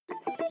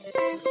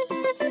Hi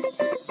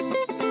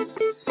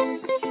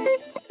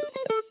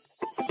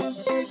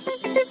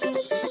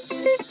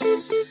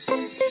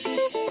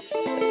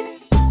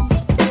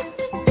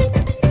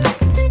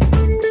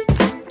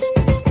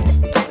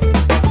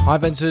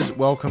Venters,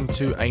 welcome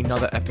to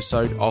another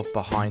episode of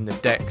Behind the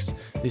Decks.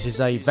 This is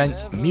a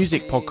Vent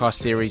music podcast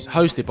series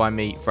hosted by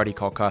me, Freddie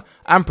Cocker,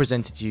 and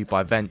presented to you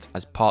by Vent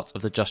as part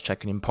of the Just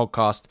Checking In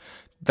podcast.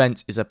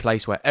 Vent is a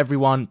place where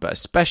everyone, but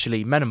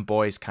especially men and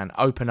boys, can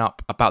open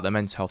up about their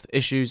mental health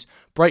issues,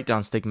 break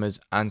down stigmas,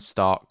 and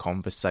start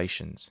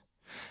conversations.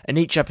 In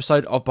each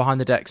episode of Behind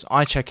the Decks,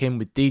 I check in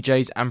with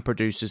DJs and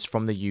producers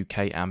from the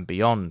UK and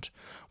beyond.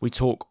 We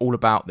talk all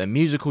about their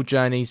musical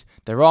journeys,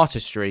 their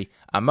artistry,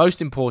 and most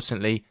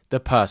importantly, the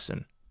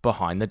person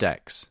behind the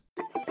decks.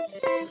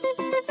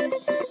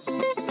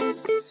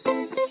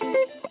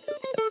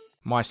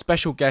 My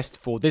special guest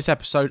for this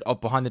episode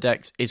of Behind the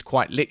Decks is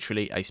quite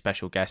literally a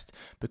special guest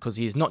because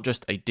he is not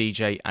just a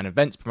DJ and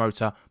events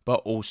promoter,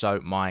 but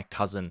also my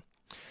cousin.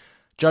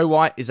 Joe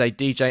White is a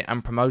DJ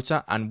and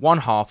promoter and one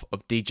half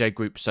of DJ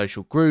group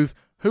Social Groove,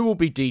 who will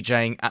be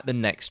DJing at the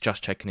next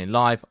Just Checking In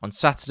Live on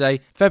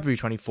Saturday, February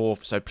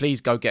 24th, so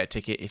please go get a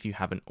ticket if you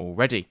haven't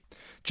already.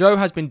 Joe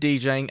has been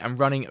DJing and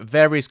running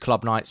various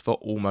club nights for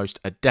almost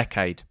a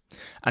decade,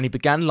 and he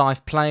began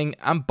live playing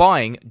and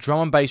buying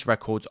drum and bass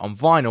records on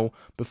vinyl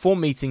before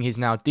meeting his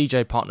now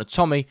DJ partner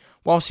Tommy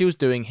whilst he was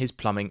doing his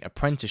plumbing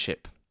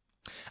apprenticeship.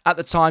 At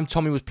the time,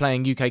 Tommy was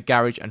playing UK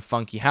garage and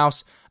funky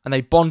house, and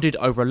they bonded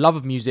over a love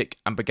of music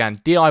and began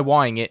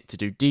DIYing it to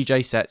do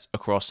DJ sets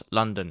across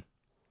London.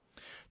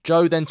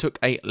 Joe then took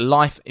a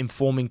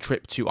life-informing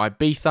trip to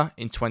Ibiza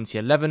in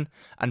 2011,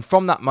 and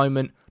from that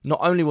moment, not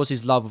only was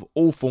his love of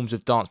all forms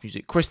of dance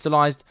music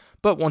crystallised,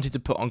 but wanted to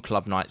put on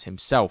club nights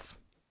himself.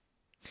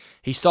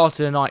 He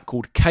started a night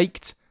called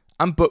Caked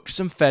and booked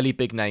some fairly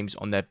big names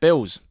on their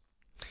bills.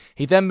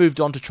 He then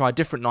moved on to try a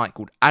different night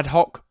called Ad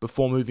Hoc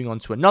before moving on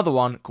to another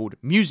one called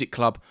Music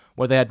Club,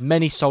 where they had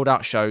many sold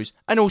out shows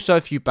and also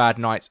a few bad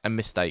nights and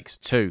mistakes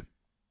too.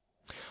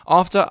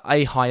 After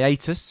a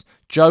hiatus,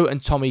 Joe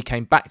and Tommy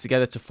came back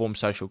together to form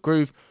Social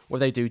Groove, where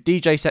they do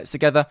DJ sets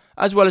together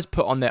as well as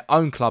put on their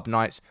own club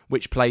nights,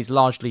 which plays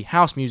largely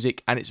house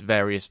music and its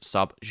various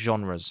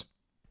sub-genres.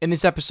 In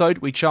this episode,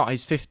 we chart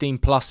his 15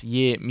 plus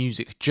year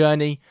music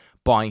journey,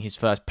 buying his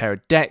first pair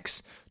of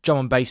decks, drum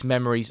and bass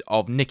memories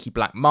of Nicky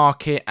Black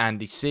Market,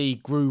 Andy C,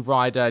 Groove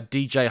Rider,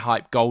 DJ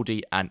Hype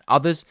Goldie and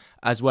others,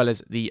 as well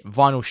as the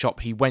vinyl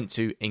shop he went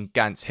to in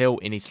Gants Hill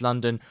in East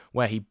London,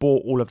 where he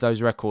bought all of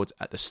those records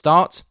at the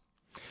start.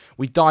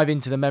 We dive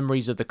into the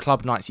memories of the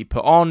club nights he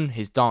put on,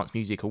 his dance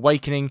music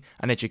awakening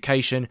and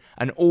education,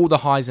 and all the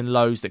highs and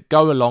lows that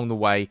go along the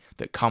way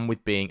that come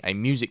with being a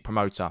music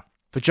promoter.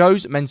 For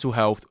Joe's mental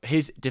health,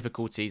 his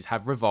difficulties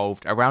have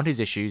revolved around his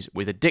issues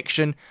with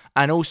addiction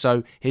and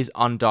also his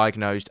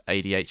undiagnosed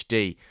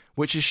ADHD,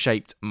 which has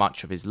shaped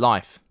much of his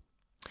life.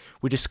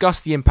 We discuss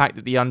the impact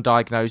that the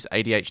undiagnosed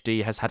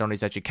ADHD has had on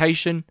his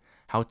education,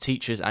 how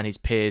teachers and his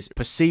peers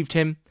perceived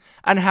him,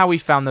 and how he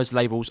found those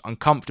labels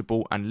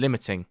uncomfortable and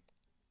limiting.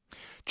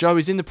 Joe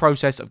is in the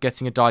process of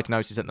getting a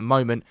diagnosis at the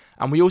moment,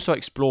 and we also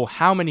explore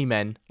how many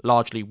men,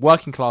 largely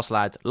working class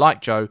lads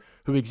like Joe,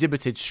 who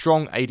exhibited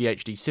strong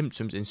ADHD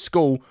symptoms in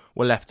school,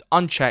 were left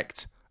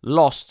unchecked,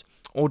 lost,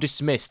 or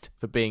dismissed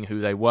for being who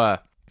they were.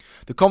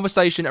 The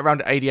conversation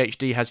around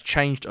ADHD has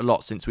changed a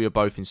lot since we were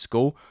both in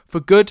school,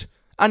 for good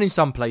and in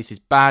some places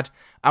bad,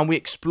 and we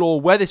explore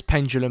where this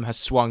pendulum has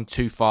swung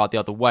too far the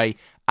other way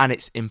and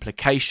its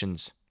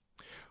implications.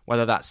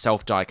 Whether that's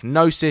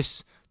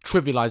self-diagnosis,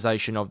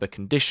 trivialisation of the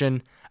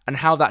condition, and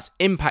how that's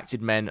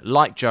impacted men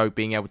like Joe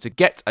being able to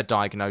get a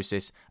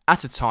diagnosis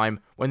at a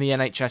time when the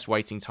NHS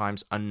waiting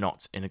times are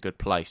not in a good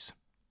place.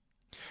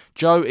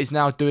 Joe is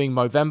now doing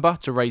Movember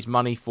to raise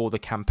money for the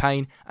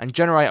campaign and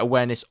generate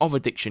awareness of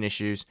addiction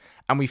issues,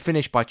 and we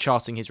finish by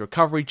charting his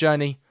recovery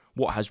journey,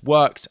 what has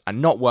worked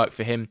and not worked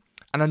for him,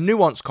 and a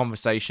nuanced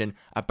conversation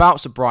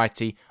about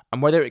sobriety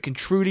and whether it can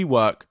truly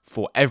work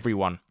for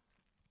everyone.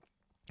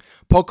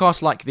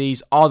 Podcasts like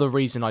these are the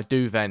reason I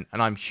do Vent,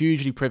 and I'm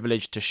hugely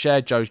privileged to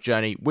share Joe's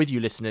journey with you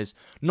listeners,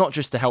 not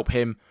just to help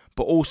him,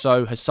 but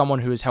also as someone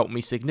who has helped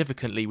me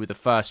significantly with the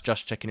first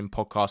Just Checking In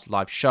podcast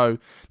live show.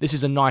 This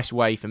is a nice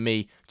way for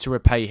me to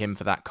repay him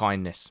for that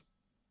kindness.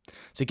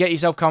 So get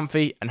yourself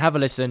comfy and have a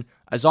listen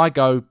as I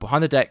go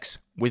behind the decks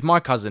with my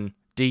cousin,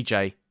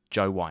 DJ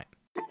Joe White.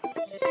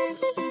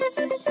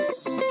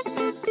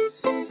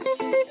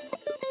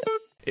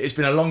 It's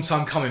been a long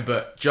time coming,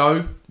 but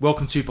Joe,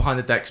 welcome to Behind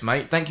the Decks,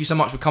 mate. Thank you so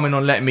much for coming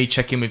on, letting me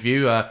check in with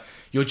you.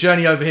 Your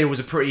journey over here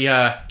was a pretty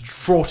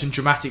fraught and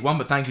dramatic one,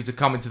 but thank you to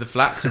come into the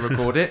flat to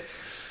record it.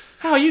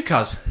 How are you,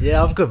 cuz?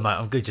 Yeah, I'm good, mate.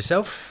 I'm good.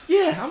 Yourself?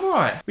 Yeah, I'm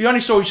alright. We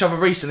only saw each other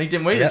recently,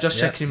 didn't we? Yep, the Just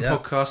Checking In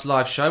podcast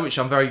live show, which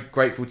I'm very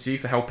grateful to you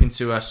for helping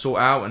to sort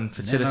out and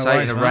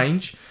facilitate and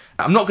arrange.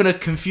 I'm not going to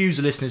confuse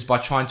the listeners by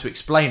trying to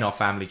explain our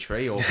family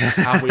tree or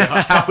how we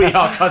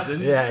are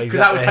cousins, because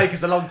that would take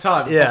us a long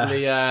time.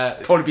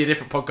 Probably be a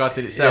different podcast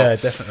in itself. Yeah,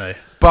 definitely.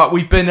 But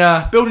we've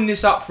been building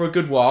this up for a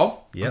good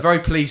while. Yep. I'm very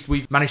pleased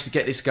we've managed to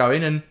get this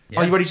going. And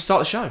are you ready to start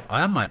the show?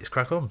 I am, mate. Let's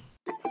crack on.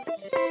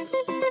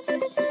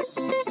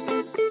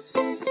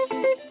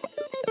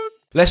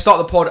 Let's start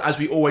the pod as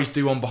we always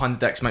do on Behind the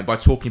Decks, mate, by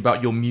talking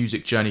about your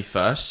music journey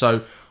first.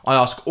 So I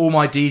ask all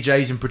my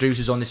DJs and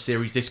producers on this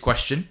series this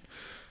question.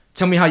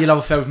 Tell me how your love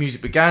affair with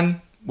music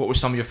began, what were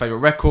some of your favourite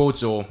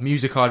records or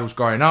music idols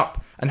growing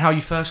up, and how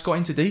you first got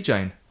into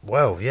DJing.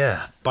 Well,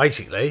 yeah,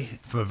 basically,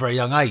 from a very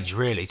young age,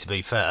 really, to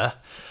be fair.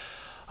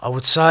 I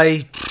would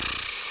say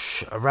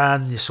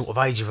around the sort of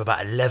age of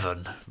about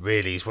 11,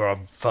 really, is where I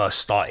first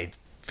started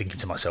thinking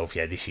to myself,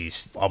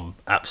 I'm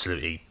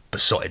absolutely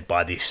besotted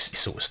by this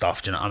sort of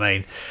stuff, do you know what I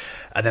mean?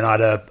 And then I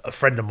had a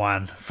friend of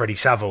mine, Freddie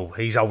Saville,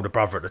 his older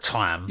brother at the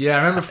time. Yeah, I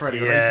remember Freddie.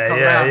 He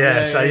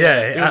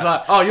was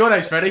like, oh, your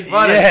name's Freddie?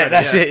 My name's Freddie.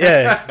 That's it,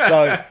 yeah.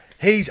 So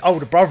his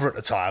older brother at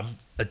the time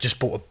had just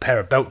bought a pair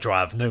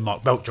of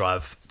Newmark belt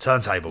drive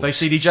turntables. They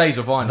CDJs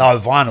or vinyl? No,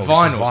 vinyl.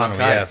 Vinyls, okay.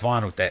 Yeah,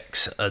 vinyl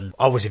decks. And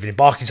I was living in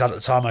Barkingside at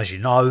the time, as you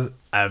know,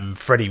 and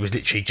Freddie was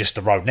literally just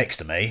the road next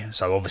to me,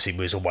 so obviously we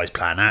was always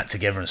playing out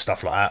together and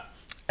stuff like that.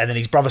 And then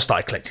his brother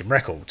started collecting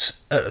records.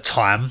 At the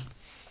time,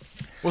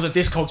 wasn't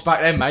Discogs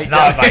back then, mate?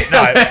 No, mate,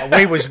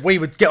 no. We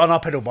would get on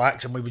our pedal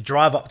bikes and we would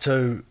drive up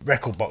to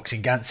Record Box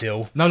in Gants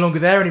Hill. No longer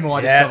there anymore,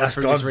 I discovered that's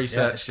through gone. this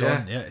research.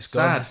 It's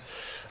sad. Gone.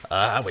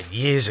 That went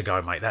years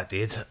ago, mate, that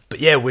did. But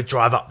yeah, we'd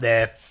drive up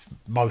there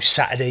most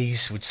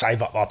Saturdays, we'd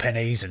save up our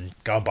pennies and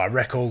go and buy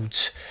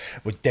records.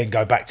 We'd then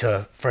go back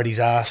to Freddie's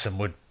house and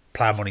would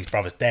play them on his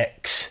brother's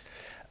decks.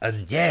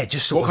 And yeah,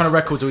 just sort of... What kind of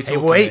records are we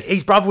talking? Well,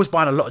 his brother was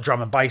buying a lot of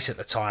drum and bass at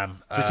the time.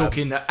 So we're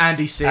talking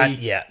Andy C,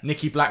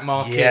 Nicky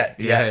Blackmarket.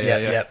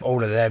 Yeah.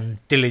 All of them.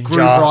 Dillinger. Groove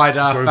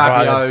Rider,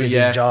 Fabio,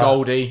 Dillinger,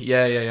 Goldie.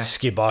 Yeah.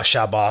 Skibber,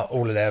 Shabba,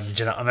 all of them.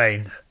 Do you know what I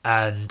mean?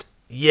 And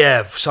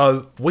yeah,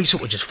 so we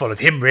sort of just followed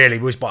him, really.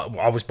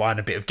 I was buying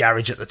a bit of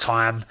garage at the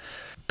time.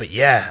 But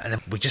yeah, and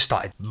then we just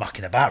started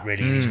mucking about,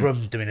 really, in his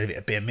room, doing a bit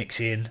of beer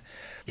mixing.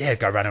 Yeah,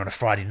 go around on a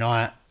Friday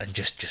night and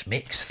just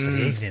mix for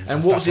the evenings.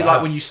 And what was it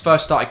like when you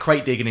first started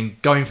crate digging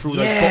and going through all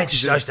those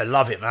boxes? I used to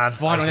love it, man.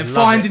 Vinyl and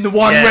finding the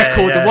one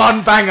record, the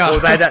one banger. Well,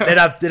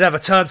 they'd have a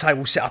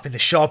turntable set up in the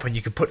shop and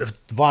you could put the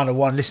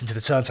vinyl on, listen to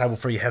the turntable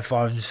through your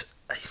headphones.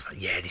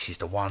 Yeah, this is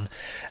the one.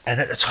 And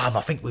at the time,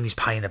 I think we was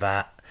paying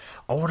about,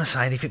 I want to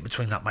say anything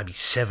between like maybe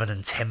 £7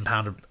 and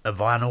 £10 a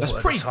vinyl. That's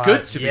pretty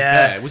good, to be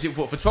fair. Was it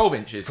for 12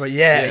 inches? But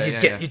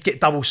you'd get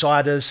double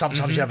siders.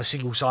 Sometimes you'd have a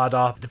single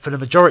sider. For the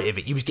majority of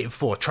it, you was getting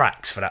 4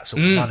 tracks for that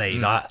sort of money.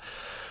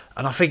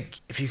 And I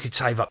think if you could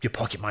save up your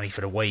pocket money for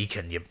the week,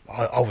 and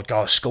I would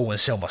go to school and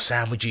sell my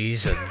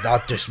sandwiches, and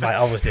I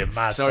was doing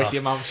mad Sorry stuff. to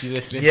your mum, she's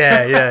listening.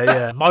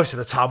 Yeah. Most of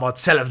the time, I'd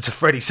sell them to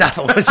Freddie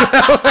Saville as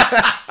well.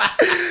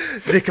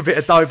 Nick a bit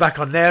of dough back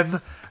on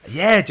them.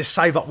 Yeah, just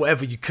save up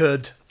whatever you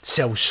could.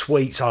 Sell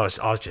sweets. I was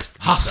just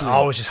hustling.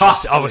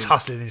 I was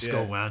hustling in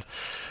school, man.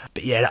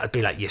 But yeah, that would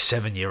be like year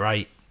 7, year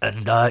 8,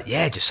 and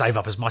just save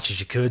up as much as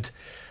you could.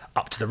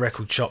 Up to the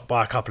record shop,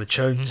 buy a couple of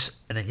tunes,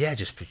 and then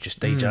just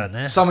DJing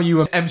there. Some of you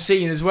were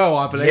MCing as well,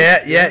 I believe.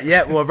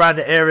 Yeah. Well, around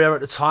the area at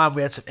the time,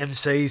 we had some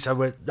MCs,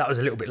 so that was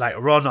a little bit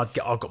later on. I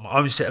got my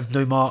own set of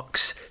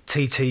Newmarks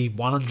TT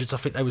 100s, I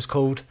think they was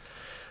called.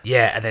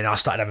 Yeah, and then I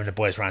started having the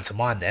boys round to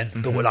mine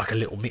then. Built like a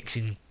little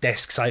mixing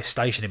desk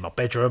station in my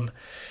bedroom.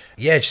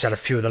 Yeah, just had a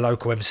few of the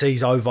local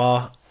MCs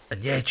over,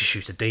 and just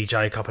used to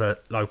DJ, a couple of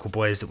local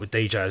boys that would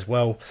DJ as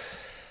well.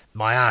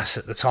 My house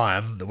at the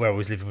time, where I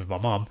was living with my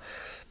mum,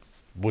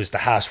 was the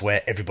house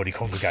where everybody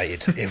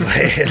congregated.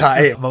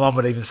 My mum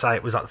would even say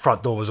it was like the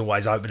front door was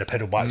always open, the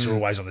pedal bikes were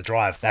always on the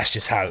drive. That's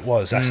just how it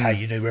was. That's how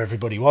you knew where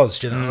everybody was.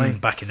 Do you know what I mean?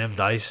 Back in them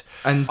days.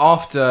 And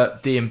after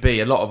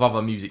D&B, a lot of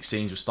other music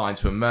scenes were starting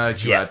to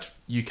emerge. You had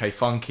UK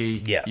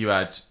Funky. You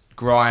had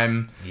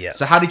grime.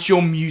 So how did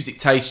your music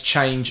taste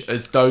change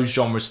as those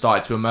genres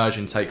started to emerge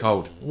and take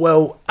hold?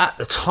 Well, at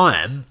the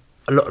time,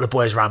 a lot of the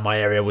boys around my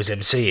area was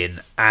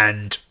MCing,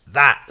 and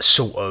that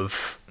sort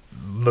of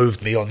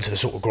moved me on to the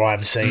sort of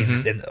grime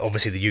scene. Then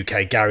obviously the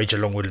UK garage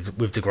along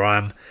with the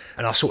grime,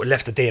 and I sort of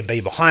left the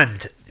D&B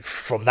behind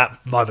from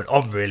that moment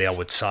on, really, I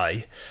would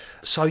say.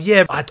 So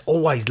yeah, I'd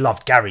always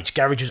loved garage.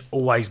 Garage was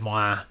always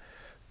my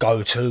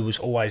go-to, was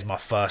always my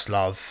first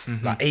love.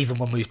 Like even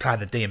when we was playing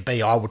the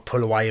D&B, I would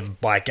pull away and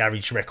buy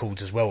garage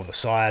records as well on the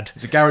side.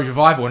 It's a garage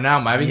revival now,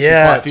 mate. I've been to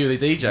quite a few of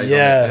the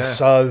DJs.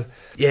 So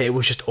it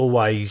was just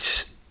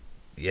always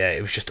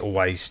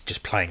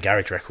just playing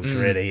garage records,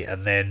 really.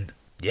 And then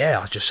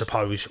I just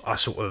suppose I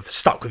sort of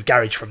stuck with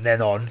garage from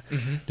then on.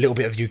 A little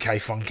bit of UK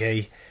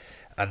funky,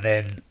 and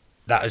then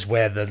that is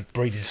where the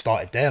breeding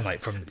started there,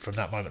 mate, from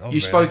that moment on.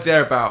 You spoke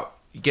there about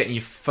getting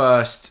your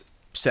first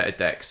set of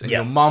decks, and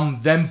your mum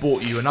then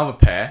bought you another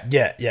pair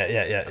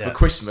for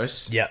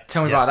Christmas.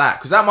 Tell me about that,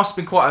 because that must have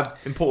been quite an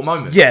important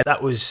moment.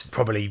 That was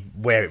probably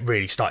where it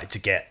really started to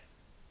get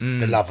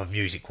the love of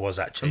music was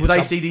actually. And were they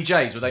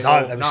CDJs? Were they?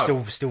 No, they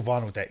were still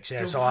vinyl decks.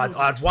 Yeah, so I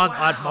had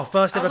my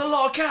first ever. That was a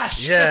lot of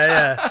cash.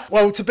 Yeah.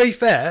 Well, to be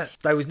fair,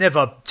 they was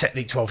never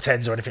Technic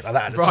 1210s or anything like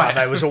that at the time.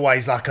 There was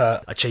always like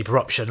a cheaper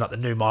option, like the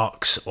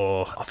Numarks,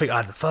 or I think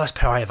the first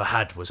pair I ever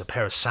had was a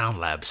pair of Sound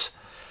Labs,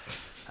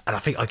 and I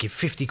think I give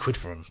 50 quid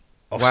for them.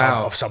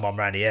 Off someone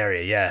around the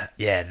area,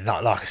 yeah. And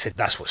like I said,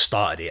 that's what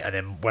started it. And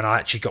then when I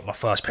actually got my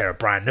first pair of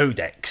brand new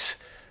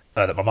decks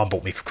that my mum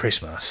bought me for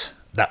Christmas,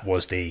 that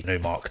was the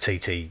Numark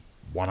TT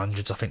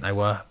 100s, I think they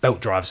were.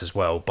 Belt drives as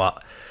well,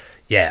 but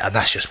yeah, and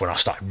that's just when I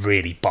started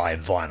really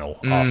buying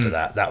vinyl after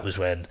that. That was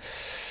when,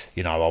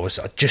 you know,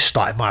 I just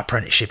started my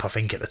apprenticeship, I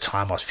think at the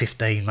time I was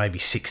 15, maybe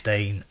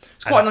 16.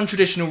 It's quite an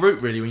untraditional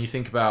route, really, when you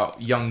think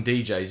about young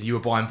DJs. You were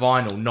buying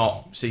vinyl,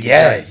 not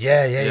CDJs.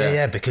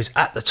 Yeah, because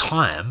at the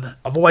time,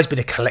 I've always been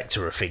a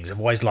collector of things. I've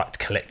always liked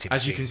collecting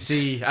As you can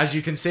see,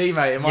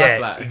 mate, in my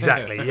flat.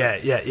 Exactly,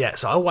 yeah.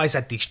 So I always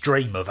had this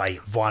dream of a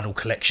vinyl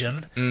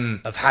collection.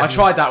 Of having... I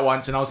tried that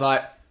once and I was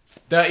like,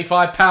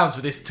 £35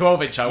 for this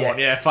 12-inch I want.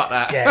 Yeah, fuck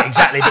that. Yeah,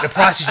 exactly. But the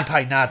prices you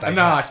pay nowadays,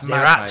 it's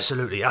they're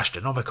absolutely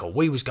astronomical.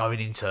 We was going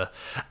into,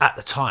 at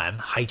the time,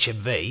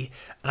 HMV,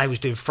 and they was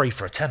doing 3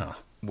 for a tenner.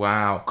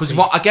 Wow. Because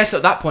I guess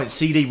at that point,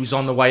 CD was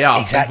on the way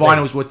up. Exactly. And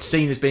vinyls were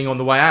seen as being on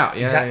the way out.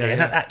 Yeah, exactly. Yeah.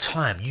 And at that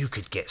time, you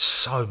could get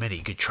so many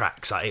good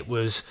tracks. Like, it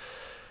was...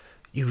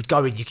 You would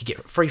go in, you could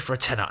get 3 for a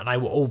tenner, and they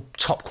were all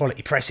top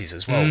quality presses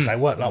as well. They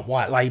weren't like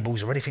white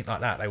labels or anything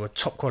like that. They were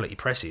top quality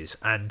presses,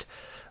 and...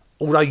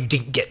 Although you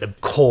didn't get the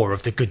core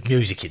of the good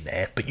music in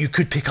there, but you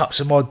could pick up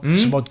some odd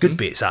good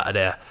bits out of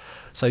there.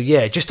 So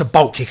yeah, just to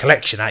bulk your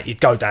collection out,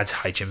 you'd go down to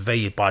HMV,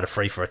 you'd buy the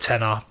 3 for a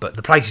tenner. But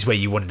the places where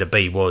you wanted to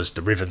be was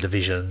the Rhythm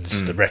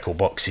Divisions, the record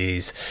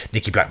boxes,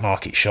 Nicky Black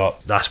Market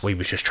Shop. We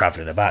was just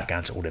travelling about,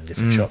 going to all them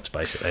different shops,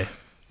 basically.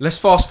 Let's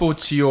fast forward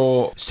to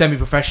your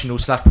semi-professional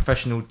 /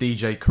 professional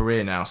DJ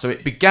career now. So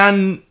it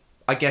began,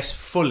 I guess,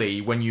 fully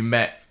when you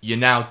met your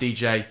now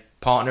DJ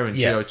partner and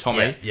Gio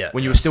Tommy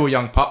when you were still a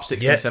young pup,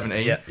 16,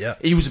 17.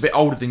 He was a bit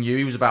older than you.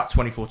 He was about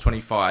 24,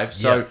 25.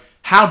 So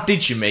how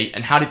did you meet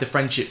and how did the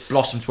friendship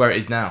blossom to where it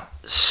is now?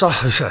 So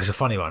it's a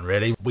funny one,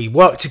 really. We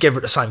worked together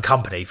at the same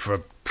company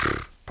for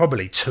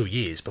probably 2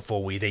 years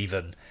before we'd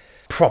even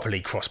properly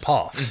crossed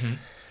paths.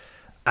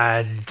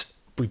 And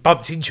we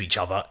bumped into each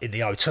other in the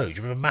O2. Do you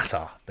remember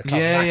Matter? The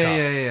club Matter?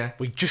 Yeah.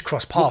 We just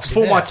crossed paths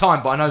before my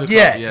time, but I know the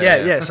club.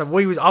 Yeah. So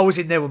I was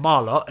in there with my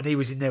lot and he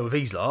was in there with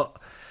his lot.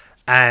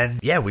 And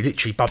yeah, we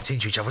literally bumped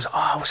into each other. I was like,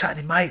 oh, what's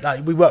happening, mate?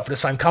 Like, we worked for the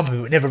same company,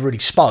 but we never really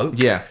spoke.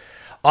 Yeah.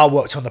 I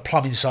worked on the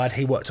plumbing side,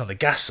 he worked on the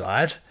gas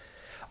side.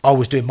 I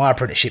was doing my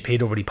apprenticeship,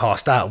 he'd already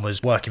passed out and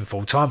was working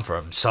full time for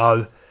him.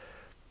 So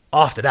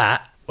after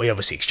that, we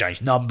obviously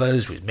exchanged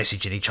numbers, we was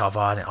messaging each other,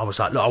 and I was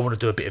like, look, I want to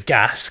do a bit of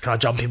gas. Can I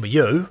jump in with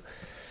you?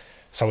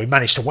 So we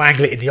managed to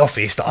wangle it in the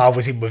office that I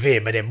was in with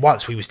him, and then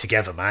once we was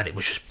together, man, it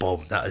was just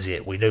boom, that was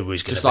it. We knew we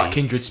was going to be... Just like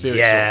kindred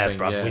spirits sort of thing.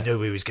 Bruv, we knew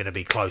we was going to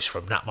be close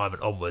from that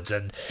moment onwards.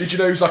 And did you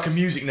know he was like a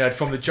music nerd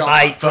from the jump?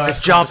 Mate, from the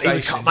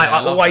jump,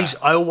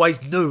 I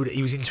always knew that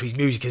he was into his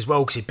music as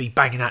well, because he'd be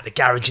banging out the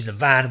garage in the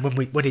van,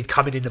 and when he'd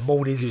come in the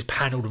mornings, he was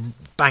panelled and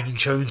banging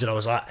tunes, and I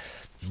was like...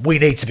 We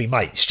need to be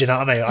mates. Do you know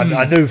what I mean?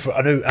 I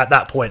knew at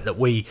that point that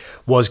we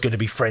was going to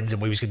be friends,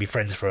 and we was going to be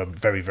friends for a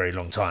very, very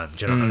long time.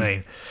 Do you know what I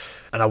mean?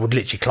 And I would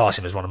literally class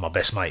him as one of my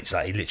best mates.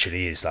 Like, he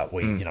literally is. Like,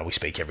 we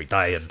speak every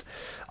day, and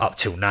up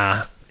till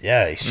now,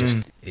 yeah,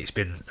 it's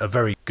been a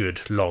very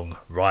good long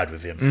ride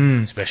with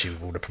him, especially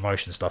with all the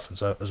promotion stuff and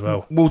so as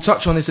well. We'll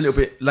touch on this a little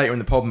bit later in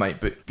the pod, mate.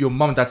 But your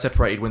mum and dad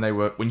separated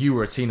when you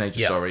were a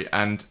teenager,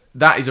 and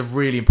that is a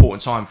really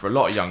important time for a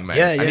lot of young men.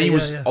 And he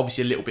was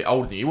obviously a little bit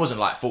older than you. He wasn't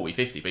like 40,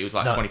 50, but he was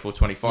like 24,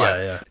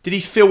 25. Did he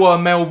feel a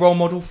male role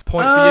model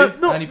point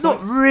for you?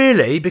 Not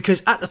really,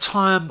 because at the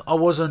time I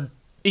wasn't.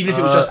 Even if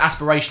it was just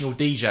aspirational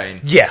DJing.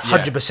 Yeah,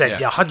 100%.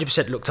 Yeah,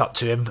 100% looked up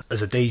to him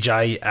as a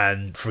DJ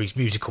and for his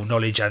musical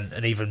knowledge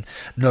and even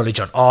knowledge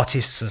on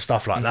artists and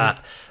stuff like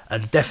that.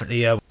 And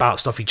definitely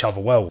bounced off each other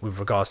well with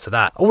regards to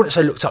that. I wouldn't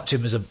say looked up to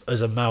him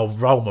as a male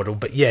role model,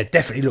 but yeah,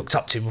 definitely looked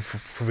up to him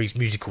for his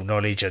musical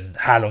knowledge and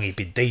how long he'd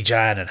been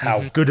DJing and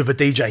how good of a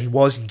DJ he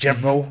was in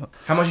general.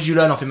 How much did you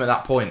learn off him at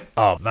that point?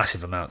 Oh,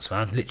 massive amounts,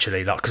 man.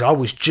 Literally, like, because I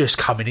was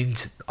just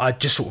I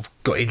just sort of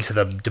got into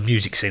the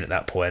music scene at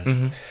that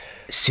point.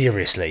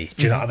 Seriously,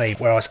 do you know what I mean?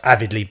 Where I was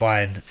avidly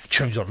buying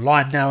tunes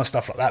online now and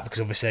stuff like that, because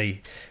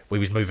obviously we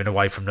was moving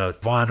away from the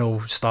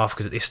vinyl stuff,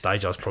 because at this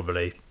stage I was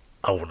probably,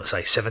 I want to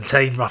say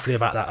 17, roughly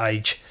about that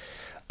age.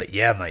 But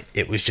yeah, mate,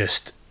 it was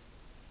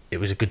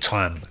a good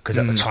time, because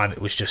at the time it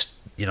was just,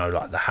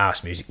 like the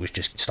house music was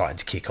just starting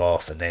to kick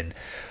off, and then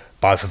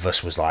both of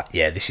us was like,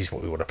 yeah, this is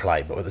what we want to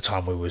play. But at the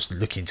time we was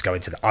looking to go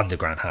into the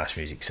underground house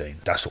music scene.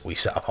 That's what we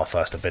set up our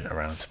first event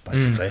around,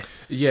 basically.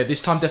 Yeah,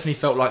 this time definitely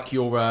felt like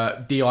your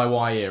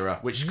DIY era,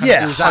 which kind of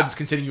feels apt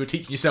considering you were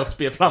teaching yourself to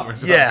be a plumber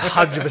as well. Yeah,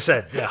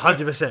 100%. Yeah,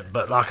 100%.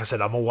 But like I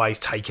said, I'm always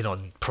taking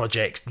on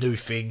projects, new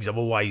things. I'm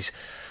always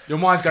Your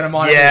mind's going to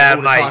mind Yeah,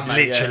 all the time,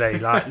 mate. literally,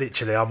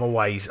 literally,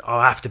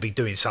 I have to be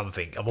doing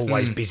something. I'm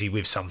always busy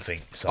with something.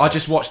 So. I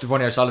just watched the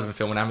Ronnie O'Sullivan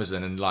film on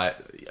Amazon, and like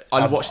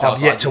I watched that.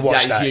 I've yet to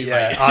watch that. You,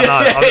 yeah, mate.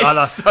 I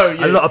know. So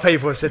a lot of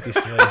people have said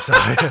this to me, so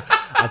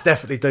I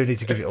definitely do need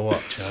to give it a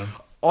watch.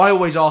 I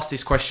always ask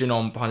this question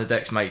on Behind the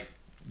Decks, mate,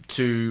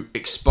 to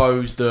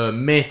expose the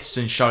myths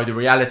and show the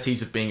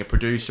realities of being a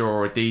producer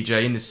or a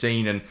DJ in the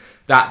scene, and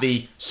that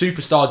the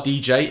superstar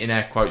DJ, in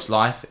air quotes,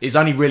 life is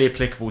only really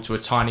applicable to a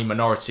tiny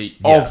minority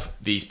of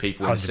these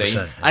people in the scene.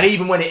 Yeah. And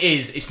even when it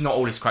is, it's not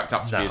all it's cracked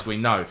up to be, as we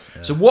know.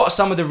 Yeah. So what are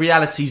some of the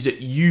realities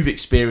that you've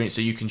experienced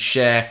that you can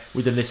share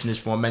with the listeners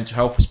from a mental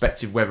health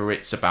perspective, whether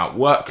it's about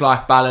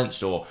work-life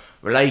balance or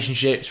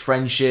relationships,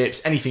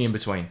 friendships, anything in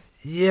between?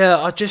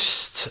 Yeah,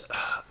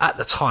 at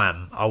the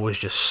time, I was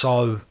just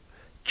so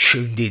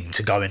tuned in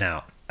to going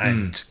out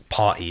and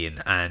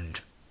partying, and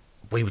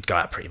we would go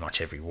out pretty much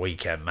every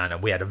weekend, man,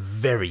 and we had a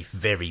very,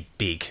 very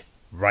big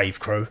rave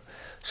crew.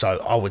 So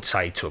I would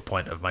say to a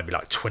point of maybe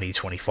like 20,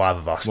 25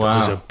 of us. Wow. That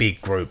was a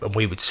big group, and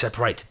we would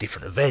separate to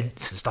different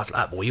events and stuff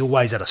like that, but we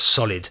always had a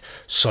solid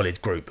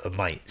group of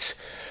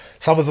mates.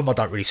 Some of them I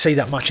don't really see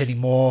that much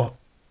anymore.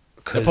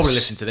 They'll probably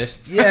listen to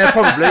this. Yeah,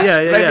 probably,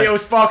 yeah. Maybe it'll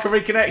spark a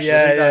reconnection.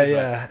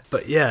 Yeah.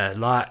 But yeah,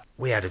 like,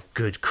 we had a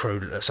good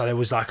crew. So there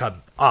was like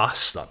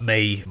us, like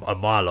me and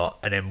my lot,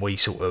 and then we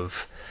sort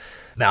of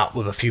met up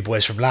with a few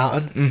boys from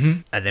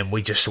Loughton, and then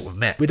we just sort of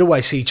met. We'd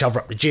always see each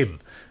other at the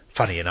gym,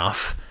 funny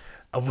enough.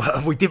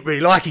 And we didn't really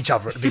like each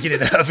other at the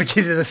beginning of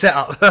the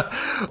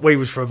setup. We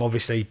was from,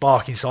 obviously,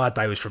 Barkingside.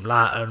 They was from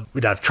Loughton.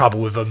 We'd have trouble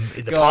with them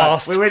in the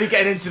past. We're really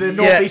getting into the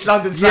North East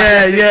London / So,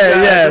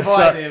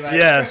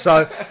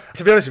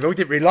 to be honest with you, we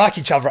didn't really like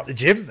each other at the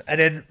gym.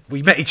 And then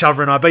we met each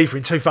other in Ibiza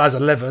in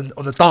 2011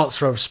 on the dance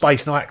floor of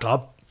Space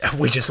nightclub. And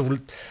we just all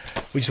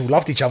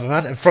loved each other,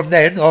 man. And from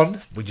then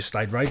on, we just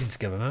stayed raving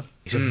together, man.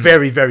 He's a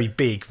very, very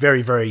big,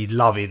 very, very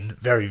loving,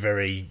 very,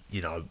 very,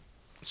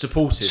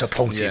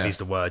 Supportive is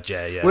the word,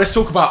 yeah. Well, let's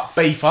talk about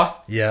Beefer.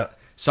 Yeah.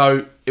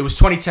 So, it was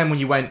 2010 when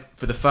you went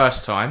for the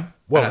first time.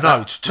 Well, no,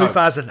 it's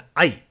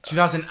 2008.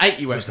 2008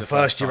 you went. It was the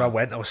first year I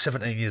went. I was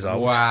 17 years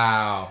old.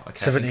 Wow. Okay,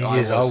 17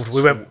 years old.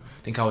 I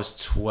think I was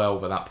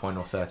 12 at that point,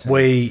 or 13.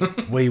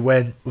 We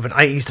went with an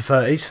 80s to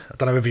 30s. I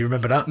don't know if you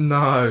remember that.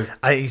 No.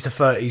 80s to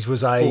 30s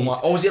was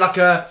or was it like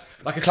a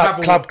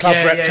travel club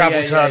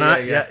travel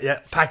turnout? Yeah.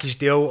 Package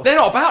deal. They're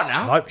not about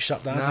now. Nope,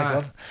 shut down.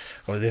 They're gone.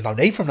 Well, there's no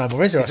need for them no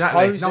more, is there?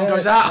 Exactly. I suppose. No one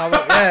goes out.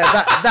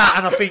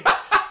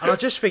 And I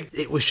just think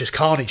it was just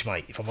carnage,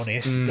 mate, if I'm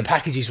honest. The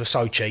packages were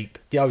so cheap.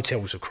 The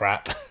hotels were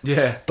crap.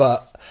 Yeah.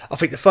 But I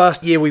think the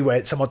first year we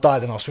went, someone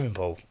died in our swimming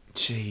pool.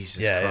 Jesus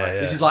Christ. Yeah.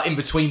 This is like in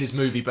between this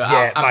movie, but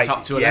amped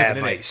up to 11,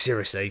 isn't it?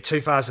 Seriously.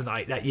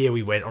 2008, that year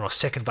we went, on our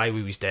second day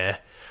we was there,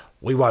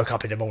 we woke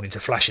up in the morning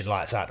to flashing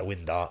lights out the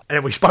window. And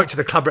then we spoke to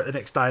the club rep the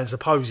next day and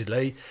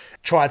supposedly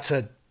tried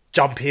to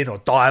jump in or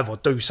dive or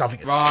do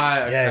something.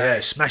 Right, okay. Yeah,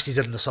 smashed his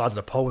head on the side of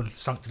the pole and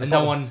sunk to the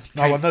bottom.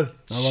 No one knew.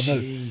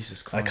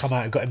 Jesus Christ. They come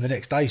out and got him the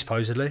next day,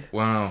 supposedly.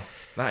 Wow.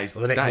 That is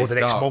the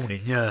next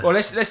morning, yeah. Well,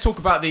 let's talk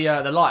about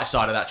the lighter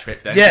side of that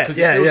trip then. Yeah, because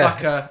it feels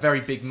like a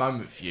very big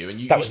moment for you. And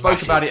you spoke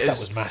massive. About it as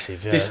that was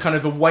massive, this kind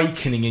of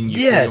awakening in you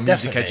for your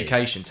music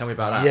education. Tell me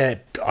about that.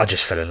 Yeah, I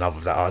just fell in love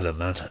with that island,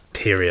 man.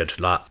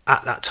 Period. Like,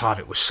 at that time,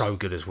 it was so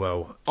good as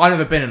well. I've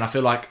never been, and I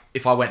feel like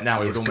if I went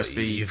now, it would almost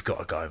be... You've got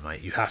to go,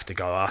 mate. You have to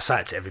go. I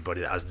say it to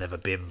everybody that has never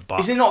been,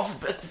 but... Is it not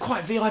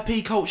quite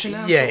VIP culture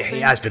now? Yeah,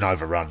 it has been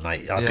overrun,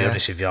 mate. I'll be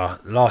honest with you.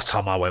 Last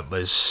time I went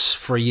was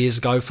 3 years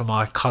ago for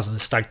my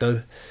cousin's stag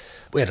do.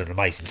 We had an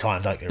amazing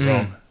time, don't get me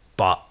wrong,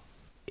 but...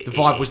 The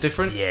vibe was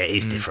different? Yeah, it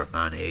is different,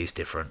 man. It is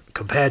different.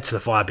 Compared to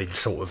the vibe in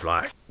sort of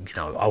like,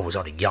 I was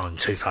only young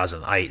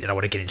 2008, then I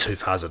went again in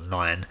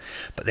 2009,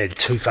 but then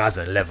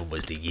 2011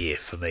 was the year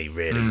for me,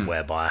 really,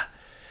 whereby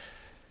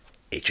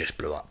it just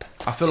blew up.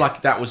 I feel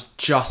like that was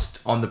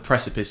just on the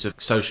precipice of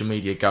social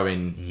media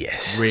going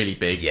really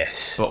big.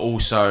 Yes. But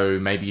also,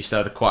 maybe you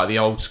still had quite the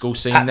old school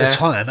scene At there.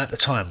 At the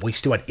time, we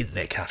still had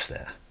internet cafes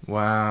there.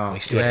 Wow.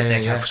 We still had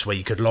internet cafes where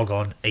you could log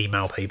on,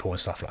 email people and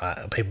stuff like that.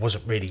 And people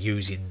wasn't really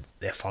using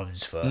their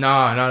phones for...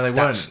 No, they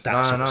weren't.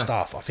 That sort of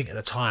stuff. I think at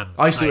the time...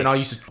 I used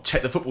to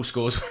check the football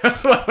scores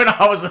when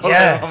I was on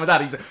holiday with my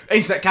dad. He's like,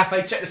 internet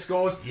cafe, check the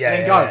scores, and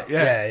then go.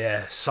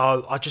 Yeah.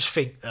 So I just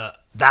think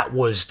that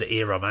was the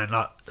era, man.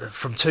 Like,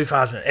 from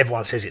 2000,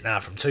 everyone says it now,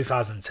 from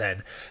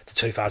 2010 to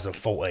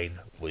 2014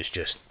 was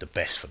just the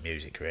best for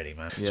music, really,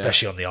 man. Yeah.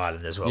 Especially on the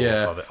island as well.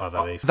 Yeah.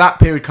 That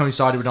period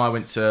coincided when I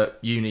went to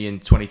uni in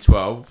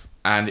 2012,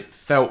 and it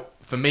felt,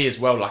 for me as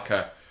well, like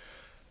a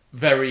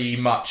very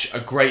much a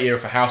great era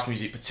for house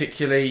music,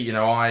 particularly,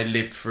 I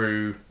lived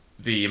through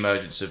the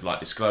emergence of like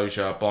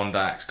Disclosure,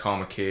 Bondax,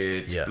 Karma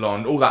Kid,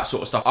 Blonde, all that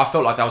sort of stuff. I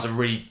felt like that was a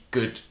really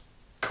good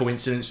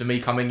coincidence for me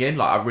coming in.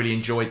 Like, I really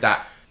enjoyed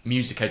that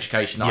music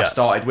education that I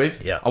started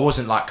with. I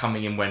wasn't like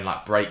coming in when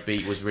like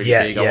breakbeat was really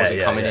big. I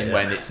wasn't coming in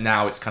when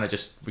it's kind of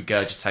just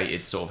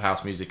regurgitated sort of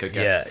house music, I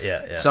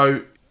guess.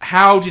 So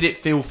how did it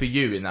feel for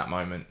you in that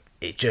moment?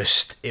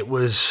 It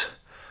was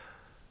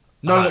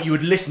Knowing what you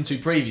would listen to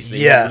previously,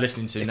 what Yeah, you're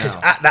listening to now. because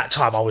at that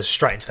time I was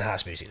straight into the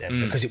house music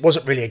then, because it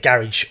wasn't really a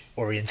garage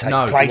orientated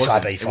No, it place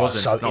wasn't. Ibiza, It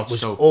wasn't. so Not it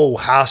was at all. all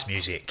house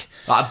music.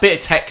 Like a bit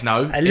of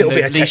techno, A little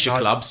bit of leisure techno.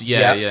 clubs.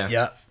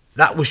 Yeah.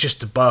 That was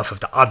just the birth of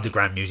the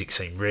underground music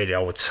scene, really. I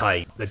would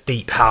say the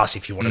deep house,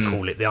 if you want to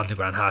call it, the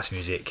underground house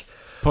music.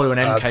 Probably when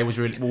MK was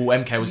really,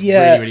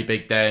 yeah. really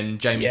big then.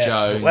 Jamie Yeah,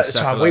 Jones. but at the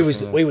time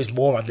Circle we was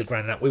more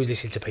underground than that. We was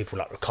listening to people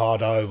like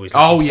Ricardo. We was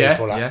Oh, listening to yeah,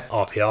 people like yeah.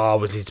 RPR.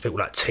 We was listening to people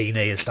like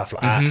Teeny and stuff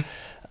like that.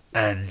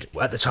 And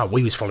at the time,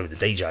 we was following the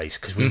DJs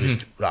because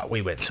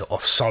we went to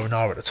Off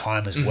Sonar at the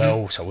time as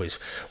well. So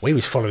we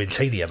was following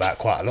Teeny about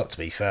quite a lot. To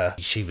be fair,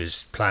 she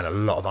was playing a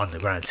lot of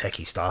underground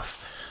techie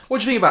stuff. What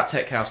do you think about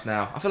tech house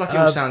now? I feel like it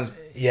all sounds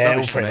Yeah, it all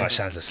rubbish to pretty me. much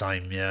sounds the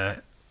same. Yeah.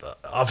 But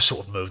I've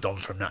sort of moved on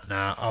from that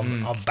now.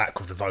 I'm back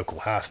with the vocal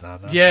house now.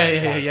 Man.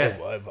 Yeah.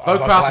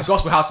 Vocal house and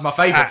gospel house are my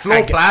favourite.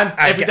 Floor plan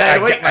every day of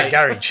the week, mate. And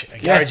garage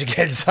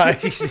again. So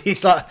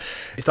he's done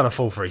a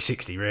full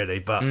 360 really.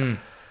 But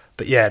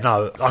yeah,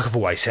 no, like I've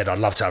always said, I'd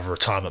love to have a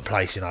retirement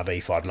place in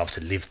Ibiza. I'd love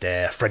to live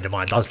there. A friend of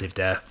mine does live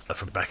there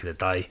from back in the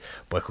day.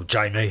 A boy called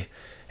Jamie.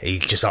 He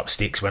just up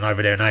sticks, went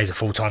over there, and now he's a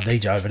full-time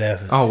DJ over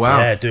there. Oh, wow.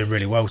 Yeah, doing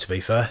really well, to be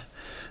fair.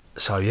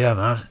 So yeah,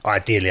 man.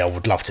 Ideally, I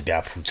would love to be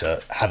able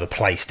to have a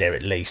place there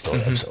at least, or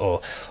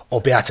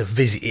be able to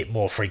visit it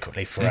more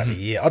frequently throughout the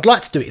year. I'd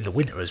like to do it in the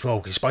winter as well,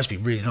 because it's supposed to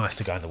be really nice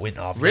to go in the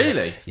winter.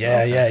 Really?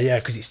 Yeah, yeah.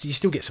 Because you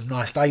still get some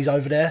nice days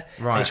over there.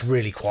 Right. And it's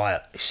really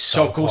quiet. It's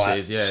so of course quiet. it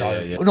is,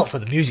 yeah. Well, not for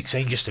the music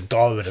scene, just to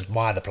go and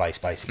admire the place,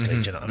 basically. Do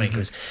you know what I mean?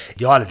 Because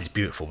the island is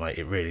beautiful, mate.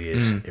 It really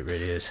is. It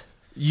really is.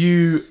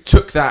 You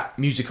took that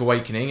music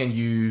awakening and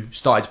you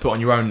started to put on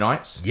your own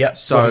nights. Yep.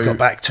 So when we got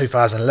back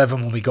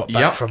 2011, when we got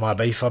back Yep. from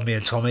Ibiza, me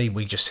and Tommy,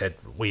 we just said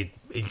we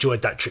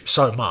enjoyed that trip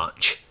so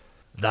much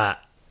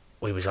that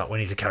we was like, we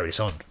need to carry this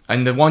on.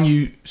 And the one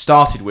you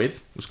started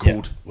with was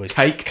called Was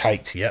Caked.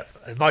 Caked, yep.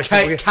 And most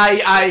people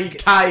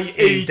Kaked.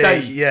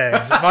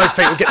 Yeah. So most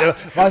people get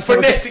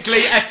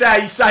Phonetically,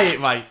 SA, say it,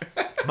 mate.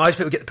 most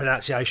people get the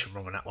pronunciation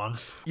wrong on that one.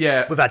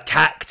 Yeah. We've had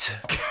kakid.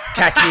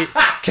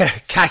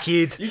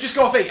 You just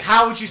got to think,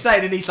 how would you say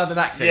it in an East London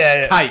accent?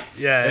 Yeah.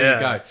 Caked. Yeah, There yeah. you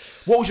go.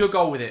 What was your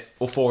goal with it,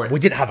 or for it? We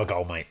didn't have a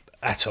goal, mate,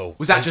 at all.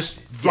 Was that just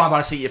flying by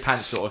the seat of your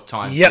pants sort of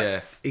time? Yep,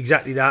 Yeah.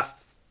 exactly that.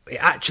 It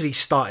actually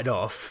started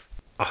off,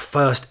 our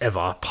first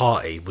ever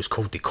party was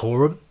called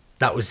Decorum.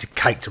 That was the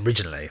Caked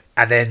originally.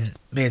 And then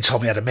me and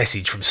Tommy had a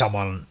message from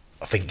someone,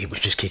 I think it was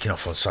just kicking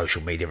off on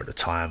social media at the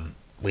time.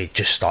 We had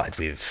just started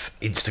with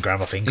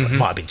Instagram, I think. It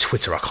might have been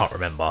Twitter, I can't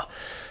remember.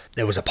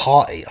 There was a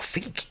party, I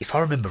think, if I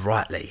remember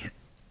rightly,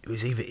 it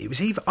was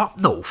either up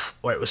north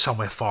or it was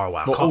somewhere far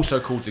away. But also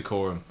called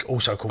Decorum.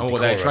 Also called Or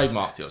Decorum. they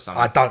trademarked it or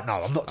something. I don't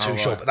know. I'm not too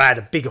sure, right. but they had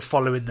a bigger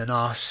following than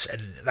us,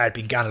 and they had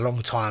been going a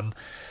long time.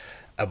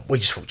 We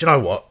just thought, do you know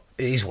what?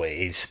 It is what it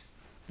is.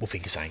 We'll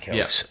think of something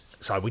else. Yeah.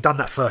 So we done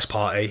that first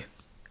party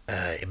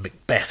in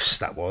Macbeth's.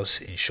 That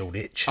was in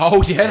Shoreditch.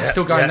 Oh, yeah, that's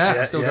still going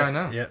now. Still going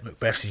now. Yeah,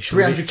 Macbeth's in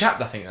Shoreditch. 300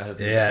 capped, I think. I heard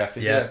the Yeah, Macbeth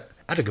is, yeah.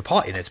 Had a good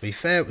party in there. To be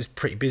fair, it was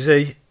pretty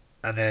busy.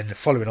 And then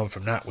following on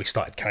from that, we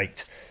started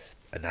Caked,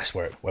 and that's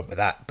where it went with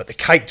that. But the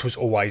Caked was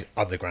always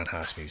underground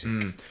house music.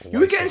 You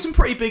were getting some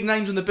pretty big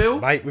names on the bill.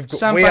 Mate, we've got-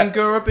 Sam we had-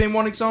 Bangura being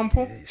one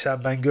example.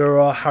 Sam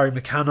Bangura, Harry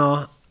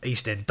McKenna,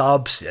 East End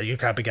Dubs. You know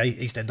how big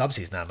East End Dubs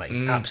is now, mate.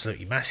 He's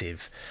absolutely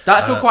massive.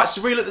 That feel quite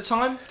surreal at the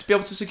time to be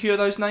able to secure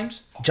those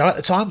names. Do you know, at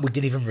the time, we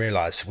didn't even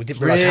realise. We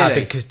didn't realise how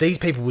Really? big, because these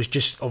people was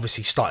just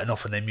obviously starting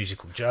off on their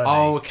musical journey.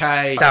 Oh,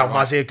 okay. Dale Right.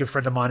 Muzzy, a good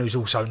friend of mine, who's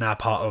also now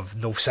part of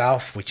North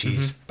South, which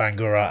is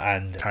Bangura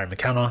and Harry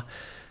McKenna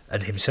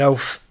and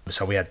himself.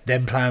 So we had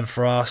them playing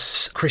for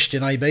us.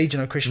 Christian AB, do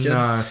you know Christian?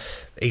 No.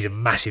 He's a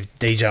massive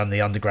DJ on the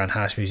underground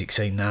house music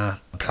scene now,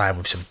 playing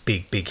with some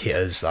big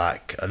hitters,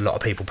 like a lot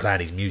of people playing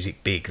his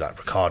music big, like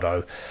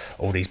Ricardo,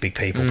 all these big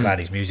people playing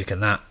his music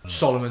and that.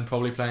 Solomon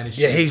probably playing his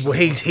Yeah,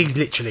 tunes. he's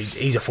literally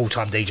a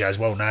full-time DJ as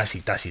well now.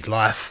 That's his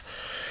life.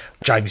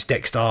 James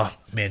Dexter,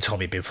 me and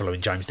Tommy have been following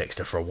James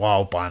Dexter for a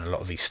while, buying a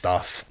lot of his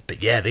stuff.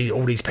 But yeah,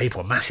 all these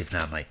people are massive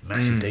now, mate.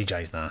 Massive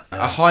DJs now.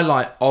 A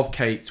highlight of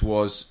Kate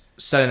was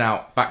selling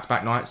out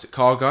back-to-back nights at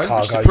Cargo,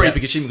 which is a Cargo, pretty yeah.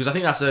 big achievement because I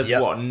think that's a,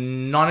 Yep.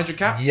 900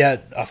 cap? Yeah,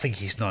 I think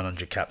he's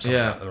 900 caps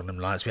Yeah. along them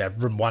lines. We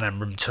had room 1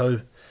 and room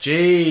 2.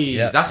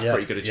 Jeez, that's a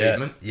pretty good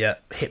achievement. Yeah,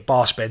 hit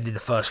bar spend in the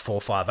first 4 or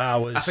 5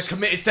 hours. That's a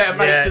committed set of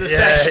mates to the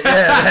session.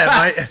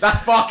 Yeah, mate. That's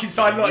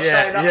Barkinside not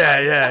showing up.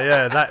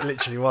 Yeah. That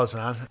literally was,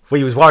 man.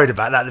 We was worried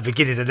about that at the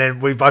beginning, and then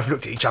we both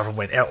looked at each other and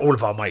went, all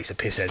of our mates are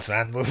pissheads,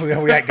 man. We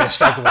ain't going to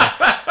struggle with it.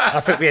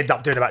 I think we ended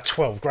up doing about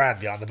 12 grand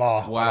behind the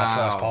bar on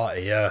our first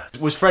party, yeah.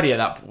 Was Freddie at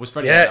that? Was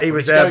Freddie? Yeah, at that he point?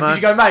 was Did you there, go, man. Did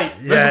you go, mate?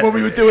 Yeah. Remember when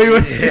we were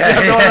doing? Did you have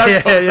one of those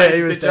Yeah, conversations?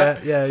 he was did there.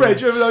 you? Yeah, Fred, yeah. do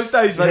you remember those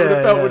days, mate?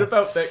 Yeah, With the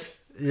belt decks.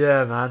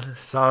 Yeah, man.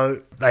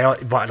 So they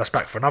invited us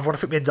back for another one. I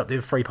think we ended up doing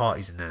 3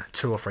 parties in there,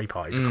 2 or 3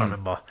 parties. I can't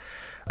remember.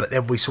 But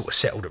then we sort of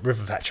settled at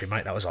Rhythm Factory,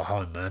 mate. That was our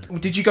home, man.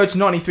 Did you go to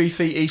 93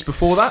 Feet East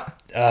before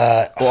that?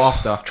 Or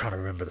after? I'm trying to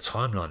remember the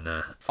timeline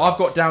now. I've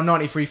got down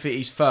 93 Feet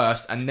East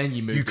first, and then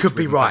you moved. You to could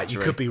be Rhythm right. Factory.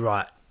 You could be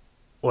right,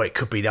 or it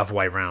could be the other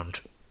way round.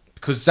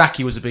 Because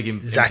Zaki was a big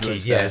Zaki,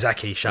 influence yeah, there.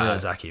 Zaki, shout out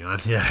Zaki, man.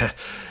 Yeah,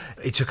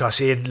 he took us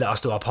in, let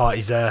us do our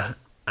parties there,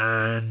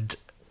 and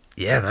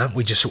yeah, man,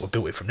 we just sort of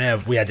built it from there.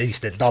 We had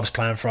East End Dubs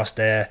playing for us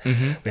there.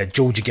 We had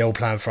Georgia Gill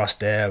playing for us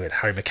there. We had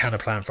Harry McKenna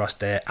playing for us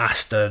there.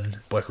 Aston,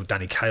 a boy called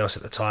Danny Chaos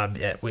at the time.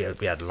 Yeah, we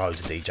had loads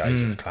of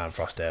DJs that were playing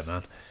for us there,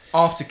 man.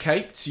 After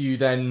Caped, you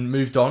then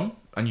moved on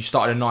and you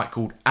started a night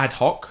called Ad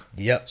Hoc.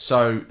 Yep.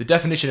 So the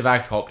definition of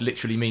Ad Hoc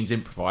literally means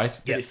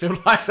improvised. Did Yep. it feel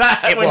like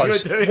that? It when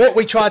was. You were doing What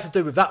we tried to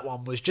do with that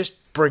one was just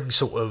bring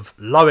sort of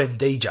low-end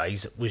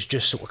DJs that was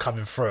just sort of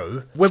coming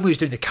through. When we was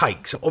doing the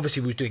cakes,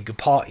 obviously we was doing good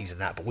parties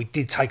and that, but we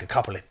did take a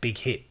couple of big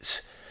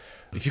hits.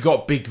 If you've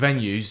got big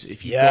venues,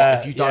 if you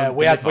don't,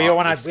 we had deliver,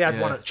 one it's-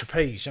 at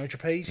Trapeze. You know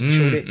Trapeze? You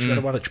saw it. We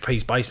had one at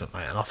Trapeze basement,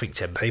 mate, and I think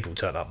 10 people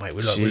turned up, mate.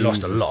 We lost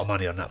a Jesus. lot of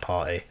money on that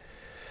party.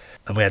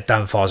 And we had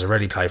Dan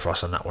Farzarelli play for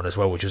us on that one as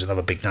well, which was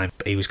another big name.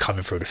 He was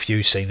coming through the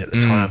Fuse scene at the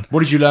time.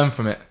 What did you learn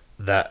from it?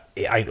 That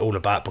it ain't all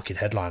about booking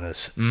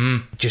headliners.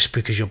 Just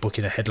because you're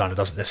booking a headliner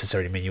doesn't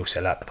necessarily mean you'll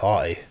sell out the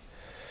party.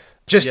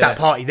 Just Yeah. that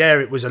party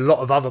there, it was a lot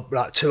of other,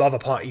 like 2 other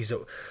parties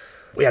that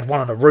we had. One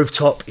on a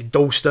rooftop in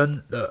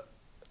Dalston that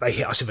they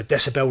hit us with a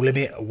decibel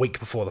limit a week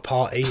before the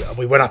party, and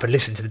we went up and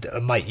listened to the.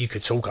 And mate, you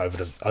could talk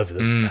over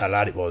the how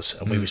loud it was,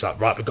 and we was like,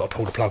 right, we've got to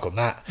pull the plug on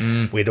that.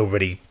 We'd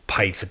already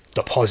paid for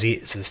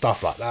deposits and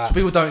stuff like that. So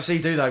people don't see,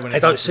 do they? When They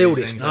it don't comes to see all these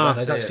this. things? No,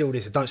 they don't see all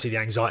this. They don't see the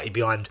anxiety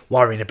behind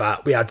worrying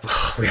about. We had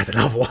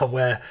another one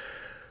where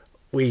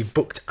we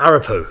booked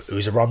Arapu, who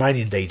was a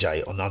Romanian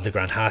DJ on the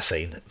underground house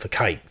scene for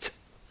Caked,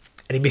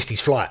 and he missed his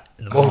flight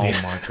in the morning.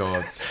 Oh my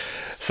god!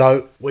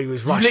 So we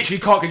was You rushed. literally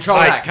can't control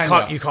Mate, that,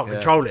 can you? You can't Yeah.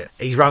 control it.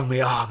 He's rung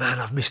me. Oh man,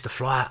 I've missed the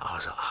flight. I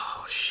was like,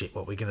 oh shit,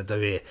 what are we gonna do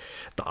here?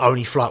 The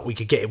only flight we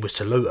could get him was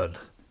to Luton,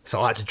 so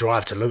I had to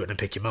drive to Luton and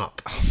pick him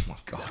up Oh my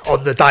god!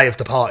 on the day of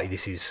the party.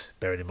 This is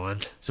bearing in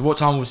mind. So what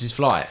time was his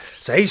flight?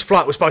 So his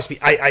flight was supposed to be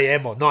 8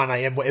 a.m. or 9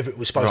 a.m, whatever it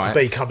was supposed Right. to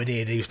be, coming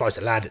in. He was supposed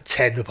to land at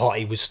 10. The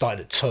party was starting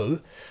at 2.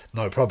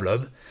 No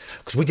problem.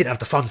 Because we didn't have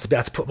the funds to be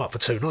able to put him up for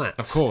 2 nights.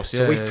 Of course,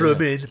 So yeah, we yeah, flew yeah.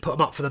 him in, put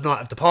him up for the night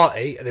of the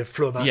party, and then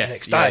flew him out the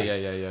next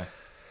day. Yeah.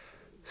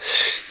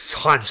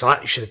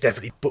 Hindsight, you should have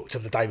definitely booked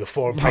him the day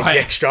before and paid Right. the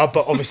extra.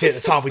 But obviously at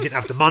the time we didn't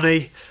have the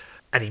money.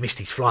 And he missed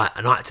his flight.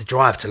 And I had to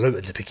drive to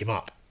Luton to pick him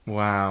up.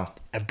 Wow.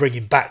 And bring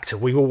him back to...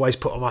 We always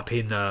put him up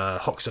in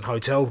Hoxton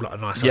Hotel, like a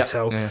nice Yep,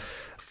 hotel. yeah.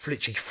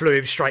 Literally flew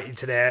him straight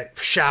into there,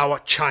 shower,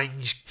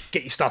 change,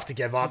 get your stuff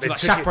together. It's then like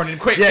took chaperoning him,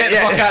 quick, get the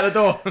fuck out of the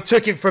door.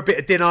 Took him for a bit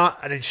of dinner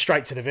and then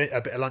straight to a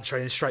bit of lunch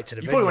and then straight to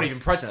the You venue. probably weren't even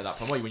present at that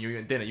point, were you? When you were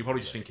eating dinner, you're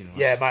probably just thinking,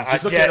 Yeah, mate.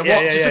 just looking at the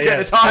watch, just looking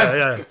at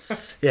the time.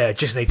 Yeah,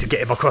 just need to get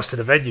him across to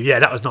the venue. Yeah,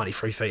 that was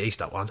 93 feet east,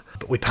 that one.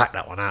 But we packed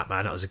that one out,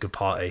 man. That was a good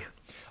party.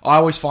 I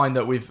always find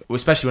that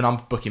especially when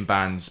I'm booking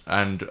bands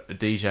and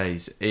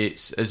DJs,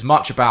 it's as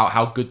much about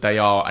how good they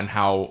are and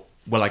how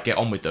well I get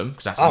on with them,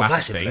 because that's a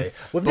massive thing.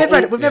 We've But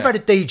never had a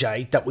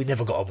DJ that we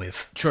never got on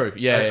with. True,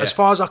 yeah. As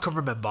far as I can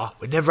remember,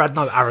 we never had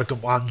no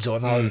arrogant ones or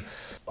no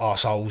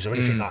arseholes or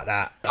anything like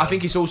that. I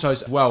think it's also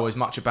as well as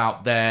much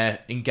about their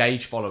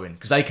engaged following,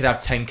 because they could have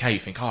 10k. You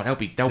think,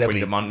 they'll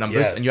bring the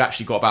numbers, yeah. and you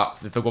actually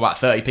they've got about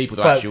 30 people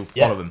that actually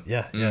follow them.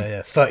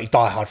 Yeah. 30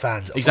 diehard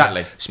fans.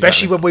 Exactly.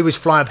 Especially when we was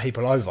flying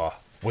people over.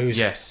 We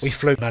Yes.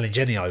 flew Mal and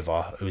Jenny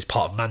over, who was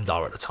part of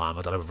Mandar at the time.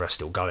 I don't know whether they're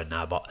still going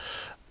now, but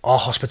our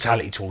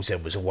hospitality towards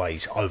them was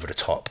always over the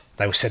top.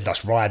 They would send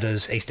us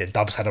riders. East End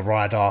Dubs had a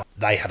rider.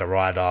 They had a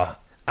rider.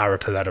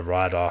 Arapu had a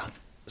rider.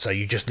 So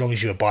you just, as long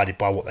as you abided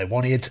by what they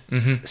wanted,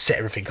 set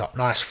everything up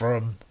nice for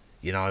them,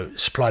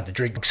 supplied the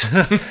drinks,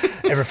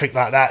 everything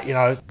like that.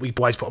 We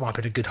always put them up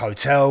in a good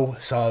hotel.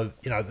 So,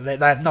 they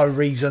had no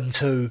reason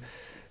to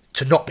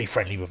not be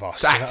friendly with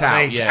us. To act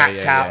out, To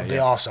act out and be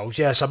arseholes.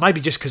 Yeah, so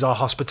maybe just because our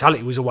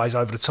hospitality was always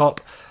over the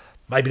top,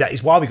 maybe that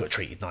is why we got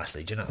treated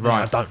nicely. Do you know what I mean?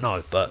 Right. I don't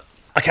know, but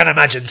I can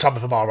imagine some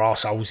of them are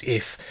arseholes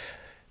if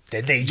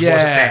their needs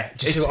wasn't met.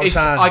 Do you see what I'm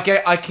saying?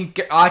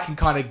 I can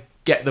kind of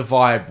get the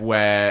vibe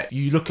where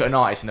you look at an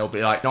artist and they'll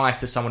be like nice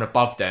to someone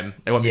above them.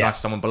 They won't be Yeah. nice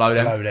to someone below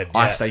them.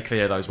 I yeah. stay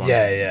clear of those ones.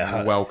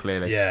 Yeah. Well,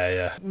 clearly.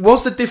 Yeah.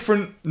 Was the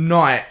different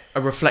night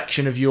a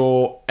reflection of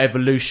your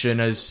evolution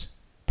as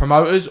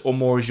promoters or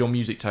more as your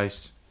music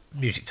taste?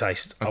 Music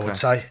taste, I Okay. would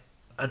say.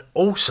 And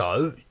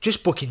also,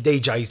 just booking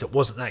DJs that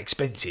wasn't that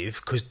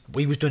expensive, because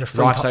we was doing a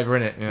free Lifesaver,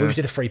 innit? Yeah. We was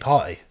doing a free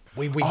party.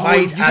 We Oh,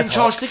 made you Ad didn't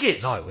charge Hoc-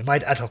 tickets? No, we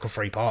made Ad Hoc a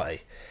free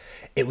party.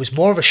 It was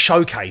more of a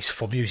showcase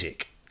for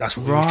music. That's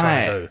what we were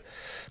trying to do.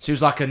 So it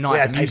was like a We night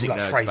had for music people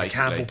like nerds, Fraser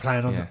basically. Campbell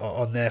playing Yeah.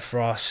 on there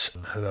for us.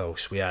 Who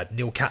else? We had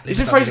Neil Catlin.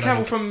 Isn't Fraser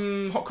Campbell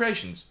from Hot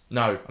Creations?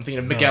 No, I'm thinking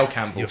of Miguel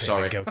Campbell, You're thinking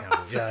sorry. Miguel Campbell.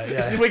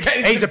 Yeah. We're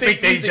getting He's into a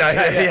big deep music DJ.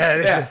 chat,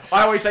 Yeah.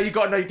 I always say you've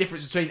got to know the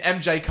difference between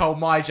MJ Cole,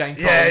 My Jane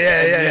Cole.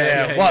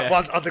 Yeah.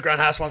 One's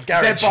underground house, one's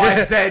garage. Z by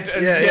Z.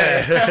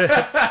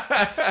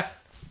 And,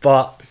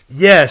 But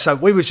yeah, so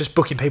we was just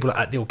booking people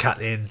like Neil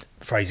Catlin,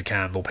 Fraser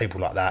Campbell, people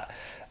like that,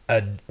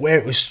 and where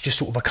it was just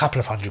sort of a couple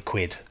of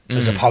 £100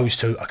 as opposed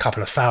to a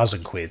couple of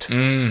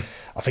 £1,000.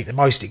 I think the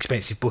most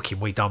expensive booking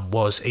we done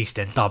was East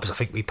End Dubs. I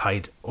think we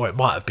paid, or it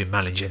might have been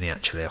Mal and Jenny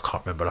actually. I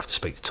can't remember. I'll have to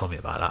speak to Tommy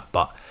about that.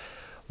 But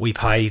We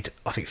paid,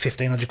 I think,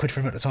 1,500 quid for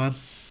him at the time.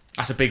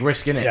 That's a big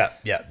risk, isn't it?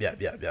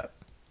 Yeah.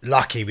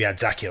 Lucky we had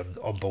Zaki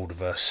on board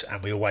with us,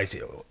 and we always...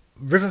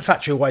 Rhythm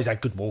Factory always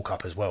had good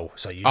walk-up as well.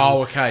 So you knew,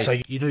 okay. So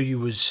you knew you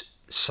was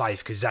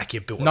safe because Zaki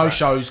had built... No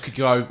shows could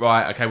go,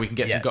 right, okay, we can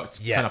get some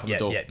turn up on the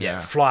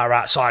door. Fly her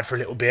outside for a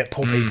little bit,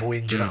 pull people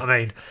in, do you know what I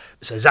mean?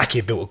 So Zaki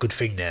had built a good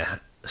thing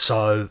there.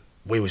 So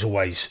we was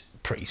always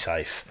pretty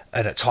safe.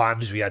 And at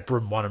times we had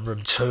room 1 and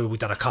room 2. We'd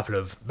done a couple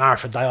of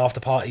marathon day after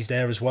parties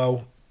there as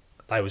well.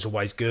 They was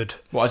always good.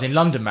 What, as in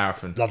London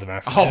Marathon? London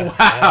Marathon. Oh, wow.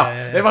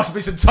 Yeah. There must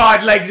be some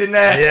tired legs in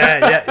there.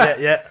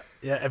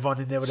 Yeah, everyone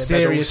in there with their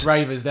serious medals.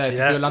 ravers there to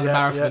do a London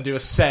Marathon and do a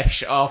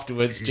sesh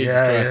afterwards. Jesus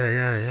Christ.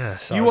 Yeah.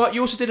 So,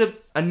 you also did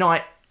a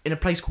night in a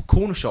place called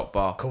Corner Shop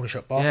Bar. Corner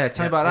Shop Bar. Yeah,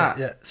 tell me about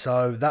that. Yeah.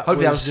 So that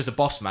hopefully that was just a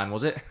boss man,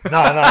 was it?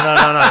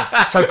 No.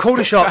 So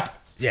Corner Shop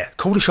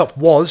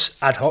was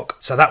ad hoc.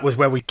 So that was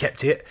where we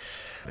kept it.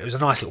 It was a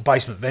nice little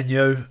basement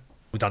venue.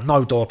 We've done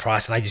no door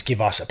price, and they just give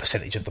us a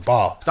percentage of the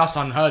bar. That's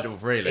unheard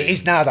of, really. It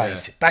is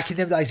nowadays. Yeah. Back in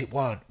them days, it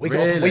weren't. We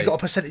really? got a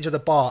percentage of the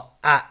bar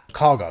at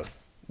Cargo.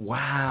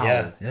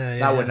 Wow. Yeah.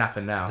 That wouldn't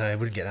happen now. No, you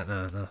wouldn't get that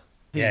now. No.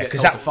 Yeah,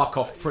 because that to fuck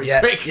off pretty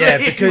quickly. Yeah,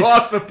 because you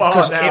asked for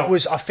bar now.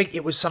 I think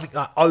it was something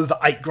like over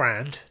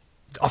 $8,000.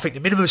 I think the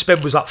minimum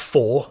spend was like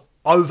 4.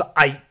 Over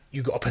 8,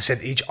 you got a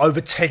percentage.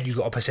 Over 10, you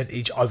got a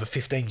percentage. Over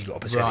 15, you got a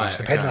percentage.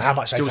 Depending on how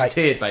much they take. It was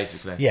tiered,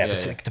 basically. Yeah,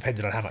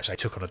 depending on how much they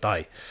took on a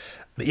day.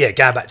 But yeah,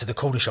 going back to the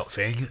Corner Shop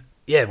thing.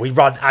 Yeah, we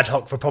run ad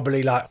hoc for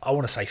probably I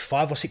want to say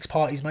 5 or 6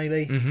 parties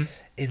maybe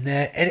in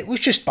there, and it was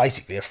just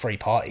basically a free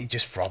party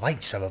just for our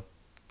mates to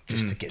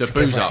get the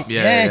booze up.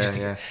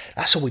 Yeah.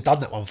 That's all we've done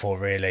that one for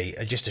really,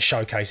 and just to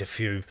showcase a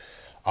few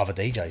other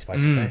DJs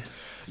basically.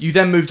 You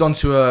then moved on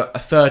to a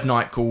third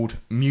night called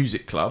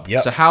Music Club.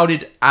 Yep. So how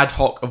did ad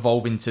hoc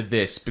evolve into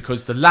this?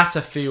 Because the latter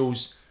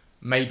feels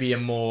maybe a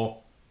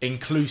more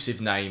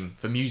inclusive name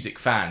for music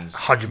fans.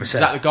 100%. Is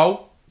that the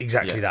goal?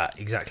 Exactly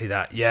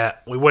that. Yeah,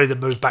 we wanted to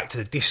move back to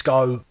the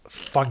disco,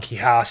 funky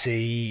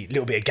housey,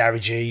 little bit of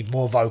garagey,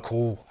 more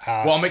vocal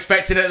house. What I'm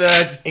expecting at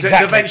the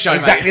event show,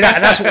 exactly mate. That,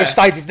 and that's what we've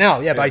stayed with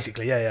now. Yeah,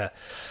 basically, yeah.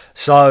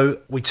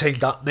 So we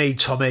teamed up, me,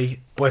 Tommy, a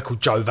boy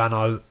called Joe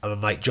Vano, and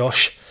my mate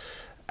Josh,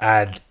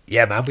 and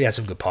yeah, man, we had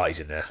some good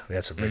parties in there. We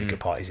had some really good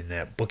parties in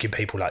there, booking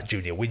people like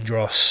Junior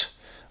Windross.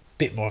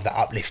 Bit more of that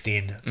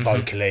uplifting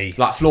vocally,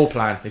 like Floor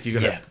Plan, if you're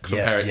going to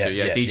compare it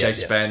to DJ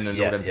Spen and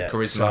all them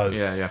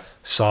charisma.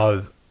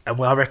 So. And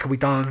I reckon we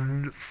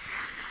done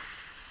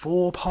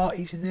 4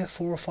 parties in there,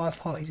 4 or 5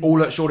 parties.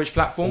 All at Shoreditch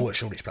Platform? All at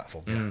Shoreditch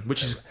Platform,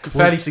 which is a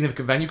fairly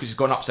significant venue because it's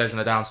got an upstairs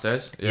and a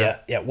downstairs.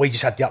 Yeah. We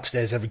just had the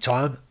upstairs every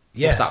time.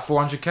 Yeah. What's that,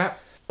 400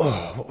 cap?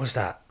 Oh, what was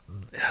that?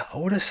 I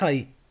want to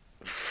say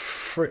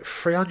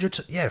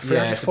 300. Yeah,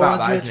 300, yeah, it's 400.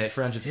 About that, isn't it?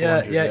 300,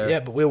 400. Yeah,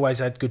 but we always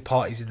had good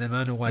parties in there,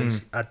 man.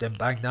 Always had them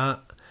banged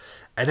out.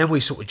 And then we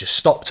sort of just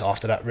stopped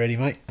after that, really,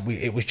 mate.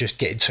 It was just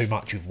getting too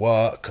much with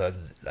work,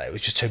 and it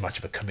was just too much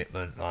of a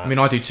commitment. I mean,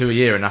 I do 2 a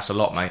year, and that's a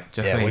lot, mate.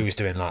 We was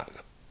doing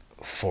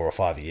 4 or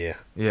 5 a year.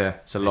 Yeah,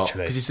 it's a lot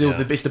because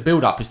it's the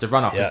build up, it's the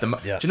run up. Yeah,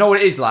 do you know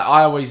what it is? Like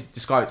I always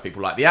describe it to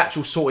people, like the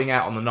actual sorting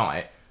out on the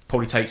night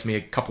probably takes me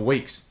a couple of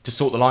weeks to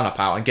sort the lineup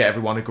out and get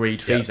everyone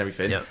agreed fees and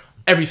everything. Yeah.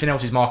 Everything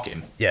else is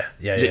marketing. Yeah,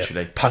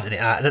 literally punting it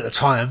out. And at the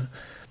time,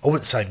 I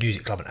wouldn't say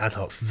Music Club and ad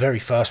hoc. Very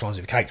first ones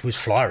we caked was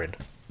flyering.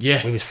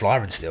 Yeah, we was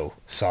flyering still.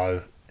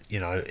 So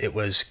it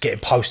was getting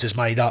posters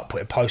made up,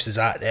 putting posters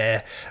out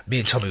there. Me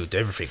and Tommy would do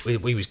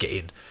everything. We was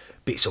getting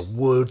bits of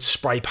wood,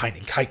 spray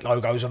painting cake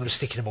logos on them,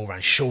 sticking them all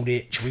around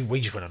Shoreditch. We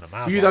just went on a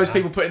mad. Were you those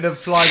people putting the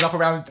flyers up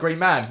around Green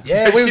Man?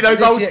 Yeah, we see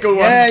those old school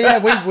ones. Yeah,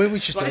 we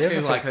was just this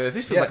feels like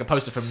a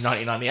poster from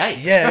 1998.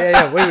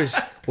 Yeah.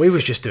 We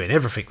was just doing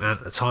everything, man,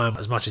 at the time,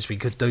 as much as we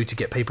could do to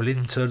get people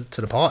into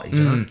the party.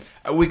 You know?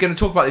 We're going to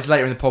talk about this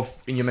later in the pod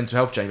in your mental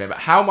health journey, but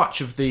how much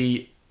of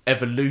the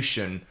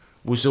evolution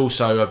was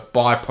also a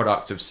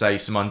byproduct of, say,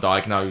 some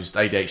undiagnosed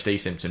ADHD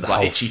symptoms,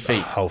 like itchy feet?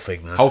 The whole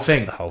thing, man. The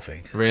whole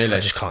thing. Really? I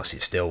just can't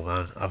sit still,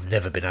 man. I've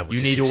never been able to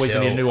sit still. You always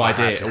need a new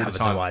idea all the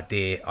time. A new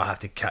idea. I have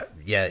to...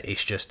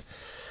 it's just...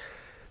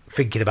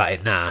 Thinking about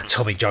it now,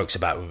 Tommy jokes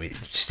about it,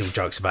 still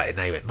jokes about it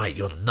now. He went, mate,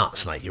 you're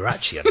nuts, mate. You're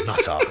actually a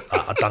nutter.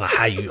 I don't know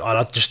how you... I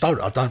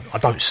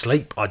don't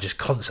sleep. I'm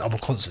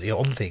constantly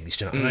on things,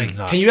 do you know what I mean?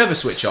 Can you ever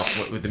switch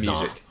off with the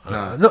music?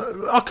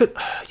 No, I could...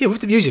 Yeah, with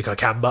the music I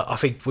can, but I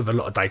think with a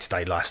lot of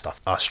day-to-day life stuff,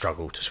 I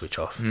struggle to switch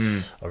off.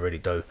 I really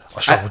do.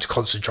 I struggle to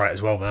concentrate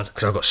as well, man,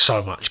 because I've got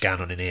so much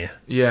going on in here.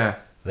 Yeah.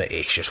 That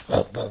it's just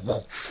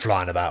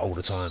flying about all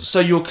the time. So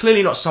you're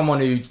clearly not someone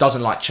who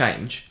doesn't like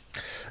change.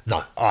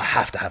 No, I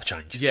have to have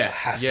change. Yeah, I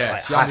have yeah.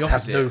 to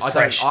have new,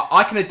 fresh.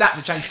 I can adapt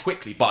to change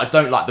quickly, but I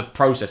don't like the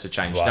process of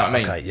change. Right, you know what I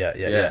mean? Okay,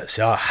 yeah.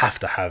 So I have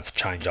to have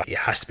change. It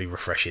has to be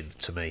refreshing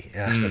to me. It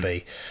has to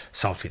be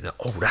something that,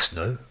 that's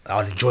new.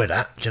 I'll enjoy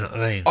that. Do you know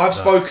what I mean? I've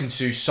spoken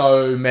to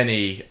so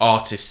many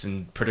artists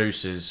and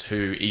producers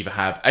who either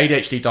have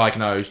ADHD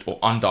diagnosed or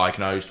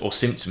undiagnosed or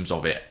symptoms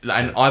of it.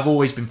 And I've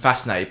always been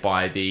fascinated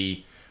by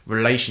the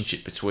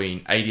relationship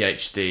between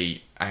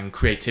ADHD and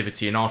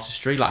creativity and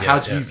artistry. Like, how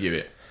do you view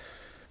it?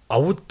 I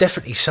would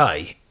definitely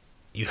say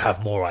you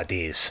have more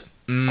ideas.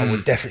 I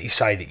would definitely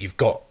say that you've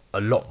got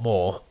a lot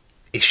more.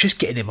 It's just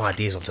getting them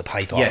ideas onto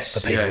paper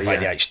for people with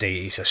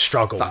ADHD. It's a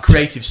struggle. It's like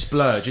creative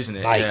splurge, isn't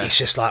it? Mate, it's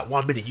just like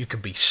 1 minute you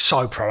can be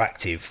so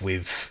proactive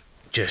with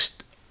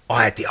just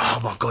idea. Oh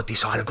my God,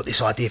 I've got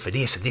this idea for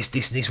this, and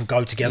this will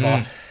go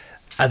together.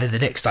 And then the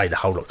next day the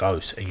whole lot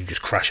goes and you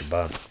just crash and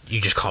burn. You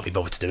just can't be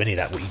bothered to do any of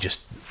that,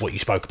 what you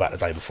spoke about the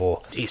day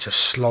before. It's a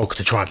slog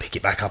to try and pick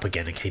it back up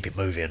again and keep it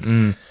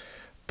moving.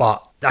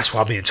 But that's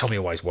why me and Tommy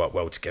always work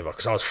well together,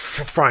 because I was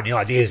throwing the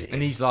ideas at him.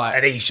 And he's like...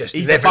 And he's just...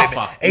 He's the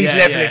buffer. He's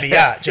levelling me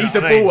out. He's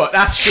the bulwark.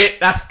 That's shit.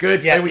 That's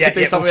good. Yeah, we can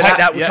do something we'll with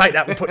that. We'll take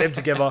that. We'll put them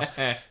together.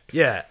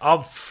 Yeah,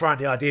 I'm throwing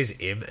the ideas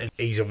at him, and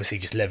he's obviously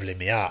just levelling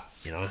me out,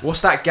 you know.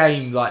 What's that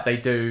game like they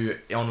do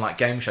on like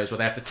game shows where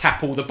they have to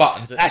tap all the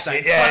buttons at That's the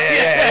same it.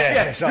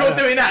 time? Yeah. You're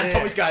doing that, and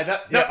Tommy's going,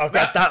 I'll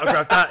grab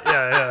that.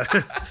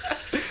 Yeah.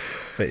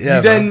 But yeah,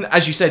 you then,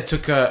 as you said,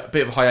 took a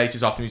bit of a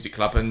hiatus after Music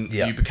Club, and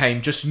you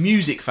became just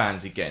music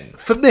fans again.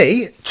 For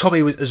me, Tommy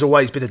has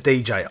always been a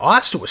DJ.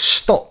 I sort of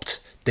stopped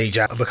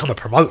DJ and become a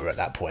promoter at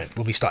that point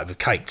when we started with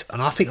Caked,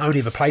 and I think I only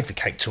ever played for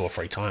Caked 2 or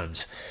 3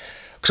 times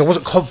because I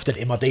wasn't confident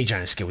in my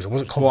DJing skills. I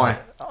wasn't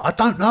confident. Why? I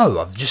don't know.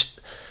 I've just...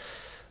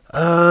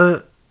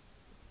 I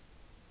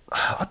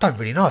don't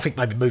really know. I think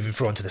maybe moving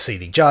through onto the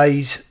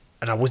CDJs,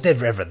 and I was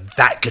never ever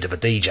that good of a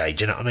DJ.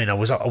 Do you know what I mean? I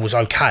was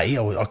okay.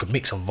 I could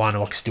mix on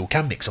vinyl. I still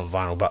can mix on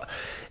vinyl, but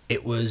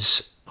it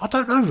was... I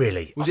don't know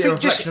really. Was it a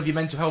reflection of your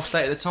mental health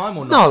state at the time,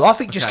 or not? No, I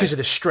think just because of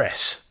the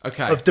stress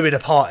of doing a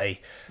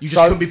party. You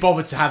just couldn't be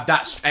bothered to have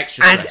that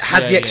extra stress. And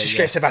had the extra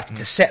stress of having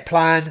to set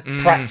plan,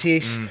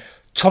 practice.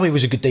 Tommy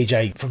was a good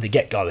DJ from the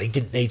get-go. He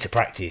didn't need to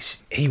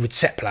practice. He would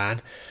set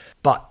plan,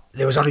 but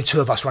there was only 2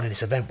 of us running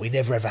this event. We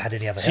never ever had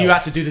any other help. So you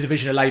had to do the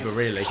division of labour,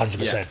 really?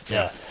 100%,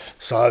 yeah.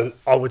 So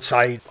I would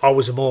say I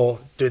was more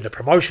doing the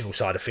promotional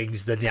side of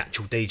things than the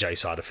actual DJ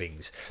side of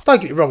things. Don't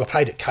get me wrong, I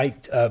played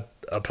at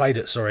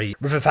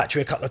River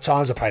Factory a couple of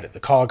times. I played at the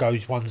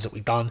Cargo's ones that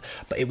we've done,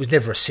 but it was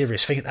never a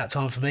serious thing at that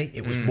time for me.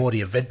 It was more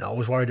the event that I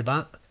was worried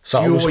about.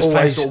 So you always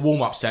played sort of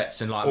warm-up sets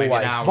and like maybe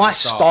an hour. My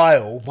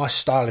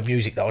style of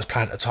music that I was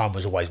playing at the time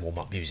was always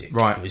warm-up music.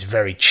 Right. It was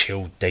very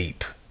chilled,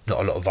 deep, not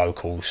a lot of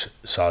vocals.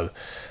 So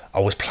I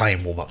was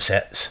playing warm-up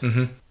sets.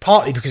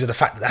 Partly because of the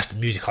fact that that's the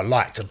music I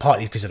liked, and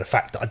partly because of the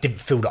fact that I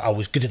didn't feel that I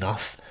was good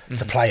enough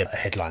to play a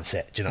headline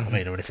set. Do you know what I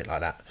mean, or anything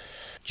like that?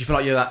 Do you feel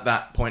like you're at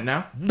that point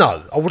now?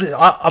 No, I wouldn't.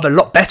 I'm a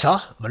lot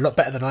better. I'm a lot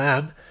better than I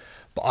am.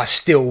 But I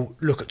still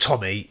look at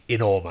Tommy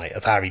in awe, mate,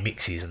 of how he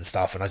mixes and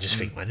stuff, and I just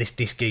think, man, this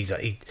geezer,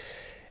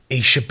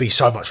 he should be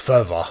so much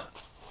further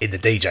in the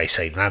DJ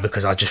scene, man,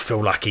 because I just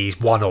feel like he's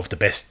one of the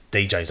best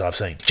DJs I've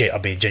seen.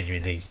 I'm being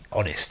genuinely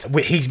honest.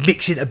 His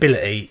mixing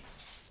ability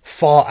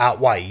far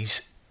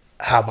outweighs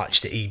how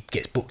much that he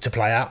gets booked to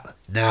play out.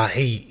 Now,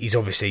 he's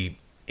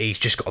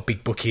just got a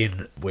big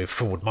booking with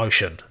Forward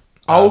Motion.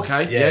 Oh,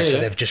 okay. So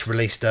they've just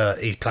released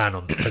his plan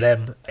on for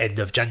them end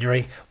of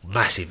January.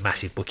 Massive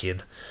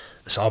booking.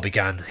 So I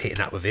began hitting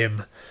that with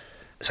him.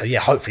 So yeah,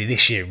 hopefully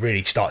this year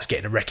really starts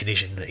getting the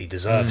recognition that he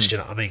deserves. Do you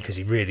know what I mean? Because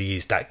he really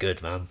is that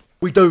good, man.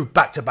 We do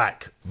back to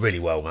back really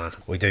well, man.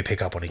 We do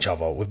pick up on each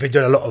other. We've been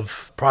doing a lot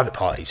of private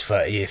parties,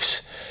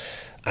 30ths,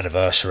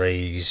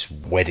 anniversaries,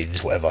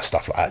 weddings, whatever,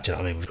 stuff like that. Do you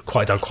know what I mean?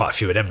 We've done quite a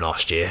few of them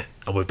last year,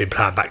 and we've been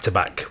playing back to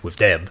back with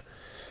them,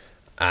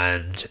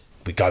 and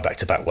we go back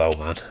to back well,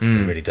 man.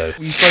 We really do.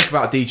 You spoke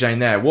about DJing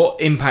there.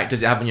 What impact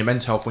does it have on your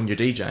mental health when you're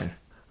DJing?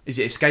 Is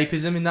it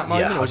escapism in that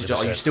moment, Yeah, or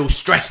are you still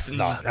stressed?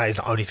 No, that is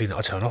the only thing that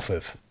I turn off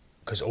with.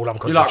 Because all I'm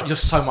concentrating... You're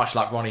so much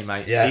like Ronnie,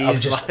 mate. Yeah, I'm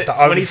just like,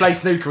 so when he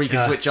plays snooker, he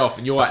can switch off,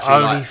 and you're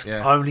actually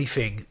the only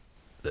thing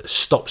that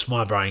stops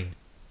my brain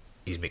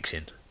is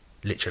mixing,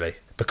 literally.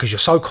 Because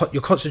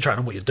you're concentrating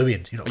on what you're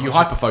doing. You're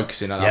hyper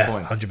focusing at that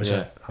point.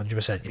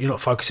 100%. You're not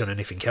focusing on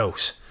anything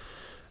else,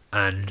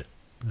 and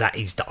that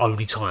is the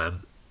only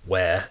time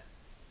where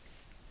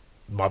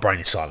my brain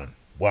is silent,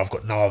 where I've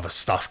got no other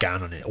stuff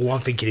going on it. All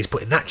I'm thinking is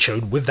putting that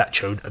tune with that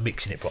tune and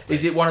mixing it properly.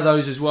 Is it one of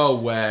those as well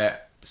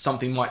where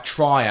something might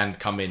try and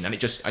come in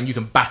and you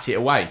can bat it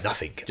away?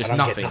 Nothing. Just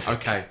nothing.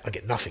 Okay. I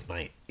get nothing,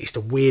 mate. It's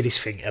the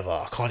weirdest thing ever.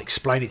 I can't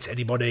explain it to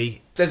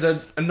anybody. There's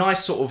a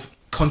nice sort of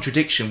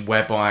contradiction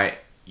whereby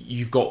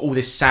you've got all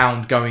this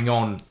sound going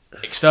on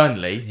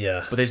externally,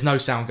 but there's no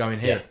sound going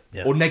here.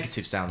 Yeah. Or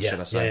negative sound, should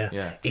I say.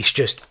 Yeah. It's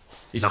just...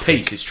 It's nothing.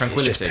 Peace, it's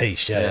tranquility. It's just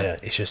peace, yeah.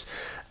 It's just...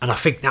 And I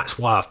think that's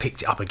why I've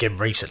picked it up again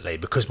recently,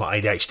 because my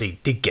ADHD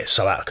did get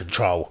so out of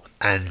control,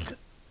 and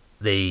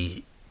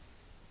the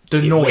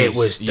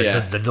noise,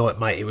 the noise,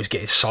 mate, it was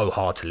getting so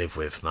hard to live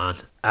with, man.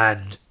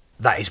 And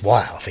that is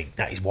why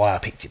I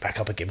picked it back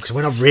up again, because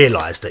when I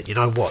realised that, you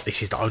know what,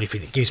 this is the only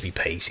thing that gives me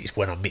peace is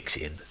when I'm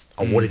mixing.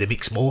 I wanted to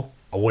mix more,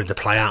 I wanted to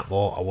play out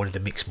more, I wanted to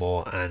mix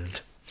more. And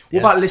what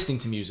about listening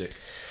to music?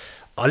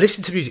 I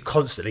listen to music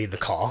constantly in the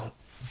car,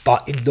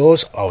 but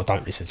indoors I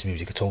don't listen to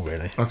music at all,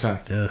 really. Okay.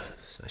 Yeah.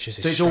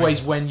 So it's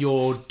always when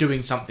you're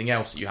doing something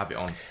else that you have it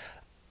on,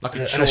 like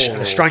a chore.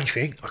 And a strange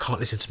thing, I can't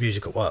listen to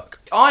music at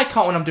work. I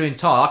can't when I'm doing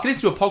tire. I can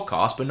listen to a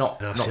podcast, but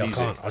not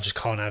music. I just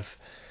can't have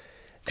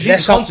Because you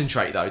need to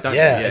concentrate though, don't you?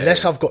 Yeah,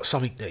 unless I've got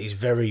something that is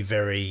very,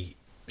 very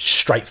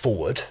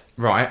straightforward,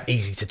 right,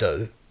 easy to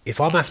do.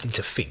 If I'm having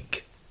to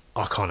think,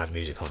 I can't have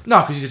music on.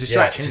 No, because it's a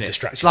distraction, isn't it?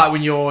 Distraction. It's like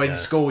when you're in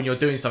school and you're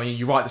doing something, and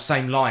you write the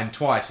same line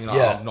twice, and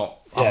you're like,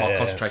 my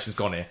concentration's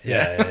gone here.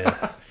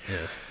 Yeah.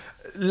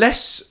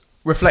 Let's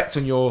reflect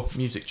on your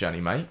music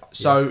journey, mate.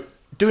 So,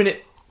 doing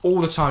it all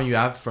the time you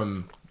have,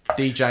 from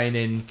DJing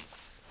in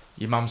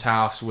your mum's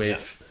house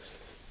with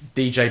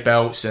DJ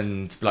belts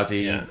and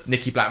bloody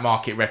Nicky Black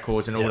Market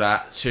records and all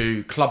that,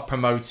 to club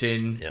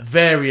promoting,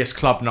 various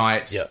club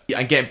nights,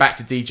 and getting back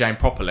to DJing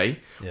properly.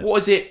 What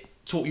has it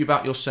taught you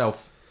about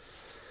yourself?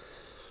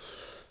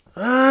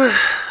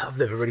 I've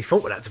never really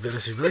thought of that, to be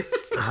honest with you.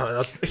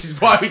 This is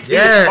why we do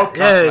this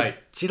podcast, mate.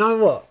 Do you know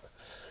what?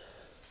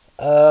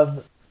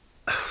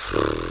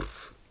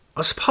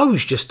 I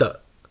suppose just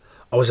that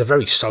I was a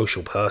very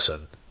social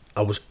person.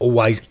 I was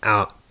always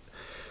out.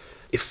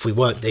 If we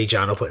weren't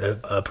DJing or putting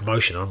a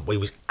promotion on, we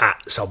was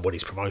at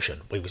somebody's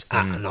promotion. We was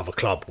at another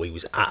club. We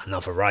was at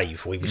another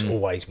rave. We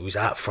was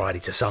out Friday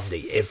to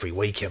Sunday every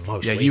weekend.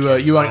 Most weekends,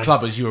 you weren't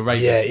clubbers, you were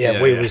ravers.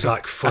 We was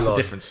like full on. That's the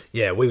difference.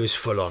 Yeah, we was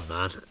full on,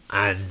 man.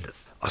 And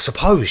I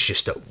suppose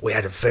just that we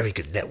had a very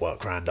good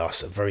network around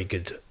us, a very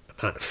good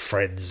amount of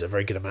friends, a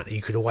very good amount.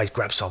 You could always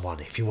grab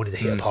someone if you wanted to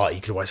hit a party.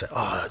 You could always say,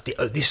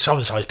 this so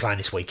and so is playing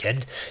this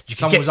weekend.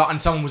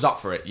 Someone was up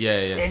for it. Yeah.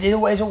 And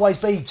there'd always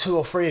be 2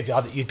 or 3 of you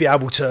that you'd be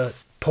able to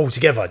pull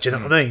together. Do you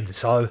know what I mean?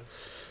 So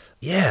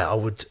yeah, I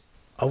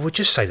would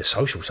just say the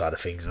social side of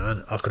things,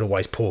 man. I could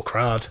always pull a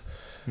crowd.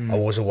 I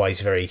was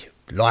always very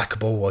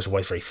likeable. I was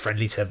always very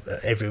friendly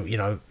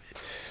to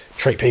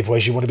treat people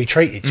as you want to be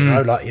treated,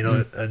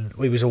 and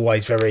we was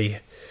always very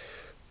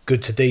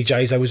good to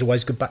DJs. They was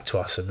always good back to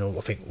us, and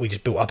I think we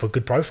just built up a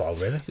good profile,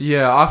 really.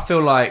 Yeah, I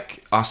feel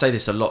like, I say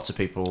this a lot to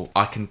people,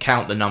 I can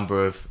count the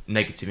number of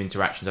negative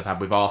interactions I've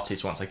had with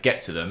artists once I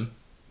get to them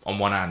on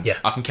one hand. Yeah.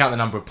 I can count the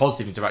number of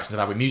positive interactions I've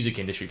had with music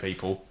industry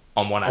people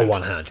on one hand. On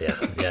one hand,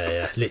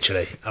 yeah,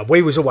 literally.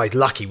 We was always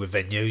lucky with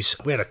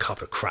venues. We had a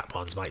couple of crap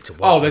ones, mate, to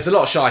work. Oh, there's a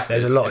lot of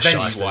shysters. There's a lot of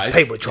shysters.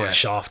 People trying to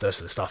shaft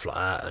us and stuff like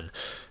that, and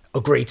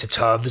agree to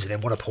terms and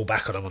then want to pull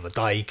back on them on the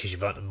day because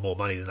you've earned them more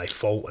money than they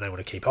thought, and they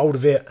want to keep hold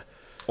of it.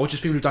 Or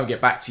just people who don't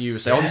get back to you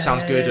and say, this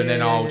sounds good, and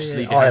then I'll just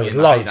leave it hanging. There was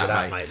loads of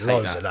that, mate.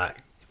 Loads of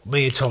that.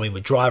 Me and Tommy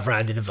would drive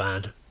around in a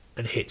van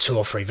and hit 2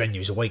 or 3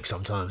 venues a week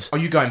sometimes. Oh,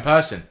 you go in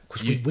person?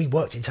 Because we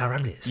worked in Tower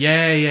Hamlets.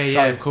 Yeah,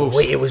 of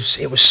course. It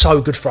was so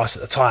good for us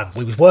at the time.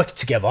 We was working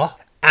together,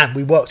 and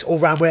we worked all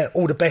around where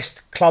all the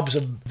best clubs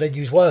and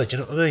venues were. Do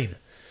you know what I mean?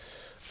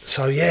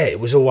 So yeah, it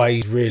was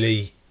always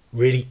really,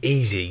 really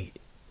easy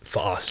for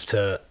us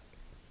to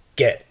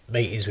get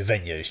meetings with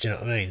venues. Do you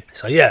know what I mean?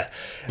 So yeah,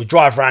 we'd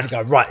drive around and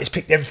go, right, let's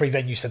pick them 3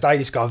 venues today,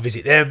 let's go and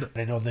visit them. And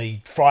then on the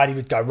Friday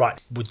we'd go,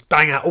 right, we'd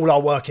bang out all our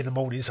work in the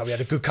morning, so we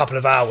had a good couple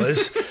of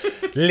hours.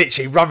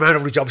 Literally run around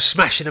all the jobs,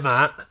 smashing them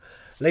out,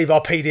 leave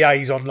our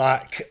PDAs on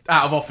like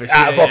out of office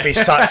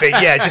type thing,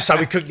 just so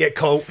we couldn't get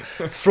caught.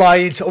 Fly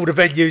into all the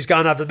venues, go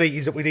and have the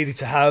meetings that we needed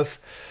to have.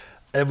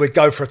 And we'd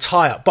go for a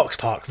tie-up box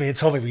park. Me and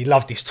Tommy, we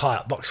loved this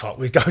tie-up box park.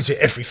 We'd go to it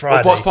every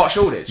Friday. Box Park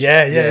Shoreditch?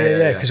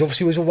 Yeah. Because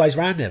obviously we was always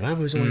around there, man.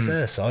 We was always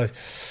there. So,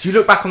 do you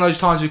look back on those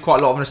times with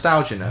quite a lot of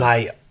nostalgia now?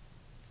 Mate,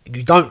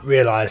 you don't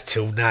realise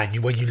till now,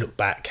 when you look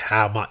back,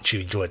 how much you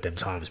enjoyed them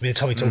times. Me and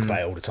Tommy talk about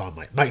it all the time,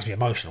 mate. It makes me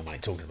emotional,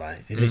 mate, talking about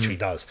it. It literally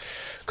does.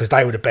 Because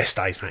they were the best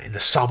days, mate. In the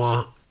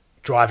summer,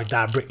 driving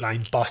down Brick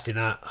Lane, busting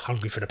out,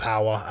 hungry for the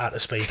power, out the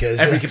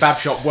speakers. Every kebab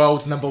shop,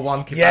 world's number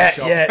 1 kebab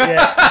shop.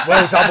 Yeah.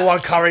 World's number 1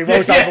 curry,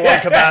 world's number 1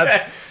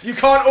 kebab. You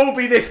can't all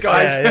be this,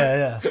 guys.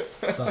 Yeah.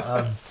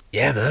 But,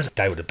 yeah, man,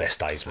 they were the best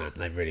days, man.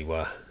 They really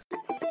were.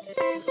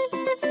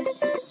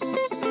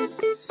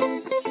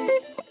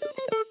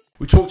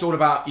 We talked all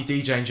about your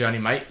DJing journey,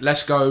 mate.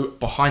 Let's go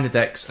behind the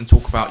decks and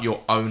talk about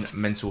your own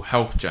mental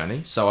health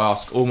journey. So I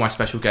ask all my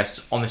special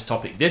guests on this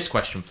topic this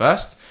question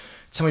first.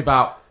 Tell me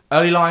about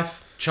early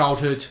life,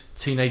 childhood,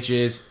 teenage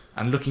years,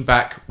 and looking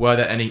back, were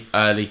there any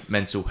early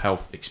mental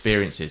health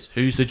experiences?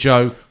 Who's the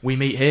Joe we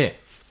meet here?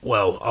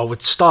 Well, I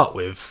would start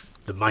with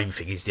the main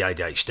thing is the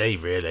ADHD,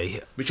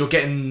 really. Which you're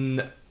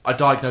getting a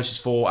diagnosis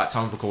for at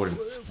time of recording?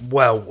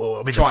 Well,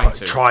 I mean, trying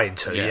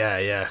to,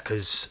 yeah.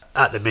 Because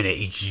at the minute,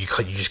 you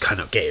just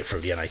cannot get it through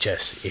the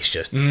NHS. It's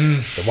just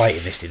the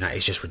waiting list in that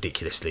is just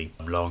ridiculously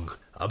long.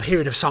 I'm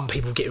hearing of some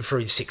people getting through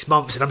in 6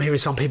 months, and I'm hearing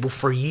some people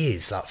 3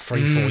 years, like 4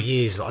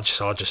 years. I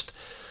just.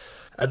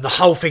 And the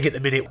whole thing at the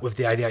minute with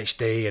the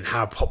ADHD and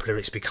how popular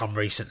it's become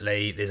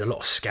recently, there's a lot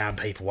of scam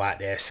people out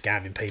there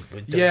scamming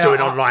people,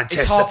 doing online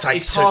tests that take.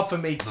 It's hard for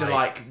me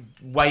to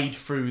wade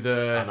through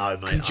the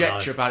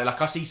conjecture about it.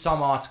 Like I see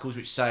some articles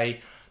which say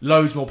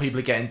loads more people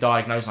are getting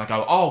diagnosed, and I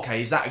go, oh,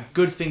 okay, is that a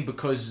good thing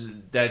because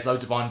there's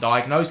loads of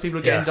undiagnosed people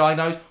are getting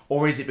diagnosed,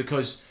 or is it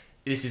because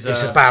this is a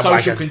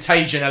social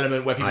contagion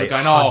element where people are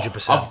going,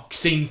 100%. I've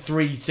seen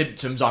 3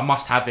 symptoms, I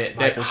must have it,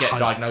 therefore get a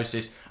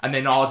diagnosis, and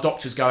then our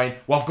doctor's going,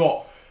 well, I've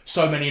got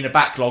so many in the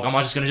backlog, am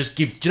I just going to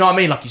give... Do you know what I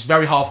mean? Like, it's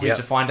very hard for me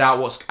to find out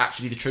what's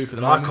actually the truth of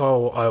the moment. Like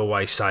I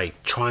always say,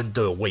 try and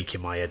do a week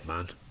in my head,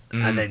 man.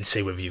 and then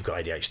see whether you've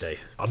got ADHD.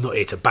 I'm not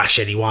here to bash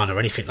anyone or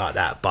anything like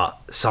that, but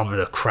some of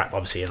the crap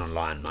I'm seeing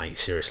online, mate,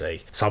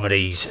 seriously. Some of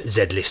these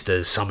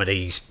Z-listers, some of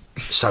these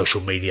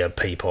social media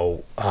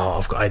people,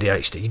 I've got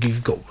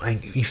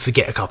ADHD. You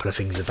forget a couple of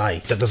things a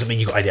day. That doesn't mean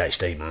you've got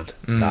ADHD, man.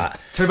 Like,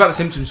 tell me about the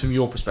symptoms from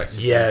your perspective.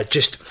 Yeah,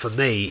 just for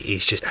me,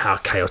 it's just how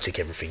chaotic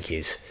everything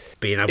is.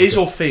 Being able is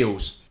to, or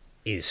feels?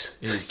 Is.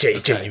 Okay.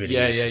 Genuinely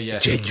is. Yeah.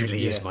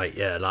 Genuinely is, mate.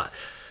 Yeah, like,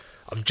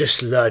 I'm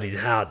just learning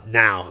how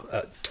now,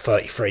 at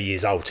 33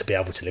 years old, to be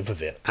able to live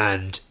with it.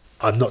 And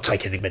I'm not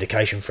taking any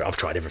medication for it. I've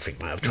tried everything,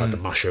 mate. I've tried the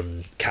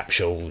mushroom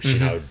capsules, you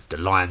know, the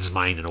lion's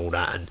mane and all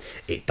that, and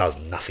it does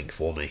nothing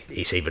for me.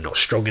 It's either not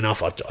strong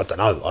enough, I don't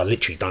know. I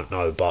literally don't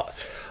know, but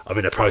I'm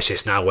in a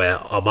process now where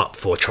I'm up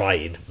for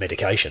trying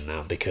medication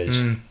now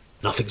because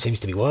nothing seems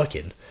to be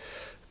working.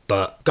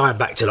 But going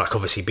back to, like,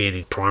 obviously being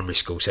in primary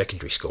school,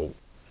 secondary school,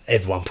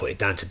 everyone put it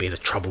down to being a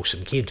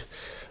troublesome kid.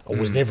 I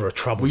was never a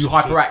troublesome Were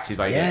you hyperactive,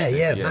 kid.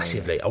 Yeah,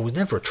 massively. I was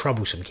never a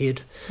troublesome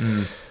kid.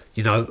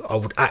 You know, I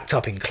would act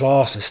up in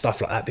class and stuff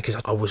like that because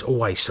I was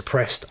always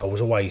suppressed. I was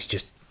always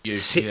just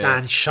sit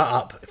down, shut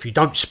up. If you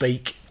don't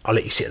speak, I'll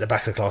let you sit at the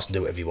back of the class and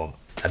do whatever you want.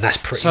 And that's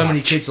pretty much.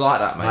 Many kids like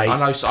that, mate. I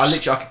know. So I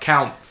could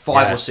count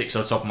 5 or 6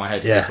 on the top of my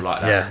head. People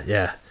like that.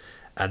 Yeah.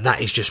 And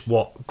that is just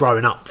what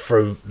growing up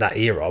through that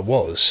era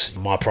was.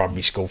 My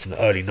primary school from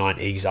the early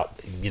 90s up,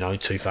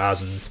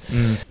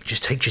 2000s.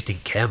 Just teachers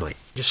didn't care, mate.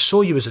 Just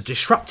saw you as a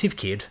disruptive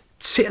kid,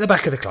 sit at the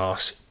back of the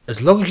class.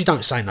 As long as you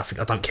don't say nothing,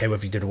 I don't care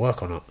whether you do the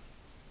work or not.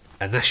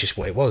 And that's just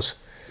what it was.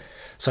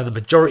 So the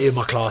majority of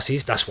my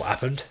classes, that's what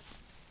happened.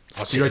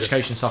 So your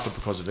education suffered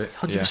because of it?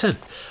 100%.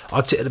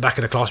 I'd sit at the back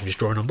of the class and just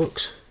drawing on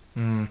books.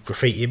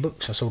 Graffiti in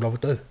books, that's all I would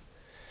do.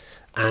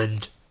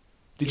 And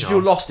did you feel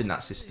lost in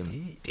that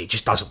system? It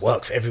just doesn't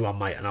work for everyone,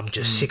 mate. And I'm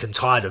just sick and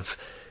tired of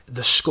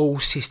the school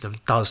system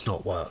does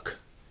not work.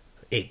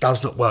 It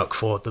does not work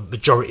for the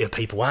majority of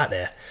people out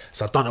there.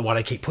 So I don't know why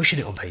they keep pushing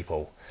it on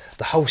people.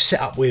 The whole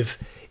setup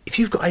with, if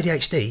you've got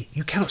ADHD,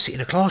 you cannot sit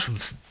in a classroom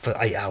for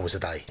 8 hours a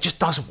day. It just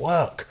doesn't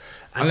work.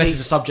 And unless it's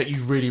a subject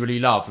you really, really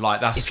love. Like,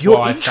 that's if you're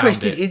why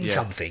interested I found it. in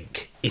something,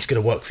 it's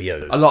going to work for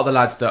you. A lot of the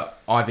lads that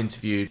I've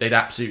interviewed, they'd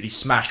absolutely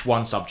smashed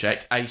one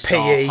subject, A star,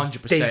 PE, 100%.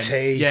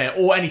 DT. Yeah,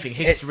 or anything,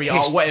 history,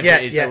 art, whatever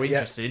it is they were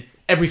interested in.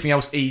 Everything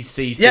else, E's,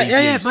 C's, D's,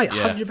 U's. Mate,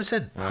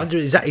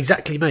 100%.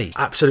 Exactly me.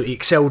 Absolutely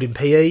excelled in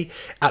PE,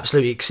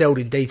 absolutely excelled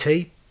in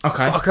DT. But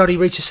Okay. I could only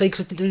reach a C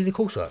because I didn't do any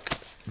coursework.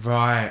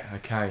 Right,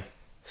 okay.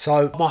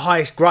 So my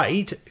highest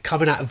grade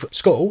coming out of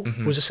school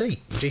was a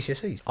C,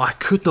 GCSEs. I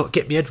could not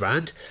get my head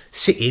round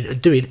sitting and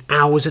doing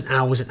hours and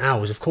hours and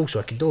hours of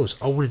coursework indoors.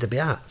 I wanted to be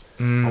out.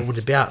 I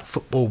wanted to be out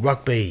football,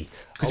 rugby.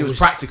 Because it was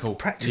practical.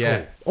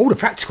 Yeah. All the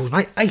practicals,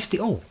 mate. Aced it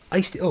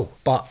all.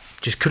 But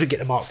just couldn't get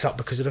the marks up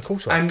because of the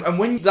coursework. And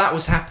when that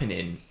was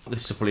happening,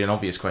 this is probably an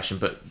obvious question,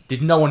 but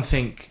did no one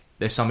think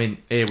there's some in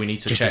here we need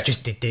to check?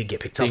 Just didn't get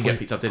picked up. Didn't get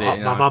picked up, did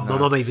it? My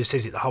mum even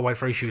says it the whole way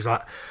through. She was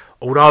like,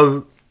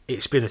 although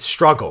it's been a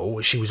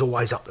struggle, she was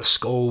always up to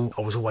school,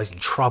 I was always in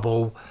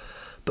trouble,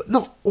 but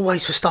not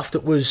always for stuff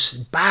that was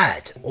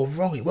bad or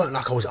wrong. It weren't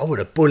like I was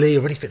a bully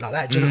or anything like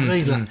that. Do you know what I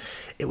mean? Like,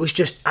 it was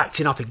just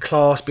acting up in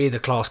class, being the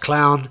class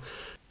clown,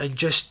 and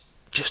just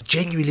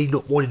genuinely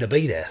not wanting to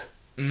be there.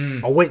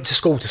 I went to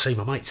school to see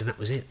my mates, and that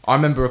was it. I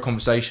remember a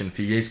conversation a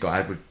few years ago I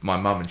had with my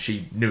mum, and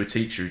she knew a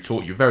teacher who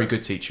taught you, a very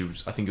good teacher.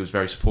 I think he was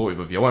very supportive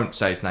of you. I won't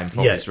say his name for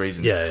obvious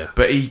reasons.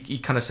 But he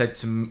kind of said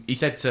to me,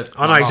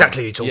 I know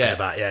exactly who you're talking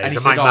about. Yeah, and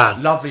he's he a said,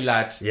 man. Lovely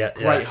lad,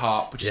 great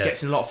heart, but just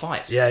gets in a lot of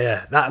fights.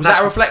 Yeah. Was that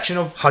a reflection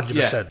of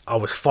 100%? I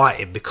was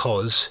fighting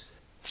because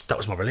that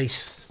was my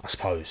release, I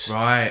suppose.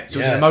 Right. So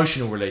it was an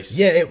emotional release.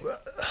 Yeah.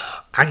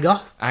 Anger.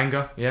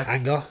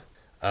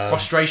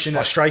 Frustration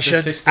at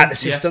the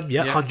system.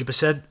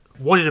 100%.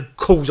 Wanting to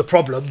cause a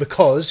problem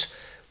because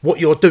what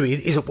you're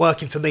doing isn't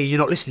working for me, you're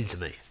not listening to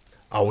me.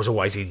 I was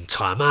always in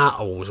timeout,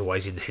 I was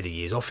always in the head of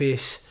year's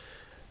office,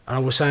 and I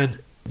was saying,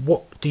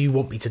 what do you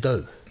want me to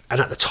do?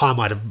 And at the time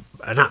I had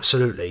an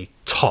absolutely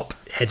top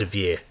head of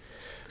year.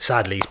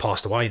 Sadly he's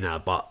passed away now,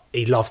 but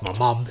he loved my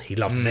mum, he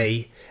loved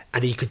me,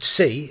 and he could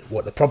see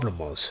what the problem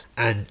was.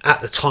 And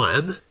at the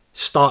time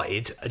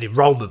started an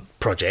enrolment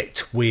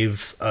project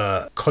with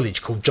a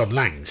college called John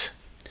Lang's,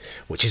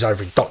 which is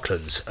over in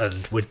Docklands,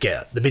 and we'd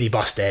get the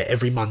minibus there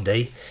every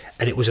Monday,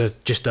 and it was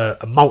just a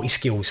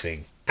multi-skills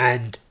thing.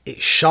 And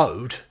it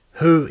showed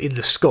who in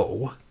the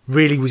school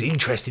really was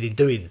interested in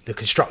doing the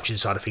construction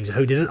side of things and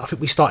who didn't. I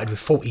think we started with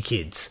 40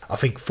 kids. I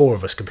think 4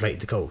 of us completed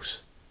the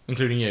course.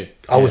 Including you?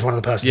 I was one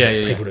of the persons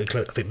people that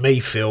included. I think me,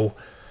 Phil,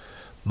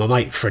 my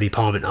mate Freddie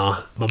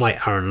Parmenter, my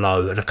mate Aaron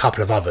Lowe, and a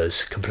couple of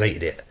others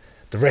completed it.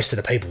 The rest of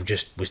the people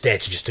just was there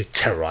to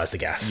terrorise the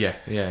gaff.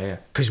 Yeah.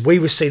 Because we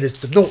were seen as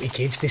the naughty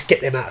kids. Let's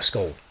get them out of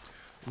school.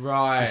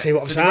 Right. You see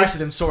what I'm saying? The rest of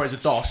them saw it as a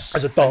DOS.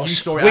 As a DOS. You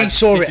saw it we as,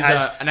 saw this it is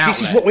as an outlet.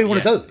 this is what we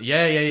want to do.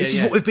 Yeah. This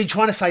is what we've been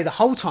trying to say the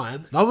whole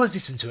time. No one's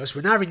listened to us.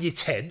 We're now in year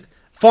 10.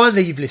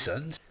 Finally, you've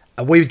listened.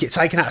 And we would get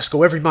taken out of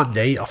school every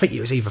Monday. I think it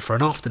was either for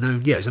an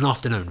afternoon. Yeah, it was an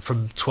afternoon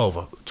from 12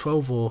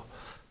 or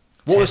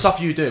What was the stuff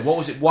you do? What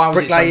was it? Why was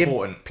it so bricklaying,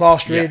 important?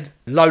 plastering,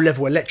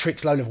 low-level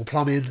electrics, low-level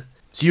plumbing.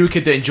 So you were a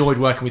kid that enjoyed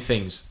working with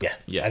things.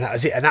 Yeah, and that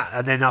was it.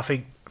 And then I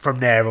think from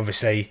there,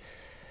 obviously,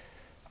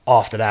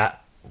 after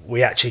that,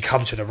 we actually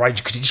come to an arrangement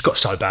because it just got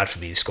so bad for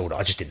me in school that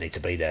I just didn't need to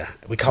be there.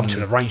 We come to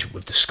an arrangement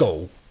with the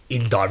school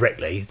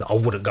indirectly that I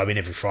wouldn't go in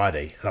every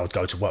Friday and I would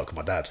go to work with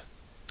my dad.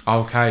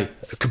 Okay.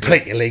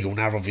 Completely illegal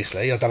now,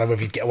 obviously. I don't know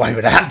whether you'd get away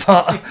with that,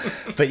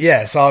 but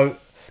yeah. So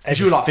because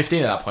you were like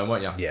 15 at that point,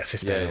 weren't you? Yeah,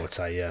 15. I would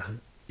say.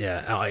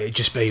 Yeah. It'd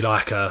just be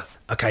like,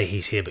 okay,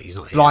 he's here, but he's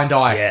not here. Blind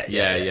eye.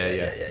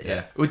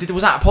 Yeah.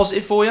 Was that a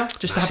positive for you?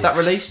 Just Massive, to have that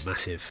release?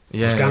 Massive.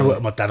 Yeah. I was going to work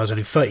with my dad. I was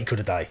earning 30 quid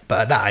a day,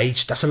 but at that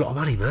age, that's a lot of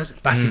money, man.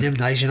 Back in them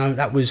days,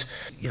 that was,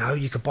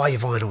 you could buy your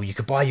vinyl, you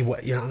could buy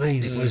your, you know what I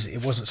mean. It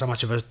wasn't so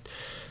much of a.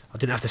 I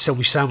didn't have to sell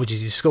me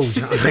sandwiches in school, do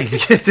you know what I mean,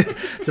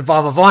 to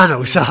buy my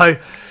vinyl. So.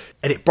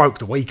 And it broke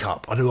the week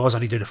up. I knew I was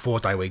only doing a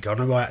 4-day week. I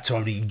knew I had to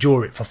only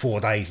endure it for 4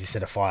 days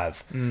instead of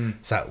 5.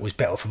 So it was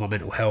better for my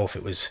mental health.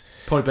 It was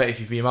probably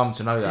better for your mum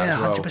to know that as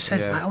well. 100%.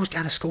 Mate, I was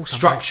going to school.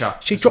 Structure.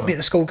 She'd drop me at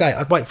the school gate.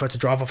 I'd wait for her to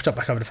drive off, jump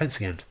back over the fence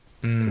again.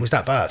 It was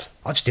that bad.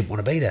 I just didn't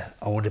want to be there.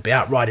 I wanted to be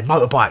out riding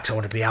motorbikes. I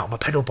wanted to be out on my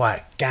pedal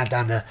bike, going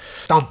down the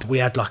dump. We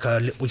had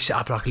we set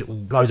up like a little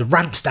load of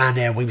ramps down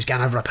there, and we was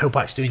going over our pedal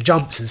bikes doing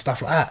jumps and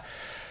stuff like that.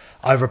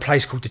 Over a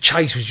place called the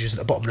Chase, which was at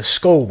the bottom of the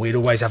school. We'd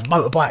always have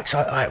motorbikes.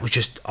 I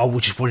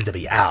just wanted to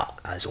be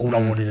out. That's all I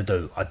wanted to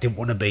do. I didn't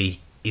want to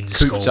be in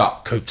school.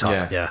 Cooped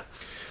up. Yeah.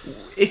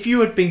 If you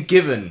had been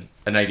given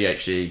an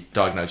ADHD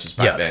diagnosis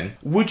back then,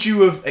 would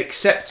you have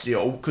accepted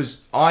it?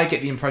 Because I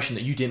get the impression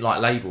that you didn't like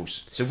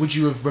labels. So would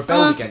you have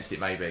rebelled against it,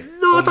 maybe?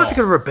 No, I don't think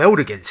I'd have rebelled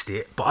against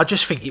it. But I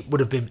just think it would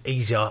have been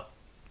easier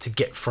to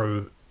get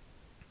through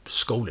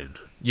schooling.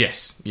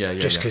 Yes. Yeah.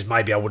 Just because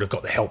maybe I would have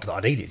got the help that I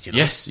needed.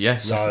 Yes. Yeah.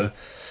 So.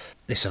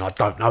 Listen, I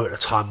don't know at the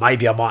time.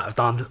 Maybe I might have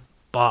done,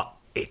 but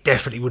it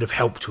definitely would have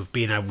helped to have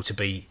been able to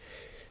be,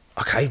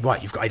 okay,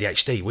 right, you've got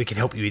ADHD. We can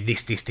help you in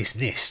this, and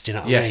this. Do you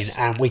know what I mean?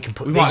 And we can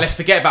put. Let's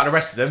forget about the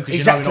rest of them because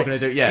you know we're not going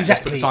to do it. Yeah,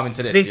 exactly. Let's put the time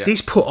into this.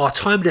 This put our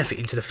time and effort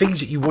into the things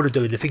that you want to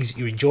do and the things that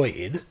you enjoy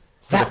in.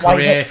 For the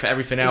career, for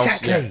everything else.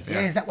 Exactly.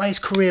 Yeah, that way it's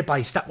career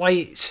based. That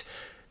way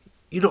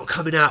you're not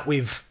coming out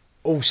with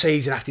all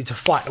C's and having to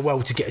fight the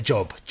world to get a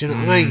job. Do you know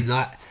what I mean?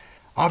 Like,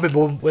 I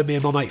remember when me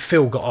and my mate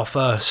Phil got our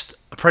first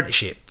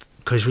apprenticeship.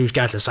 Because we was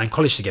going to the same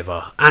college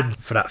together, and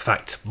for that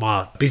fact,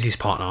 my business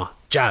partner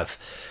Jav,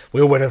 we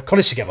all went to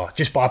college together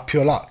just by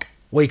pure luck.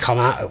 We come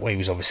out, we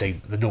was obviously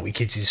the naughty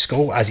kids in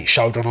school, as it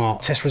showed on our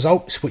test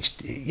results, which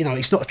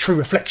it's not a true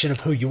reflection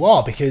of who you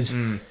are because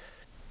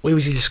we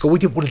was in school, we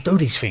didn't want to do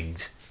these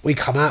things. We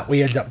come out,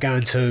 we ended up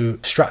going to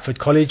Stratford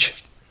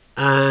College,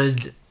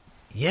 and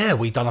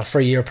we done a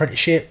 3-year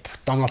apprenticeship,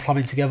 done our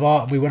plumbing together,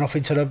 and we went off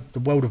into the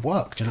world of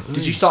work. Do you know what I mean?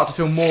 Did you start to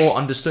feel more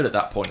understood at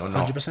that point or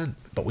not? 100%.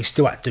 But we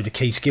still had to do the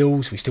key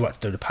skills, we still had to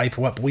do the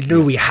paperwork, but we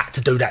knew we had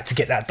to do that to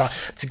get that done.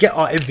 To get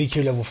our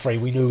MVQ level 3,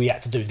 we knew we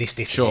had to do this,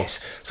 and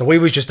this. So we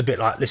was just a bit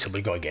like, listen,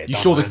 we've got to get it done. You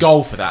saw the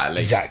goal for that at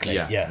least. Exactly,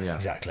 yeah,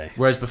 exactly.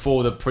 Whereas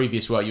before the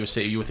previous work you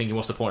were thinking,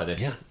 what's the point of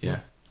this? Yeah.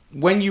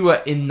 When you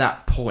were in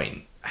that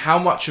point, how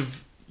much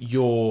of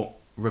your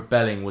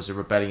rebelling was a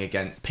rebelling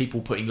against people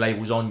putting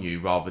labels on you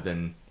rather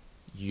than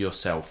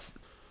yourself?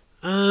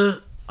 I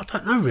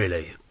don't know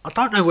really. I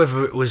don't know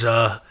whether it was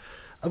the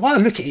way I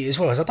look at it as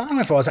well is I don't know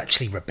whether I was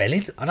actually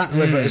rebelling. I don't know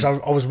whether it was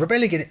I was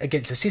rebelling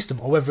against the system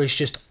or whether it's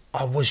just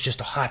I was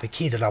just a hyper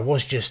kid and I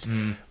was just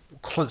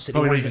constantly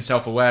probably not even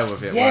self-aware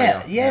with it.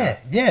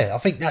 Yeah. I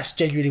think that's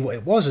genuinely what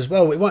it was as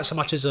well. It wasn't so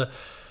much as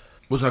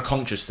wasn't a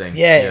conscious thing.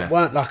 It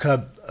weren't like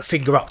a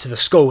finger up to the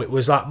school. It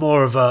was like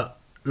more of a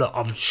look,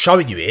 I'm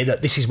showing you here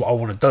that this is what I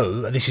want to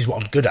do and this is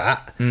what I'm good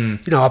at.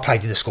 I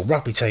played in the school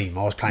rugby team.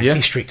 I was playing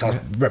district. I was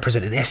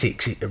representing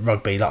Essex at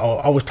rugby. Like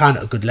I was playing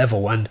at a good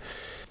level and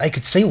they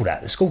could see all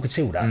that. The school could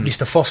see all that.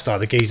 Mr. Foster,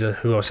 the geezer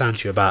who I was saying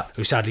to you about,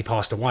 who sadly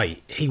passed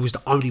away, he was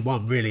the only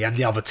one really, and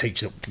the other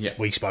teacher that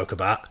we spoke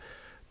about,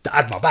 that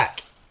had my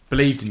back.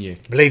 Believed in you.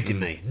 Believed in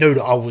me. Knew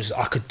that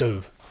I could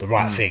do the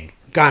right thing.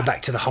 Going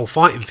back to the whole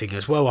fighting thing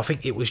as well, I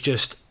think it was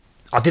just,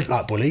 I didn't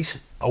like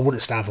bullies. I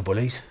wouldn't stand for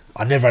bullies.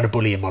 I never had a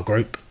bully in my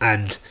group,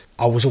 and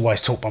I was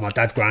always taught by my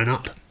dad growing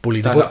up,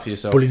 bully up for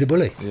yourself. Bully the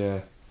bully.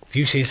 Yeah. If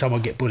you see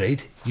someone get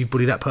bullied, you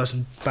bully that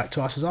person back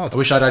twice as hard. I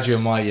wish I'd had you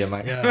in my year,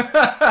 mate. Yeah. And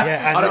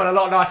I'd have had a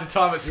lot nicer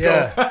time at school.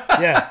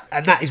 Yeah.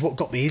 And that is what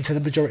got me into the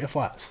majority of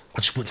fights. I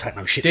just wouldn't take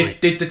no shit, mate.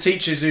 Did the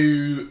teachers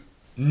who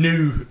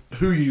knew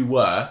who you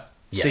were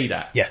see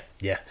that?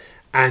 Yeah.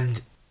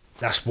 And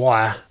that's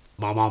why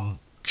my mum,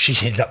 she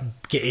ended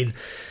up getting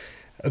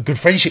a good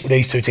friendship with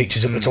these two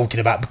teachers that we're talking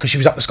about because she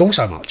was up at school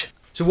so much.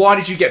 So why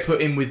did you get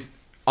put in with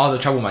other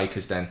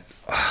troublemakers then?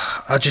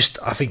 I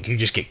think you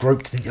just get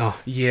grouped, didn't you?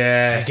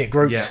 Yeah. You get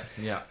grouped.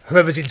 Yeah.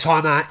 Whoever's in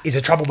time out is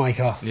a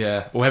troublemaker.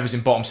 Yeah. Or whoever's in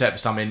bottom set for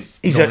something,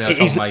 He's normally a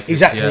troublemaker.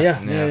 Exactly,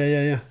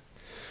 yeah.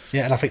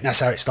 Yeah, and I think that's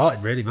how it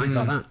started, really, mate,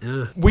 like that,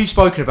 yeah. We've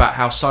spoken about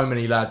how so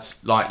many lads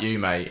like you,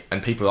 mate,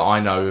 and people that I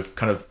know have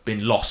kind of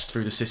been lost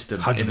through the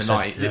system in the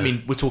 90s. yeah. I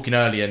mean, we're talking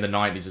earlier in the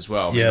 90s as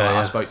well. I mean, Yeah, like, yeah.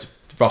 I spoke to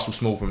Russell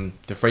Small from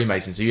the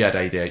Freemasons, who had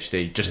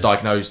ADHD, just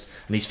diagnosed,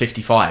 and he's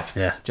 55.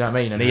 Yeah. Do you know what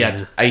I mean? And he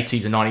had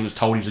 80s and 90s, he was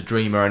told he was a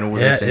dreamer and all of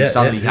Yeah, this, and yeah,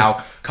 suddenly yeah.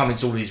 how coming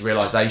to all these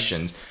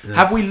realisations.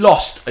 Have we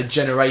lost a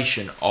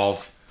generation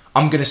of,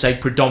 I'm going to say,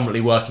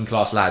 predominantly working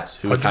class lads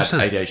who have had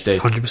 100%. ADHD?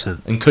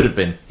 100%. And could have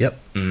been. Yep.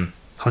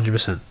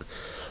 100%.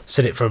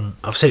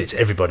 I've said it to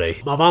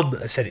everybody. My mum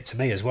said it to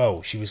me as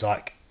well. She was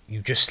like, you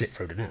just slip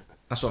through the net.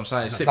 That's what I'm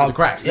saying. It slipped through the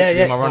cracks,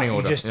 literally, in my running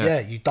order.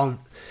 You don't.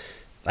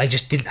 They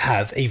just didn't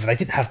have either. They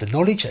didn't have the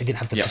knowledge. They didn't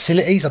have the Yeah.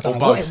 facilities. I don't Or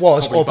know what both. it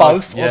was, Probably or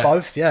both, both, yeah. or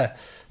both. Yeah,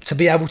 to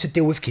be able to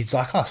deal with kids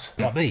like us,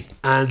 like me,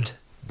 and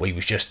we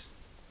was just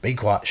be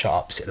quiet, shut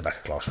up, sit in the back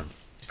of the classroom.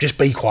 Just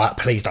be quiet,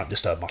 please don't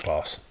disturb my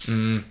class.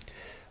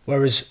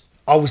 Whereas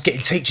I was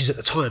getting teachers at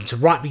the time to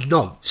write me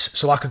notes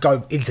so I could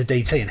go into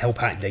DT and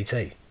help out in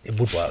DT in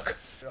woodwork.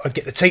 I'd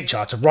get the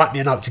teacher to write me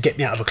a note to get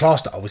me out of a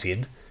class that I was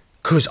in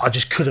because I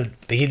just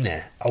couldn't be in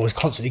there. I was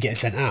constantly getting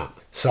sent out.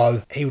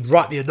 So he would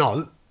write me a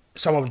note,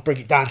 someone would bring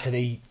it down to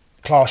the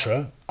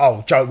classroom,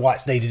 oh, Joe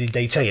White's needed in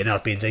DT, and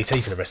I'd be in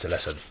DT for the rest of the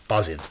lesson.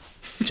 Buzzing.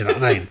 Do you know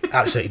what I mean?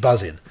 Absolutely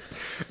buzzing.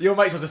 Your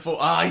mates must have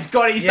thought, he's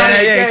got it, he's done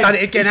it again. He's done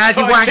it again.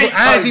 He's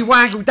How's he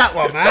wangled that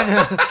one,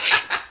 man?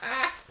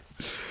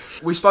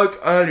 We spoke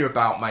earlier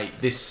about, mate,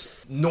 this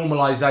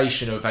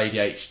normalisation of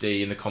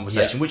ADHD in the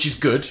conversation, which is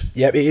good.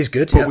 Yeah, it is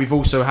good. But we've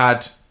also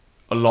had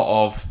a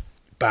lot of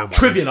Bandwagon.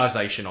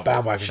 trivialisation of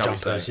Bandwagon it, shall we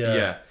jumpers, say.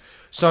 yeah.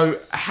 So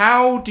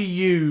how do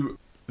you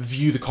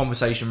view the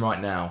conversation right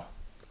now?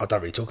 I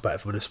don't really talk about it,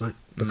 if I'm honest, mate,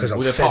 because I'm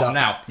Well, fed apart up. from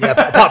now. Yeah,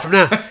 but apart from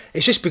now,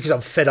 it's just because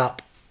I'm fed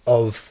up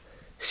of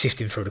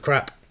sifting through the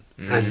crap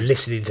and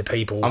listening to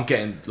people. I'm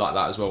getting like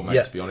that as well,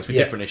 mate, to be honest, with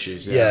different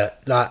issues. Yeah,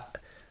 like,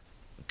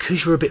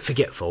 because you're a bit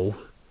forgetful,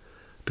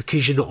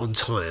 because you're not on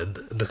time,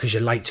 and because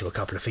you're late to a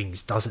couple of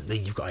things, doesn't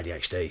mean you've got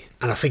ADHD.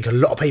 And I think a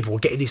lot of people are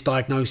getting this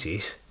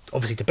diagnosis,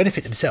 obviously to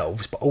benefit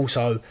themselves, but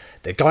also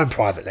they're going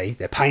privately,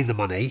 they're paying the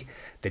money,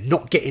 they're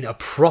not getting a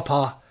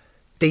proper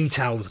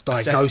detailed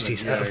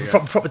diagnosis,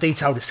 proper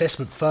detailed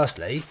assessment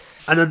firstly,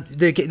 and then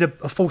they're getting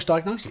a false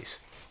diagnosis.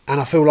 And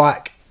I feel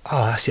like,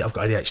 that's it, I've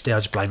got ADHD, I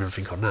just blame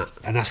everything on that.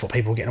 And that's what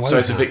people are getting away So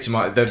with. it's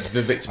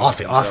the victim. I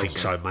think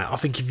so, mate. I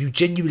think if you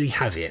genuinely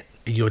have it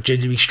and you're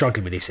genuinely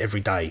struggling with this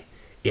every day,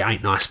 it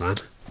ain't nice, man.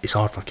 It's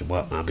hard fucking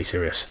work, man. Be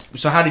serious.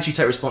 So how did you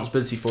take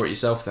responsibility for it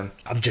yourself then?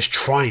 I'm just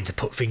trying to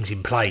put things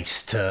in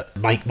place to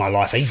make my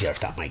life easier, if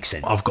that makes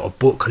sense. I've got a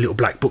book, a little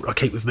black book I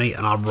keep with me,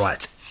 and I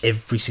write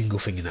every single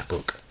thing in that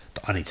book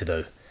that I need to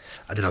do.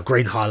 And then I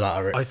green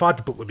highlighter it. If I had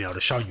the book with me, I would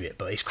have shown you it,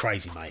 but it's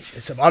crazy, mate.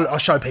 I'll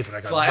show people,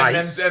 and they go, It's like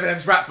mate,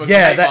 Eminem's rap book.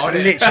 yeah,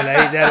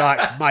 literally. they're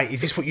like, mate,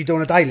 is this what you do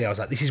on a daily? I was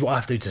like, this is what I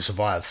have to do to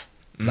survive.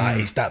 Like,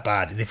 it's that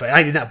bad. And if it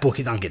ain't in that book,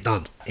 it don't get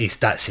done. It's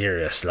that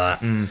serious. Like,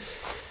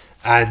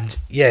 and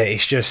yeah,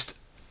 it's just,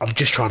 I'm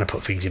just trying to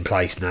put things in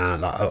place now.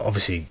 Like,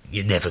 obviously,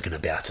 you're never going to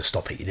be able to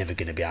stop it. You're never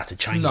going to be able to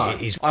change No,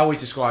 it. I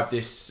always describe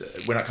this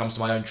when it comes to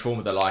my own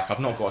trauma. That like I've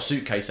not got a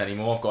suitcase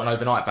anymore. I've got an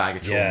overnight bag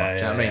of trauma. Yeah, do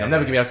you know what I mean? yeah, I'm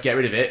never going to be able to get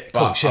rid of it,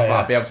 but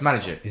I'll be able to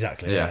manage it.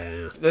 Exactly.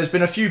 Yeah. There's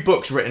been a few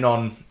books written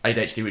on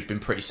ADHD which have been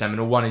pretty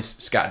seminal. One is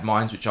Scattered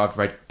Minds, which I've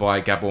read by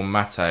Gabor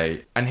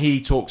Mate, and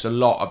he talks a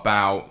lot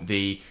about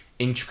the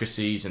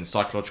intricacies and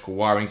psychological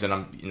wirings. And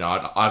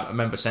I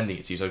remember sending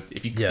it to you. So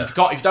if you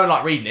don't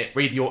like reading it,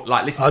 listen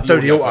to I'll the do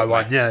audio the auto book,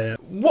 one. mate. Yeah.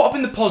 What have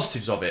been the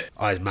positives of it?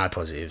 It's mad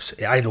positives.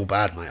 It ain't all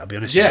bad, mate. I'll be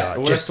honest Yeah, with you.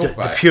 well, Just let's talk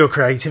the about it. pure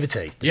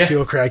creativity. Yeah.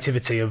 Pure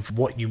creativity of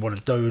what you want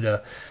to do,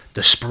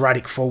 the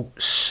sporadic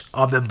thoughts.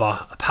 I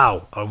remember a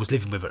pal I was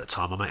living with at the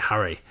time, my mate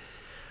Harry.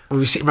 We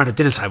were sitting around a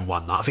dinner table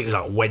one night, I think it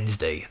was like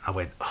Wednesday. I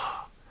went,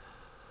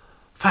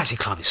 fancy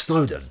climbing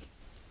Snowdon.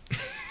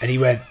 And he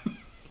went,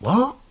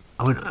 what?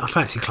 I went, I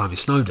fancy climbing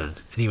Snowdon.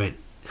 And he went,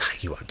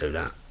 you won't do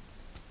that.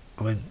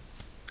 I went,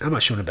 how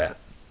much you want to bet?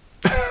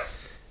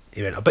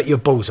 He went, I bet you're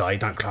bullseye, you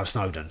don't climb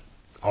Snowdon.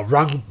 I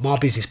rang my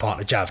business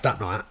partner Jav that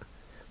night.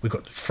 We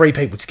got 3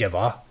 people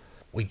together.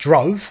 We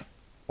drove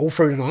all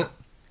through the night,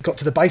 got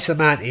to the base of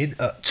the mountain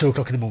at 2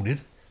 o'clock in the morning,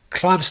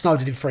 climbed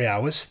Snowdon in 3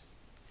 hours,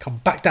 come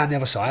back down the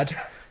other side,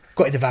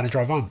 got in the van and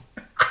drove home.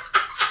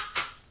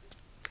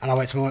 And I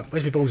went to my,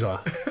 where's my bullseye?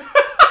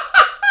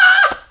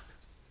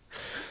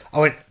 I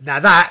went, now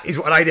that is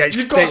what an ADHD...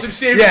 You've got some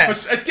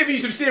serious... It's giving you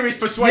some serious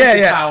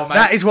persuasive power, mate.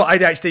 That is what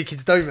ADHD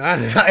kids do, man.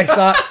 That is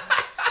like...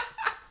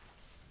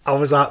 I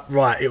was like,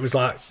 right, it was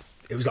like,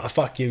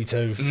 fuck you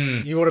two.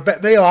 You want to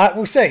bet me? All right,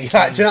 we'll see.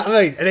 Like, do you know what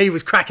I mean? And he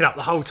was cracking up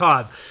the whole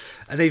time.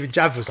 And even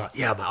Jav was like,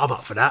 yeah, mate, I'm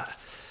up for that.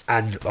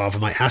 And my other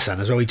mate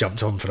Hassan as well, he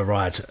jumped on for the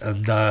ride.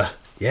 And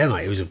yeah,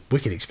 mate, it was a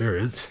wicked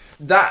experience.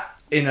 That,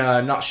 in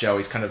a nutshell,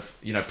 is kind of,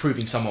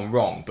 proving someone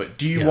wrong. But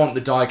do you want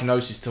the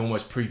diagnosis to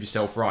almost prove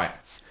yourself right?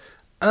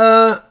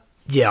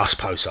 Yeah, I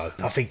suppose so.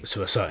 I think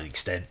to a certain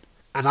extent.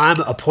 And I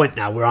am at a point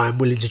now where I am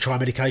willing to try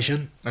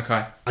medication.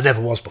 Okay. I never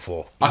was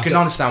before. I can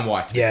understand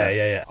why, to be fair.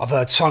 Yeah. I've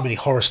heard so many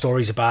horror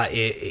stories about it.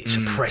 It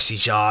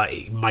suppresses you.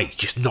 It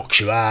just knocks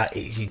you out.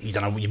 You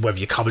don't know whether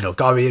you're coming or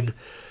going.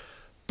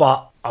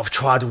 But I've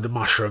tried all the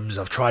mushrooms.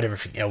 I've tried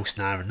everything else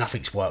now, and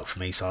nothing's worked for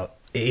me. So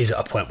it is at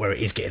a point where it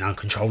is getting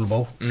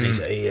uncontrollable.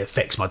 It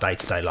affects my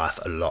day-to-day life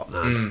a lot,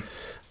 man.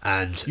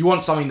 And you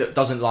want something that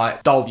doesn't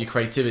like dull your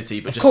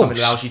creativity, but just course. something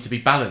that allows you to be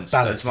balanced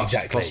as much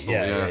as possible.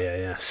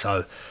 Yeah.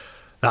 So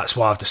that's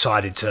why I've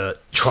decided to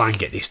try and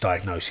get this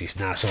diagnosis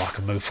now, so I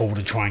can move forward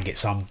and try and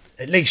get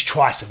at least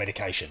try some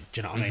medication.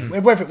 Do you know what I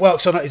mean? Whether it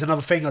works or not is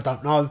another thing. I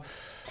don't know.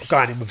 I'm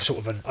going in with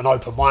sort of an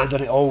open mind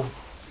on it all.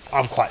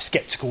 I'm quite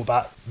sceptical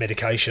about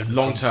medication.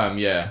 Long term,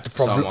 yeah.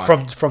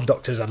 From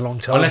doctors and long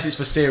term. Unless it's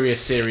for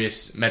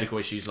serious medical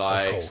issues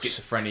like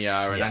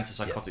schizophrenia and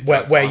antipsychotic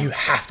drugs. Where you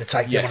have to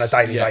take them on a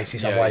daily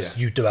basis, otherwise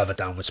you do have a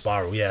downward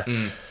spiral,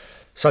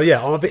 So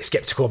I'm a bit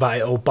sceptical about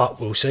it all,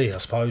 but we'll see, I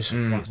suppose,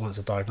 once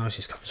the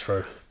diagnosis comes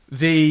through.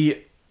 The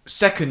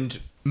second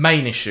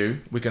main issue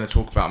we're going to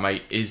talk about,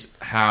 mate, is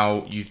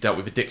how you've dealt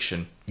with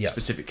addiction.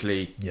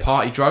 Specifically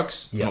party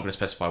drugs. I'm not going to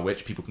specify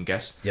which, people can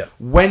guess.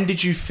 When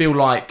did you feel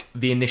like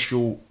the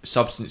initial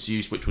substance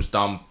use, which was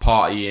done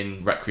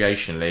partying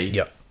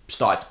recreationally,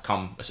 started to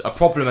become a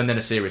problem and then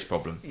a serious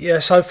problem? Yeah,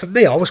 so for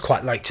me, I was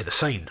quite late to the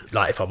scene,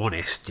 like, if I'm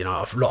honest. A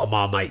lot of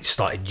my mates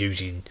started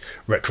using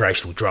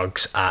recreational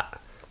drugs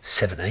at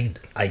 17,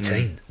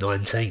 18,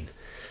 19.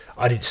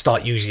 I didn't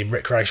start using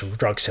recreational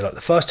drugs till like the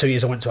first 2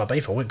 years I went to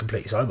Ibiza. I went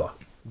completely sober.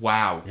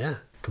 Wow. Yeah.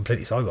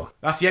 Completely sober.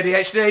 That's the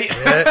ADHD.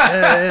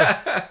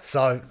 Yeah.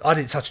 So I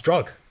didn't touch a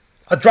drug.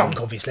 I drunk,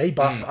 obviously,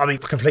 but I mean,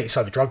 completely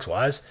sober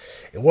drugs-wise.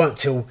 It weren't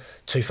till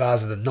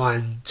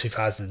 2009,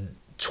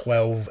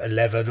 2012,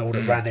 11, all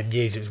around them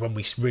years. It was when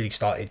we really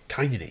started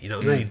caning it, you know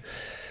what I mean?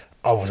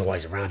 I was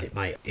always around it,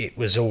 mate. It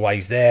was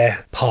always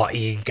there,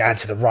 partying, going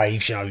to the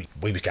raves.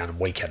 We was going on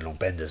weekend-long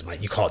benders,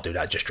 mate. You can't do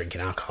that just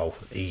drinking alcohol.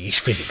 It's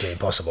physically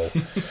impossible.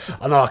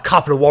 I know a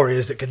couple of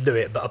warriors that can do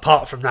it, but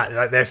apart from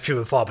that, they're few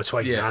and far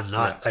between,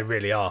 man. They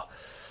really are.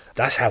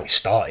 That's how it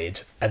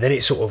started. And then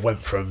it sort of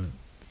went from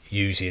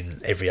using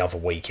every other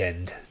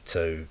weekend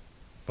to,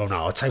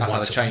 I'd say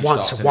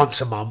once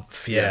a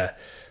month,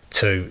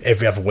 to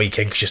every other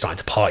weekend because you're starting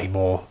to party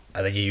more,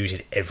 and then you're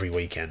using it every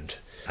weekend.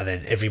 And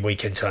then every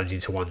weekend turns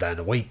into 1 day in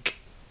the week,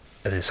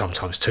 and then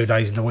sometimes 2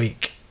 days in the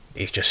week.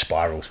 It just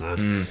spirals,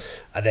 man.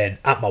 And then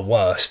at my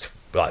worst,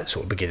 like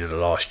sort of beginning of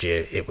last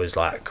year, it was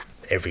like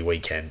every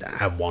weekend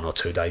and 1 or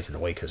 2 days in the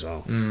week as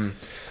well.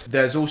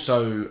 There's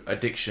also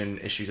addiction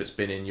issues that's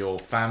been in your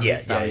family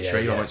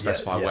tree. I won't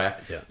specify where.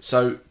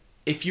 So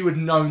if you had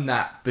known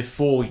that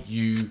before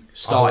you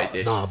started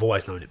this... No, I've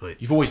always known it, mate.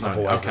 You've always known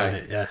it, known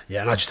it,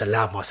 yeah. And I just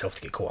allowed myself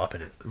to get caught up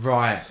in it.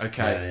 Right,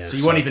 okay. So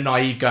you weren't even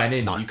naive going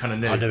in, you kind of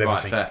knew. I knew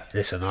everything. Fair.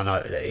 Listen, I know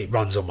it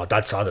runs on my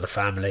dad's side of the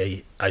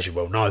family, as you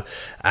well know.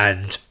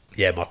 And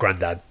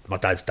my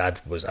dad's dad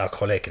was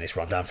alcoholic, and it's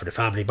run down through the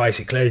family,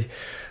 basically.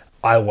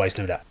 I always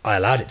knew that. I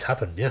allowed it to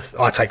happen,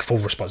 I take full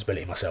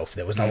responsibility myself.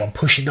 There was no one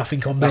pushing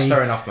nothing on me. That's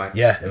fair enough, mate.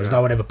 Yeah, there was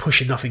no one ever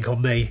pushing nothing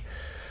on me.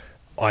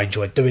 I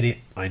enjoyed doing it.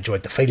 I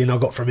enjoyed the feeling I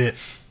got from it.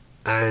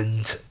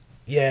 And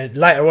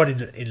later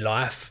on in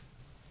life,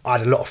 I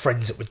had a lot of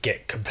friends that would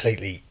get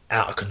completely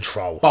out of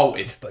control,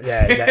 bolted, but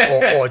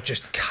or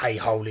just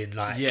k-holing,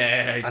 like,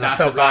 and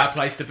that's a bad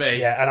place to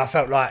be. And I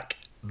felt like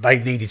they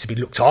needed to be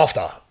looked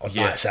after on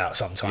nights out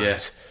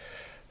sometimes.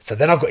 So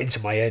then I got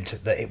into my head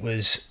that it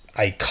was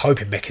a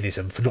coping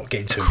mechanism for not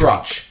getting too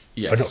drunk.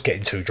 For not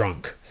getting too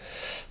drunk.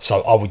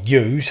 So I would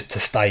use to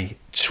stay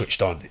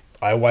switched on.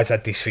 I always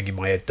had this thing in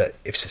my head that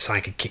if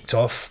something had kicked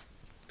off,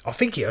 I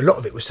think a lot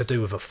of it was to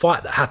do with a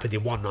fight that happened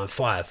in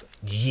 195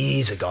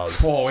 years ago.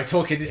 Whoa, we're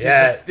talking, this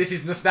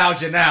is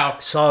nostalgia now.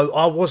 So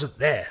I wasn't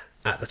there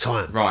at the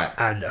time. Right.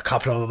 And a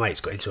couple of my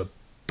mates got into a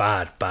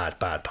bad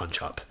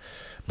punch up.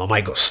 My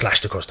mate got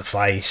slashed across the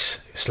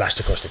face, slashed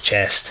across the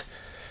chest,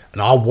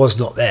 and I was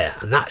not there.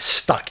 And that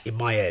stuck in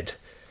my head.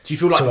 Do you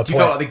feel like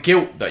the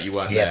guilt that you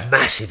weren't there? Yeah,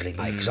 massively,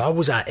 mate. Because I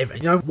was at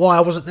you know why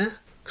I wasn't there?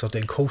 Because I was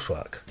doing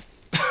coursework.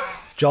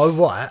 Joe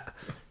White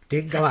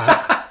didn't go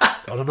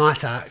out on a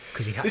night out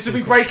because he had. This will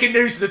be breaking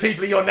news to the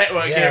people in your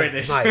network hearing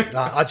this. Mate,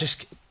 like, I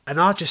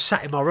just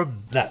sat in my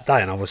room that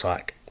day and I was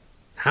like,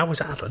 how has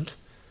that happened?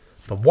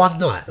 But one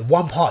night, the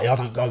one party I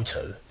don't go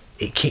to,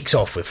 it kicks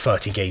off with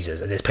 30 geezers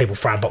and there's people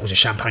throwing bottles of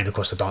champagne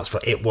across the dance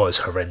floor. It was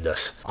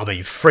horrendous. I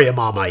mean, 3 of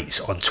my mates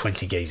on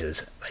 20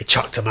 geezers. They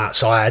chucked them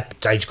outside.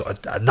 Jage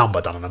got a number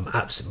done on them.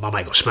 My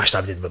mate got smashed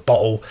over with a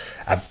bottle,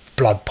 and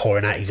blood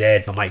pouring out his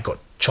head. My mate got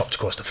chopped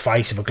across the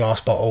face with a glass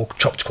bottle,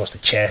 chopped across the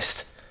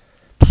chest.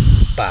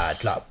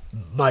 Bad, like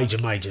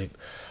major.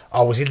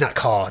 I was in that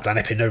car down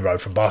Epping New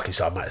Road from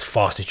Barkingside, mate, as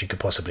fast as you could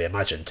possibly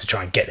imagine to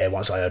try and get there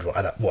once I heard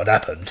what had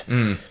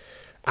happened.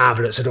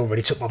 Ambulance had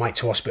already took my mate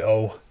to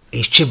hospital.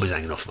 His chin was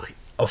hanging off, mate,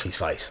 off his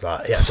face.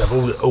 Like, he had to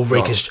have all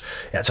he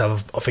had to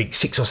have, I think,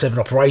 6 or 7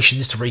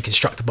 operations to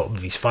reconstruct the bottom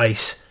of his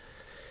face.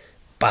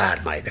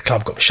 Bad, mate. The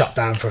club got shut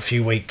down for a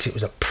few weeks. It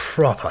was a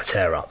proper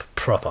tear up.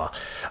 proper.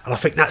 And I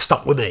think that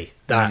stuck with me,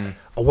 that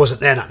I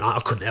wasn't there that night,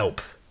 I couldn't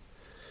help.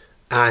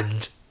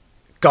 And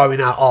going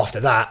out after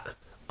that,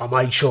 I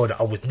made sure that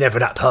I was never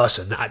that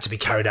person that had to be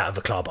carried out of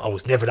the club. I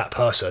was never that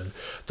person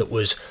that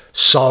was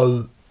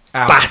so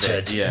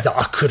battered that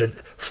I couldn't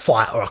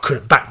fight or I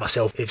couldn't back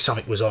myself if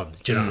something was on.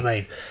 Do you know what I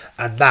mean?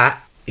 And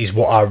that is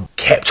what I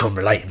kept on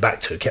relating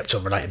back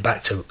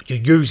to. You're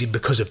using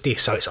because of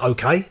this, so it's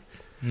okay.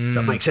 Does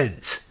that make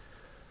sense?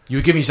 You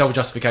were giving yourself a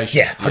justification.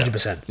 Yeah,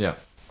 100%. Yeah.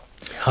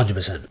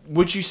 100%.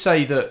 Would you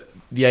say that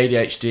the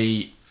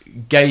ADHD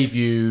gave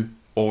you,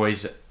 or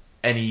is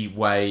any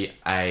way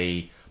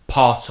a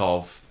part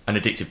of an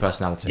addictive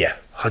personality? Yeah,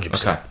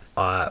 100%. Okay.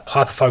 I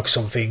hyper focus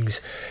on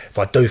things. If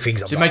I do things,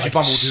 so it made you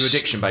vulnerable to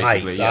addiction,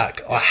 basically.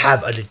 Like, I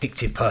have an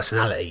addictive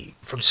personality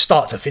from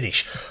start to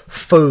finish.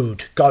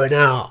 Food, going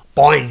out,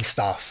 buying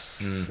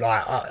stuff.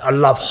 Like I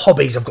love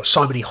hobbies. I've got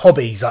so many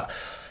hobbies.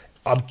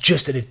 I'm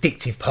just an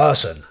addictive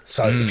person.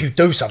 So if you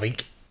do something,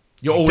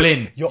 you're all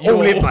in. You're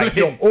all in, mate.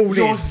 You're all in.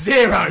 You're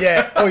zero.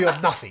 Yeah, or you're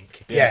nothing.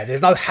 Yeah,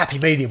 there's no happy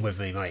medium with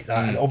me, mate.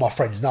 Like, all my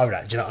friends know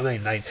that. Do you know what I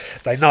mean?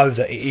 They know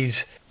that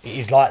it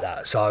is like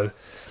that. So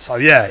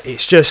yeah,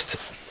 it's just,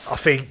 I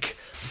think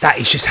that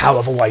is just how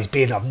I've always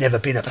been. I've never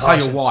been a person.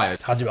 That's how you're wired.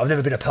 I've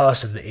never been a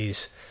person that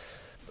is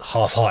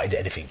half-hearted at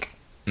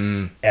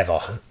anything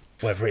ever.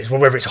 Whether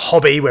it's a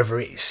hobby, whether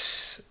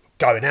it's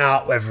going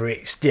out, whether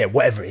it's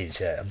whatever it is.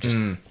 Yeah, I'm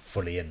just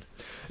fully in.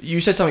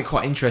 You said something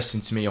quite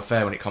interesting to me off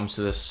air when it comes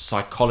to the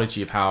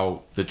psychology of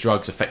how the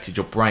drugs affected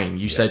your brain.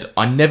 You said,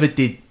 I never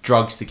did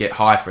drugs to get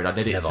high for it. I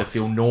did it to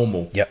feel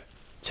normal. Yep.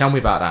 Tell me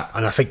about that.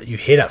 And I think that you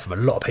hear that from a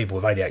lot of people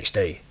with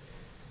ADHD.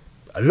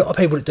 A lot of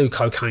people that do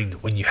cocaine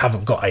when you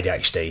haven't got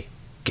ADHD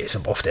gets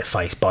them off their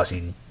face,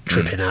 buzzing,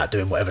 tripping out,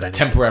 doing whatever they need.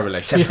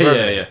 Temporarily.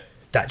 Yeah.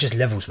 That just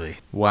levels me.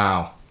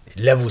 Wow. It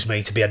levels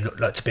me to be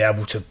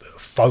able to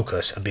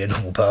focus and be a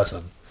normal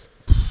person.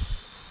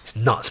 It's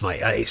nuts,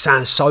 mate. It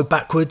sounds so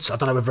backwards. I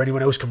don't know whether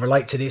anyone else can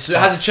relate to this. So it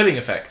has a chilling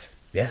effect?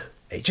 Yeah.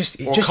 It just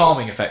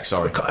calming effect,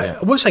 sorry. I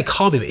wouldn't say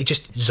calming, but it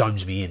just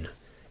zones me in.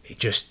 It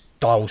just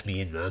dials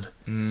me in,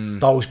 man.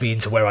 Dials me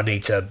into where I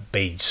need to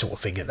be, sort of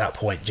thing, at that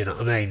point. Do you know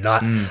what I mean?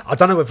 Like, I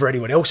don't know whether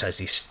anyone else has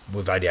this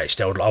with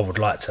ADHD. I would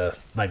like to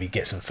maybe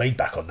get some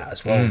feedback on that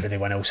as well. If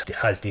anyone else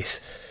has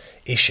this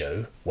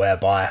issue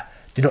whereby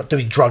they're not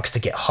doing drugs to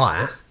get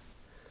higher.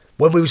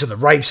 When we was on the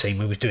rave scene,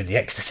 we was doing the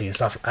ecstasy and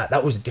stuff like that.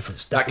 That was a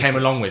difference. That came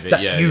along with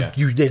it,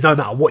 You, there's no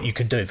matter what you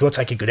can do. If you're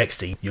taking good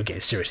ecstasy, you're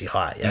getting seriously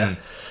high, yeah?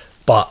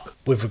 But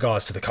with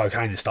regards to the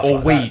cocaine and stuff or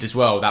like weed that, as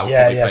well, that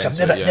would So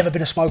I've never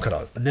been a smoker,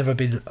 though. I've never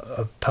been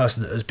a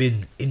person that has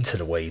been into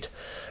the weed.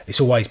 It's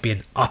always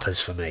been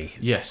uppers for me.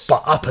 Yes.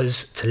 But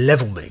uppers to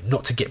level me,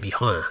 not to get me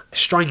higher.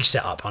 Strange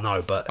setup, I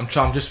know, but...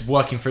 I'm just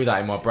working through that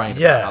in my brain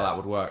about how that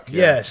would work.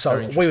 Yeah,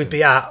 so we would be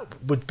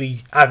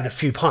having a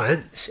few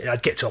pints, and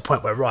I'd get to a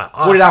point where, right...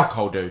 What did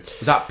alcohol do?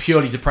 Was that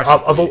purely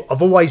depressive for you?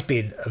 I've always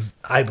been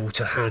able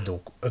to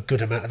handle a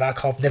good amount of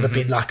alcohol. I've never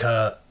been like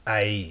a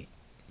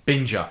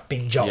binger,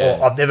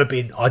 or I've never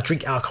been... I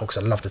drink alcohol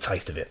because I love the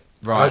taste of it.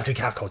 Right. I don't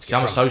drink alcohol to get I'm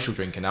drunk. a social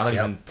drinker now. I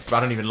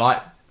don't even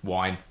like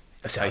wine.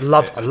 I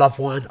love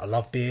wine. I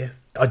love beer.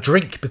 I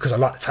drink because I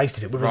like the taste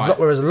of it.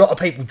 Whereas a lot of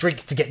people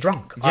drink to get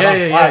drunk.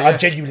 I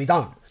genuinely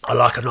don't. I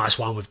like a nice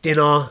wine with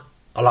dinner.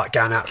 I like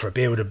going out for a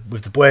beer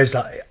with the boys.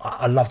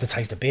 I love the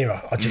taste of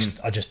beer. I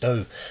just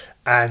do.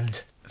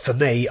 And for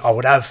me, I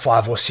would have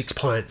 5 or 6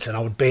 pints, and I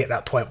would be at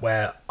that point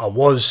where I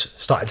was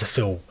starting to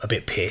feel a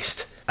bit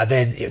pissed. And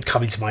then it would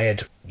come into my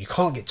head, you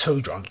can't get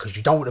too drunk because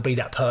you don't want to be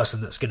that person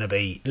that's going to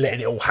be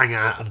letting it all hang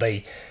out and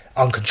be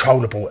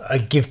uncontrollable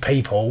and give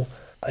people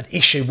an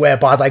issue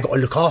whereby they got to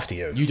look after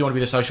you. You don't want to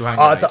be the social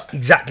hangout.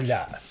 Exactly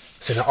that.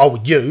 So that I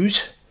would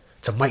use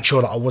to make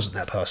sure that I wasn't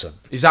that person.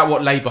 Is that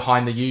what lay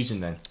behind the using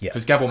then? Yeah.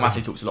 Because Gabor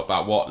Mate talks a lot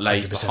about what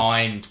lays 100%.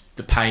 behind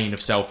the pain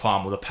of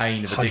self-harm or the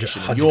pain of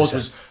addiction. 100%. Yours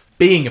was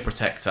being a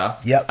protector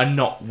Yep. and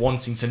not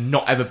wanting to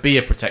not ever be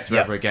a protector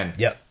ever again.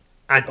 Yep.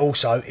 And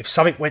also, if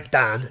something went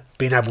down,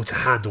 being able to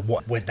handle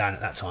what went down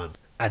at that time.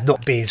 And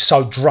not being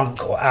so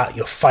drunk or out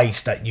your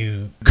face that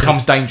you...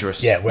 Becomes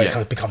dangerous. Yeah, where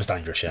it becomes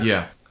dangerous,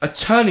 Yeah. A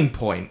turning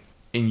point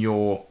in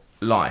your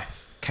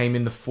life came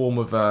in the form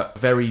of a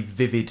very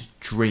vivid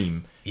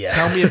dream. Yeah.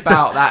 Tell me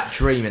about that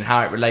dream and how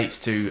it relates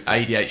to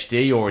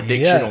ADHD or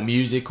addiction or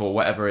music or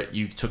whatever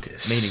you took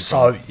its meaning from.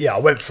 So, yeah, I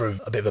went through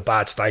a bit of a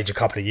bad stage a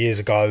couple of years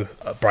ago,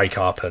 a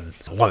breakup, and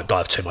I won't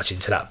dive too much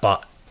into that,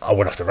 but I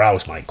went off the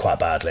rails, mate, quite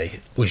badly.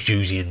 Was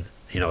using,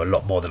 a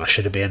lot more than I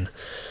should have been.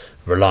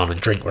 Relying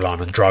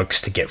on drugs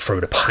to get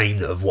through the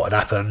pain of what had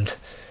happened.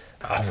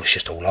 I was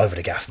just all over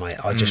the gaff, mate.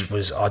 I just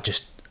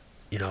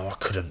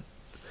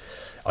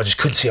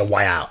couldn't see a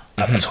way out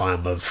at the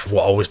time of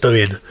what I was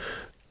doing.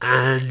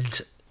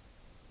 And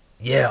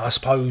yeah, I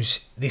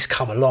suppose this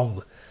come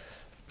along.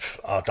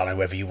 I don't know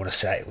whether you want to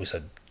say it was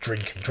a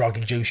drink and drug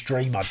induced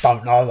dream. I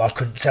don't know. I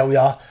couldn't tell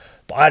you.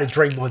 But I had a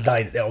dream one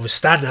day that I was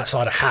standing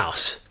outside a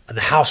house and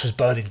the house was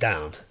burning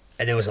down.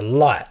 And there was a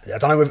light. I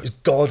don't know whether it was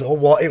God or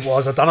what it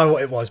was. I don't know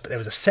what it was. But there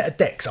was a set of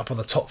decks up on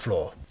the top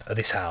floor of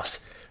this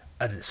house.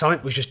 and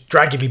something was just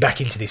dragging me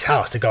back into this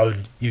house to go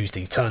and use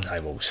these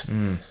turntables.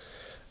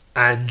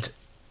 And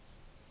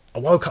I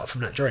woke up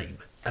from that dream,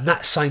 and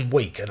that same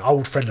week an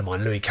old friend of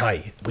mine, Louis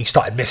K, we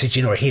started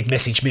messaging, or he'd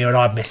messaged me or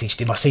I'd messaged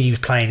him. I see he was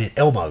playing at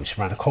Elmo's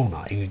around the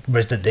corner. He was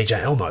resident DJ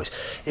at Elmo's.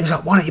 He was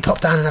like, why don't you pop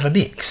down and have a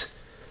mix?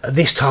 At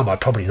this time I'd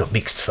probably not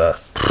mixed for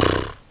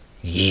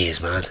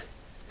years, man.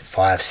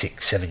 5,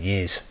 6, 7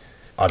 years.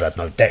 I'd had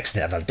no decks,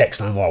 didn't have no decks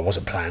no more. I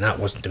wasn't playing out,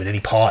 wasn't doing any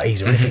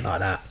parties or anything like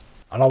that.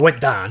 And I went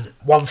down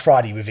one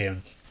Friday with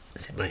him. I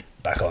said, mate,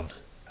 back on.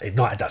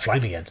 Ignited that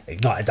flame again.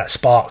 Ignited that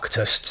spark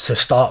to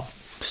start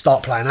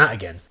playing out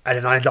again. And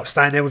then I ended up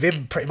staying there with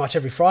him pretty much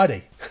every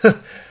Friday.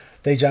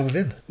 DJing with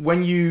him.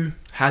 When you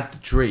had the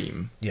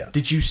dream,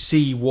 did you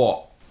see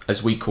what,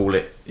 as we call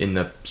it in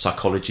the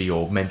psychology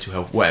or mental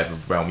health, whatever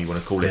realm you want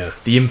to call it,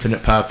 the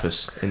infinite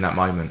purpose in that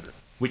moment,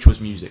 which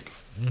was music?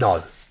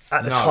 No.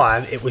 At the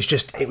time, it was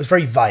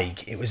very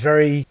vague. It was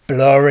very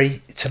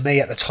blurry to me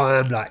at the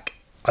time. Like,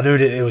 I knew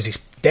that there was this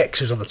decks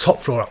was on the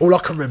top floor. All I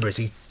can remember is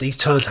these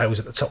turntables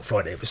at the top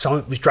floor. It was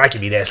something was dragging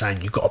me there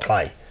saying, you've got to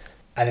play.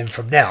 And then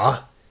from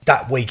now,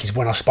 that week is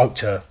when I spoke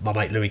to my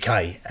mate Louis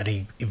K, and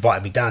he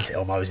invited me down to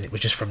Elmo's, and it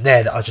was just from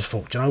there that I just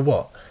thought, do you know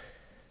what?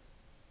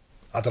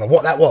 I don't know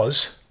what that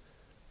was,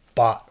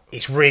 but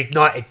it's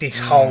reignited this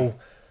whole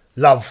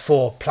love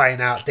for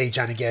playing out,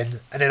 DJing again.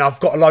 And then I've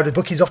got a load of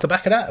bookings off the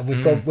back of that,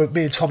 and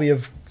me and Tommy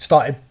have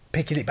started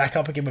picking it back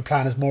up again. We're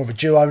playing as more of a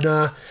duo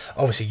now.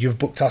 Obviously, you've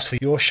booked us for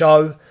your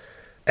show,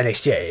 and it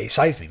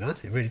saved me, man.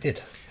 It really did.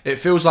 It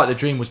feels like the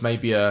dream was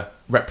maybe a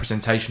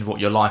representation of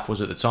what your life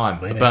was at the time.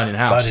 Maybe. A burning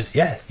house.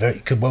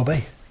 Could well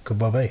be.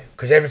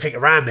 Because everything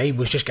around me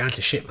was just going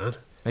to shit, man.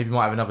 Maybe you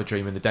might have another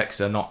dream and the decks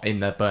are not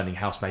in the burning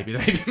house. Maybe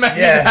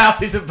the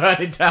house isn't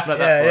burning down at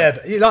that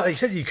point. Yeah, but like you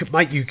said, you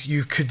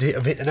could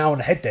have hit the nail on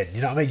the head then.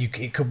 You know what I mean?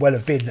 It could well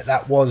have been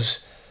that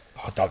was.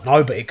 I don't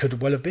know, but it could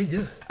well have been,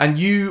 yeah. And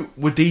you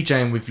were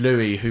DJing with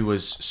Louis, who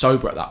was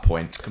sober at that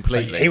point,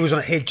 completely. So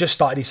he'd just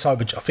started his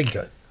sober. I think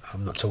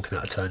I'm not talking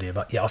out of turn here,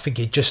 but yeah, I think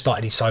he'd just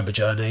started his sober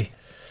journey.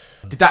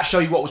 Did that show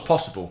you what was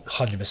possible?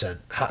 100%.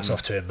 Hats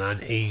off to him, man.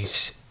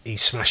 He's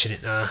smashing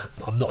it now.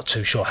 I'm not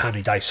too sure how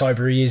many days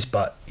sober he is,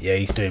 but yeah,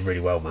 he's doing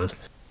really well, man.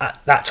 At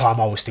that time,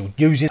 I was still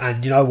using,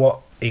 and you know what?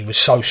 He was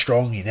so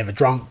strong. He never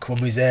drunk when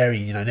we was there.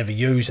 He, never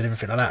used and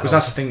everything like that. Because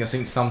that's the thing I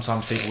think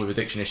sometimes people with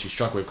addiction issues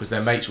struggle with, because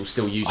their mates will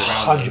still use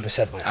around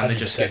 100%, mate. 100%. And they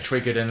just get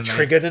triggered and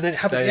then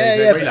have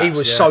but he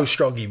was so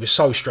strong. He was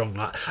so strong.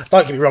 Like,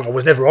 don't get me wrong, I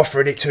was never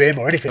offering it to him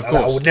or anything like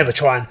that. I would never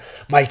try and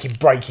make him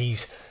break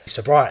his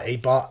sobriety,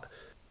 but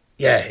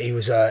yeah, he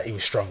was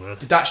strong, man.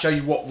 Did that show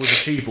you what was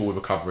achievable with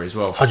recovery as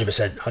well?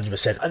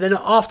 100%. And then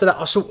after that,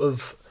 I sort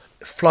of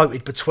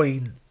floated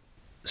between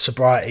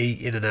sobriety,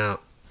 in and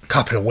out. A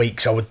couple of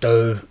weeks I would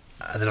do,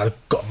 and then I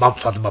got a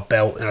month under my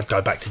belt, and I'd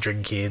go back to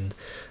drinking.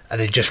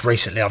 And then just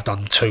recently I've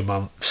done 2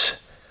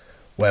 months,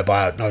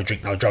 whereby I no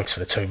drink, no drugs for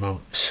the 2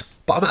 months.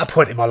 But I'm at a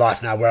point in my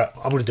life now where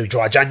I'm going to do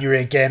dry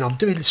January again. I'm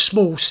doing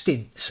small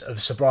stints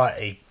of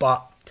sobriety,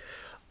 but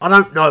I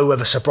don't know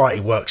whether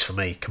sobriety works for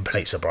me,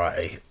 complete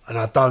sobriety. And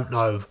I don't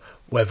know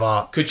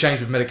whether... Could change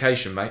with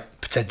medication, mate.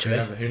 Potentially.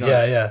 Who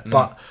knows? Yeah.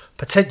 But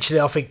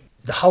potentially I think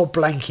the whole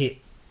blanket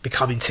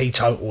becoming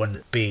teetotal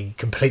and being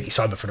completely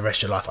sober for the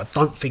rest of your life, I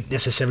don't think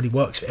necessarily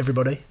works for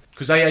everybody.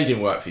 Because AA didn't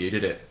work for you,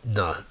 did it?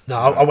 No.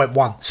 I went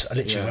once. I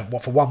literally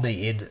went for one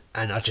meeting,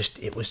 and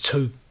it was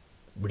too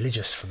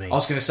religious for me. I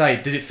was going to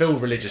say, did it feel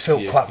religious to you?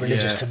 It felt quite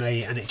religious to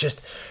me, and it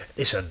just...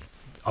 Listen,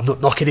 I'm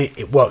not knocking it.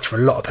 It works for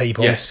a lot of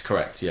people. Yes,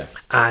 correct, yeah.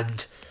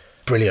 And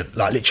brilliant.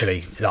 Like,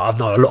 literally, I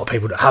know a lot of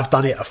people that have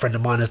done it. A friend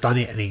of mine has done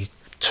it, and he's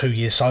 2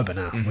 years sober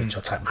now, which I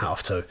take my hat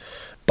off to.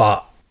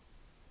 But,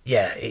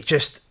 yeah, it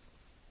just...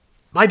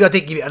 Maybe I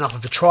didn't give it enough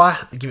of a try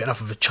and give it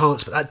enough of a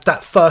chance, but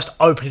that first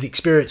opening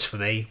experience for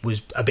me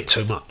was a bit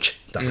too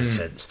much, if that makes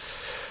sense.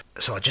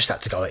 So I just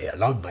had to go at it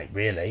alone, mate,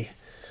 really.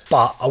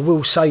 But I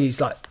will say is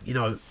like,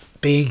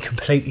 being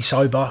completely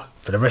sober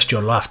for the rest of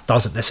your life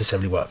doesn't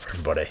necessarily work for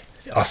everybody.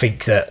 I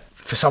think that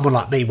for someone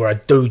like me, where I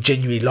do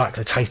genuinely like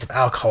the taste of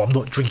alcohol, I'm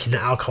not drinking the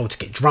alcohol to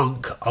get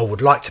drunk. I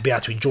would like to be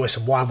able to enjoy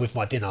some wine with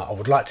my dinner. I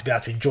would like to be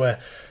able to enjoy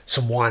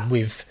some wine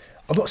with...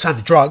 I'm not saying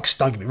the drugs,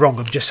 don't get me wrong,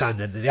 I'm just saying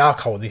that the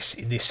alcohol in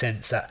this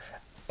sense, that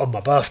on my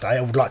birthday I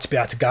would like to be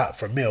able to go out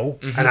for a meal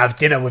and have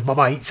dinner with my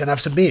mates and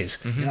have some beers,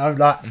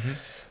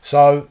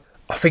 So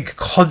I think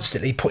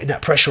constantly putting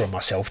that pressure on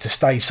myself to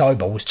stay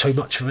sober was too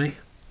much for me.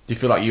 Do you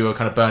feel like you were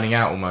kind of burning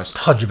out almost?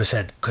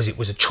 100%, because it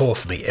was a chore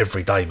for me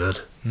every day, man.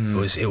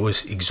 It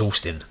was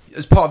exhausting.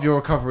 As part of your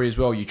recovery as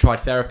well, you tried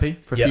therapy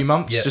for a few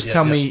months. Just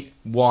tell me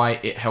why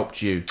it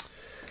helped you.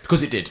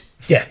 Because it did.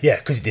 Yeah,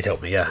 because it did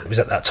help me, yeah. It was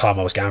at that time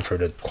I was going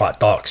through a quite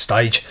dark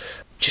stage.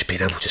 Just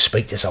being able to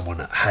speak to someone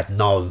that had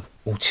no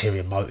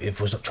ulterior motive,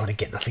 was not trying to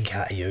get nothing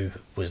out of you,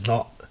 was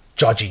not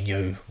judging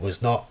you,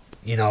 was not,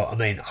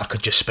 I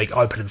could just speak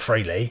open and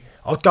freely.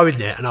 I would go in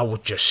there and I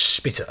would just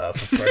spit at her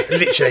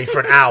literally for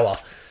an hour.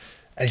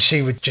 And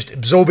she would just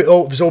absorb it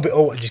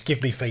all, and just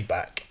give me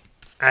feedback.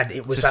 And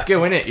it was it's a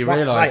skill, innit? You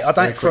realise.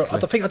 I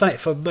think I'd done it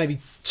for maybe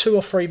 2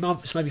 or 3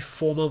 months, maybe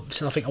 4 months,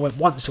 and I think I went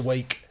once a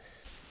week.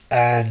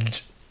 And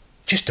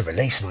just the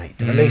release, mate.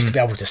 The release to be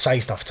able to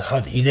say stuff to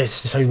her that you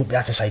necessarily wouldn't be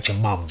able to say to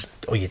your mum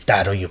or your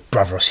dad or your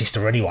brother or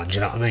sister or anyone, do you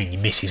know what I mean?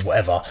 Your missus,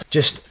 whatever.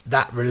 Just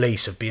that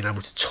release of being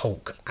able to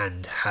talk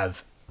and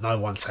have no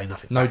one say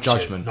nothing. No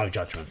judgment. No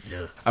judgment,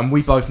 yeah. And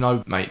we both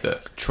know, mate,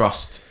 that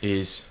trust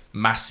is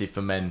massive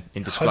for men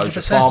in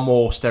disclosure, 100%. far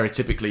more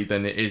stereotypically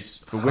than it is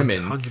for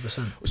women.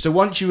 100%. So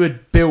once you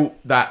had built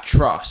that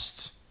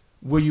trust,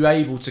 were you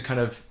able to kind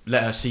of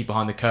let her see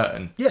behind the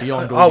curtain? Yeah,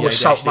 beyond I all the was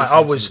ADHD mate, I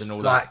symptoms was and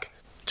all like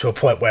to a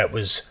point where it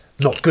was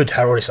not good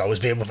how honest I was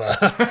being with her.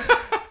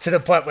 To the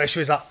point where she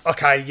was like,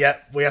 okay, yeah,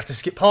 we have to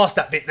skip past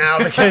that bit now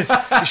because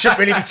you shouldn't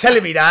really be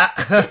telling me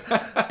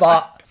that.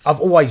 But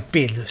I've always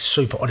been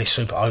super honest,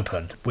 super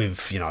open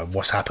with, you know,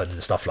 what's happened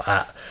and stuff like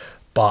that.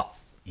 But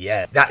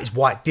yeah, that is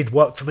why it did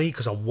work for me,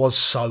 because I was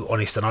so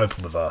honest and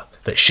open with her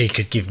that she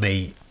could give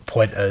me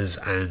pointers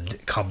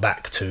and come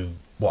back to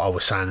what I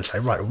was saying and say,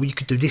 right, well, you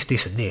could do this,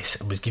 this and this,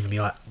 and was giving me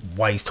like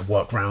ways to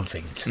work around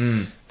things.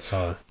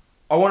 So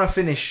I want to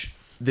finish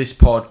this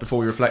pod before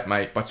we reflect,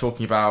 mate, by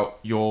talking about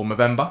your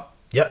Movember.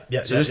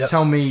 So just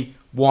tell me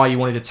why you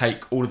wanted to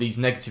take all of these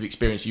negative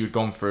experiences you had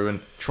gone through and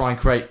try and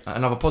create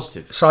another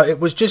positive. So it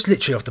was just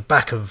literally off the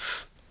back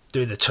of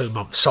doing the 2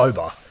 months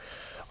sober.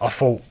 I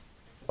thought,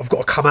 I've got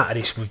to come out of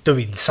this with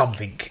doing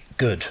something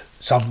good,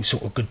 something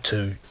sort of good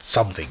to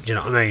something, do you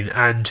know what I mean?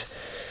 And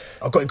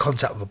I got in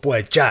contact with a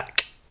boy,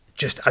 Jack,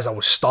 just as I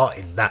was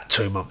starting that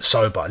 2 months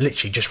sober. I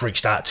literally just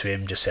reached out to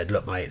him, just said,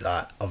 look, mate,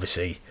 like,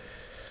 obviously,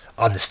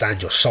 I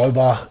understand you're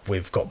sober.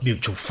 We've got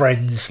mutual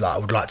friends. Like, I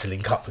would like to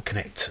link up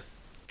and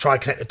try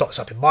and connect the dots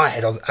up in my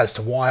head as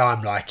to why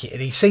I'm like it.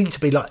 And he seemed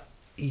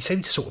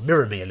to sort of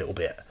mirror me a little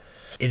bit,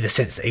 in the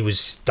sense that he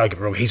was, don't get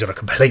me wrong, he's on a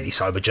completely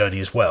sober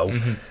journey as well.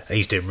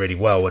 He's doing really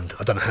well, and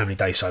I don't know how many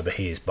days sober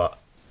he is, but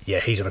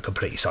yeah, he's on a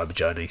completely sober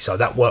journey, so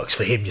that works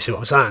for him, you see what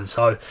I'm saying?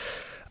 So,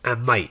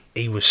 and mate,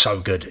 he was so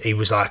good. He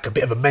was like a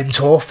bit of a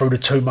mentor through the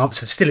 2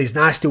 months, and still is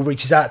now. Still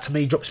reaches out to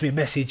me, drops me a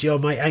message, yo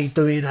mate, how you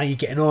doing, how you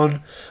getting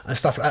on, and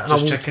stuff like that. And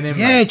Just checking in,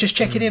 yeah, mate. just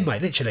checking in,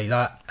 mate, literally.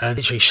 Like, and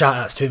literally shout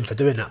outs to him for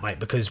doing that, mate,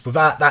 because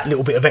without that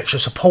little bit of extra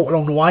support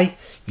along the way,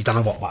 you don't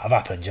know what might have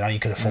happened. You know, you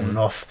could have fallen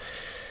off,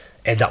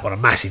 end up on a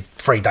massive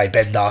 3-day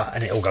bender,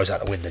 and it all goes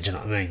out the window. Do you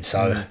know what I mean?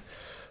 So,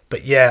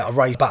 but yeah, I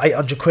raised about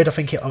 800 quid. I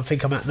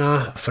think I'm at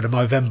now for the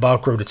Movember.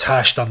 Grew the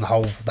tash, done the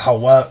whole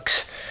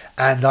works,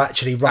 and I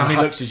actually ran. How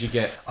many looks did you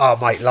get? Oh,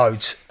 mate,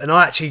 loads. And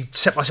I actually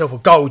set myself a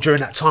goal during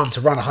that time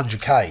to run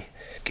 100k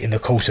in the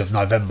course of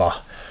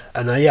November,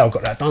 and yeah, I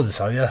got that done.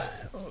 So yeah,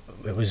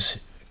 it was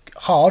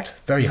hard,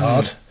 very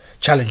hard,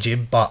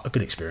 challenging, but a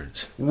good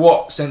experience.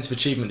 What sense of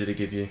achievement did it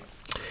give you?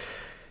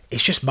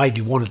 It's just made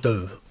me want to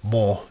do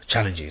more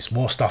challenges,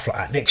 more stuff like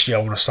that. Next year,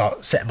 I want to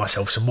start setting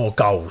myself some more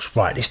goals.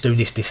 Right, let's do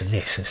this, this, and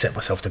this, and set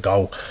myself the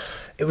goal.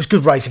 It was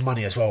good raising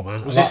money as well,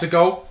 man. Was this a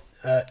goal?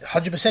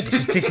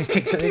 100%. This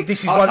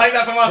is I'll take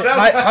that for myself.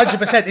 Mate,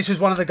 100%. This was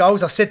one of the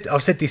goals. I've said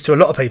this to a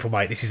lot of people,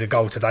 mate. This is a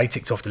goal today,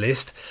 ticked off the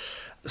list.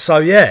 So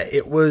yeah,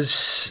 it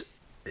was,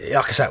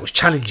 like I say, it was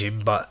challenging,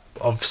 but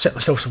I've set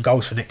myself some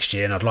goals for next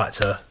year, and I'd like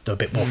to do a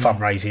bit more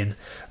fundraising,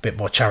 a bit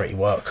more charity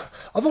work.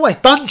 I've always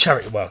done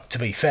charity work, to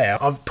be fair.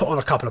 I've put on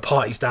a couple of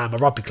parties down my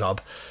rugby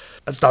club.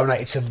 I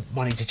donated some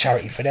money to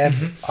charity for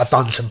them. I've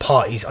done some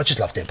parties. I just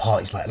love doing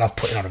parties, mate. I love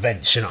putting on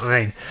events, you know what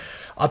I mean?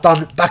 I've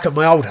done, back at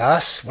my old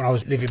house, when I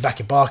was living back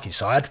in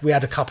Barkingside, we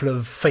had a couple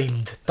of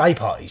themed day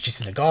parties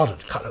just in the garden.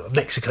 A couple of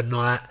Mexican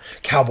night,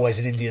 Cowboys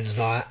and Indians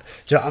night.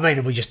 Do you know what I mean?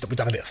 And we've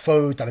done a bit of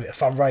food, done a bit of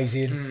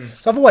fundraising.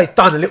 So I've always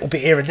done a little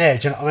bit here and there,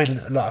 do you know what I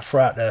mean? Like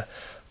throughout the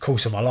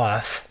course of my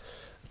life.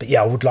 But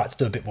yeah, I would like to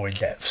do a bit more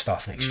in-depth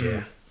stuff next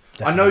year.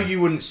 Definitely. I know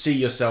you wouldn't see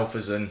yourself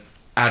as an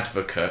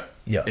advocate,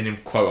 in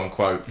quote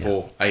unquote,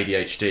 for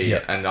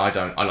ADHD, and I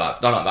don't like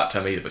that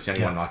term either, but it's the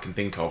only one I can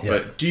think of.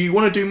 But do you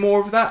want to do more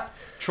of that?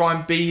 Try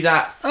and be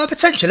that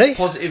potentially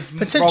positive,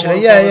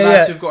 potentially,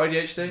 lads who've got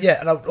ADHD.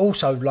 Yeah, and I would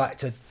also like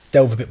to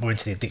delve a bit more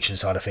into the addiction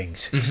side of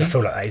things, because I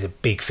feel like that is a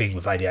big thing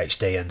with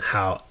ADHD and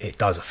how it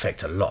does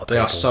affect a lot of people.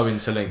 They are so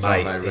interlinked,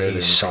 mate, aren't they? Really, it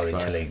is so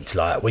interlinked.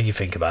 Like when you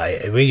think about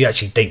it, when you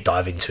actually deep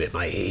dive into it,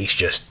 mate, it's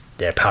just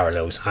they're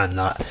parallels, and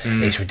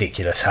it's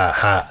ridiculous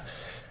how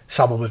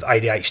someone with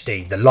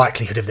ADHD, the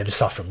likelihood of them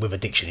suffering with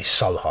addiction is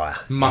so high.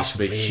 Must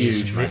be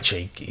huge, mate.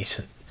 Literally,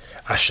 it's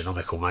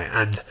astronomical, mate.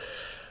 And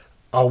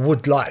I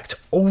would like to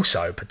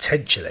also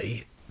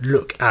potentially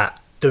look at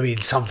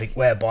doing something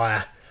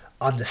whereby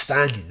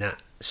understanding that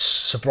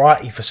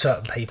sobriety for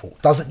certain people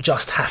doesn't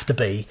just have to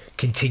be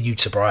continued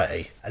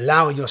sobriety.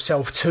 Allowing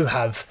yourself to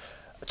have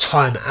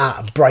time out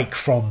and break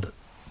from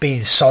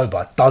being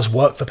sober does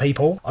work for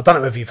people. I don't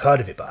know whether you've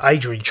heard of it, but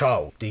Adrian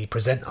Child, the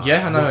presenter,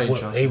 I know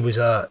Adrian Child. He was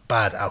a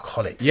bad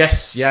alcoholic.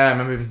 Yes, I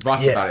remember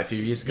writing about it a few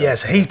years ago. Yeah,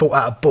 so he's brought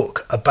out a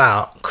book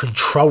about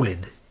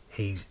controlling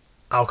his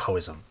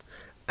alcoholism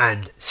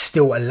and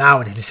still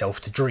allowing himself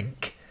to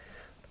drink.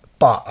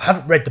 But I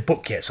haven't read the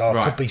book yet, so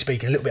I could be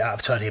speaking a little bit out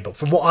of turn here. But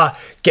from what I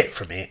get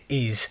from it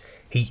is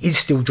he is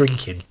still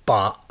drinking,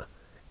 but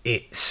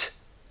it's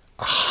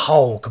a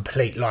whole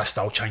complete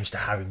lifestyle change to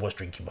how he was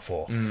drinking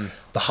before.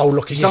 The whole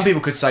look. Some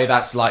people could say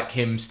that's like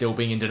him still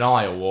being in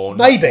denial, or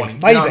maybe, not wanting,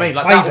 you know what I mean?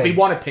 Like, that would be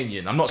one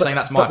opinion. I'm not saying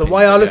that's my opinion. But the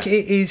way I look at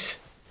it is,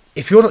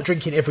 if you're not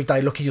drinking every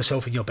day, look at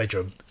yourself in your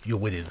bedroom, you're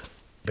winning.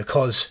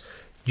 Because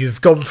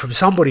you've gone from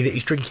somebody that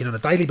is drinking on a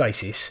daily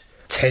basis,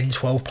 10,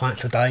 12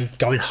 pints a day,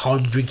 going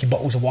home, drinking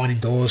bottles of wine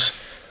indoors,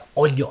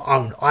 on your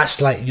own,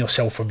 isolating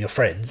yourself from your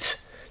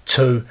friends,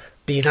 to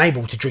being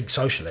able to drink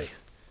socially.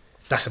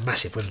 That's a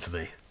massive win for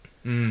me.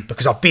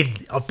 Because I've been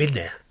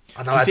there.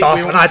 I know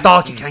how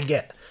dark it can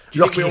get. Do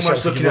you think we're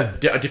almost looking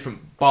at a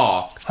different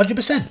bar?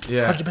 100%.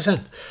 Yeah.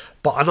 100%.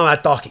 But I know how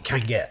dark it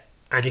can get.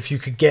 And if you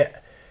could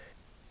get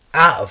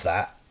out of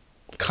that,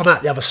 come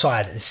out the other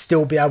side and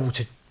still be able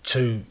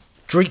to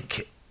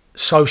drink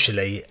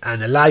socially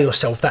and allow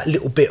yourself that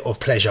little bit of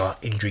pleasure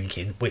in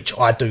drinking, which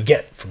I do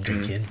get from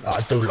drinking.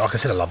 I do, like I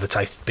said, I love the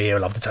taste of beer, I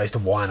love the taste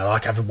of wine, I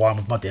like having wine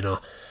with my dinner.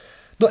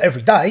 Not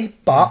every day,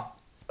 but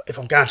if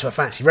I'm going to a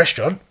fancy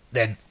restaurant,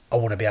 then I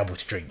want to be able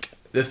to drink.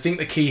 I think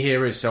the key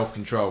here is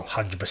self-control.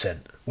 100%.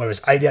 Whereas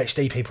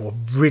ADHD people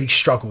really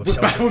struggle with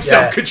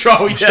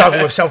self-control.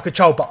 Struggle with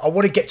self-control. But I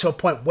want to get to a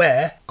point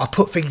where I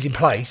put things in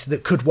place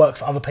that could work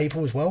for other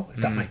people as well,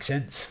 if that makes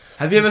sense.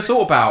 Have you ever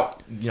thought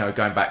about,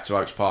 going back to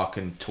Oaks Park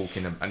and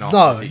talking and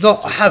asking? No,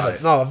 I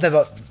haven't. No, I've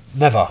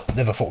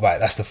never thought about it.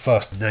 That's the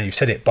first. Now you've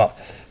said it, but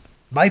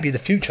maybe in the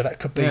future that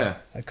could be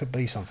that could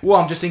be something. Well,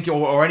 I'm just thinking,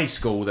 or any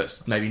school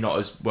that's maybe not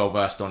as well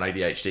versed on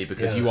ADHD,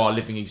 because you are a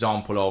living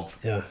example of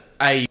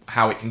A,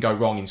 how it can go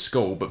wrong in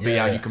school, but B,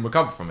 how you can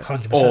recover from it.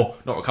 100%. Or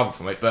not recover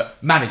from it,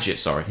 but manage it,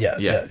 sorry. Yeah,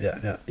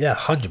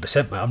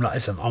 100%,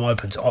 mate. I'm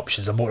open to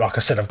options. Like I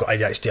said, I've got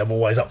ADHD. I'm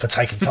always up for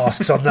taking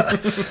tasks on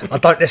that I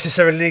don't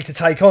necessarily need to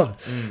take on.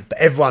 But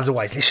everyone's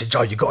always, listen,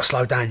 Joe, you've got to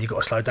slow down.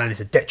 It's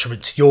a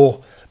detriment to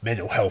your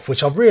mental health,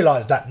 which I've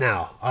realised that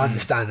now. I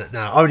understand that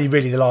now. Only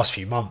really the last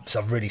few months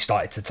I've really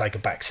started to take a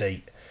back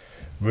seat,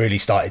 really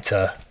started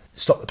to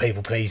stop the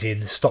people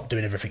pleasing, stop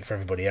doing everything for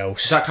everybody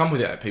else. Does that come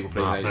with it, people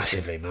pleasing?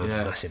 Massively, man,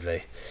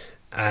 massively.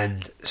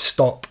 And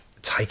stop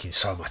taking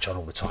so much on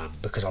all the time,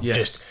 because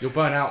you're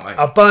burning out, mate.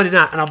 I'm burning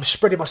out, and I'm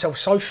spreading myself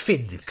so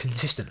thin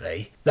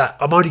consistently that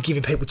I'm only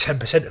giving people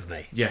 10% of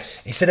me.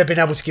 Yes. Instead of being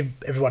able to give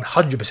everyone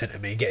 100%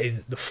 of me and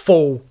getting the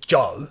full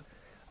Joe,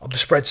 I'm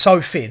spread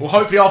so thin. Well,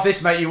 hopefully after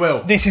this, mate, you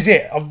will. This is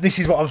it. This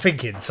is what I'm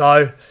thinking.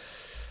 So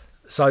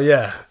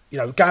yeah,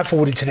 going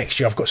forward into next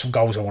year, I've got some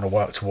goals I want to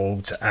work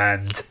towards,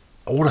 and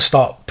I want to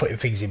start putting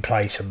things in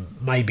place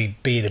and maybe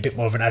being a bit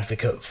more of an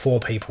advocate for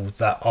people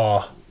that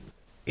are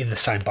in the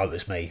same boat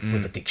as me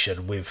with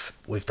addiction, with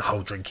the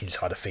whole drinking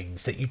side of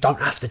things, that you don't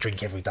have to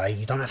drink every day,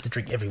 you don't have to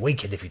drink every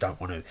weekend if you don't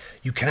want to.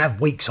 You can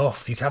have weeks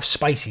off, you can have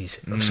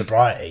spaces of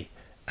sobriety,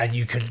 and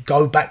you can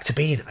go back to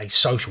being a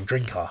social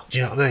drinker. Do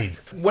you know what I mean?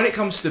 When it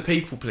comes to the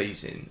people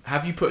pleasing,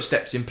 have you put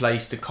steps in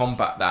place to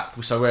combat that?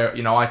 So where,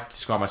 I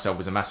describe myself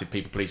as a massive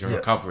people pleaser in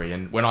recovery,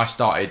 and when I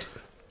started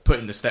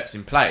putting the steps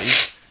in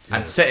place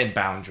and setting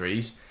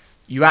boundaries,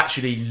 you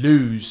actually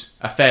lose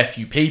a fair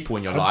few people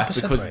in your life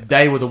because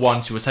they were the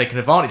ones who were taking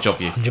advantage of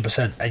you.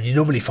 100%. And you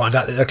normally find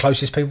out that they're the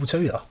closest people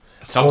to you.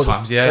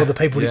 Sometimes, or the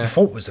people that you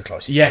thought was the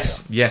closest to you.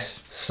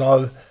 Yes.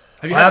 So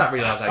have you had that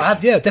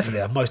realisation?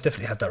 Definitely. I've most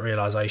definitely had that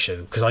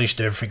realisation, because I used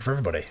to do everything for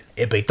everybody.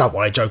 It'd be, don't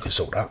worry, Joe can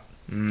sort that.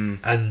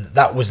 And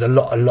that was a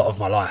lot of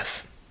my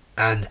life.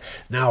 And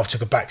now I've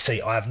took a back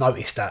seat. I have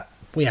noticed that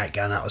we ain't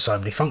going out to so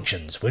many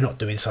functions. We're not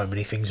doing so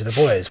many things with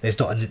the boys. There's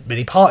not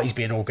many parties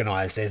being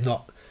organised.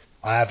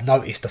 I have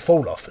noticed the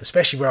fall off,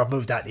 especially where I've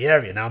moved out the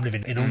area. Now I'm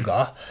living in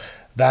Ongar,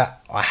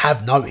 that I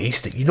have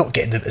noticed that you're not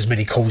getting as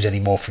many calls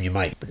anymore from your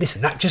mate. But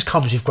listen, that just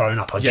comes with growing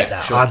up. I get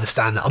that. Sure. I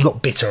understand that. I'm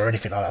not bitter or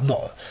anything like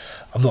that.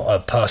 I'm not a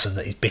person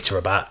that is bitter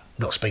about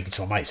not speaking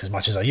to my mates as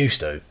much as I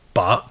used to.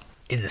 But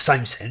in the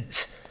same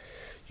sense,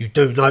 you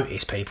do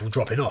notice people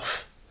dropping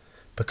off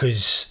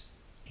because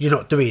you're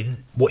not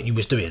doing what you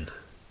was doing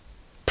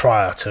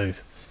prior to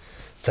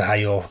how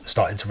you're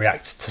starting to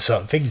react to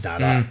certain things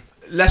now.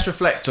 Let's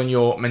reflect on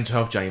your mental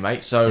health journey,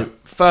 mate. So,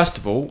 first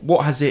of all,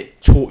 what has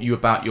it taught you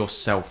about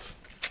yourself?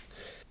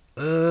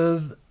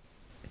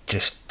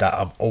 Just that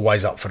I'm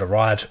always up for the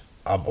ride.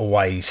 I'm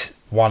always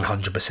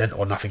 100%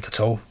 or nothing at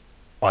all.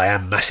 I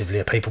am massively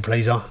a people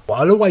pleaser, but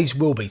I always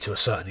will be to a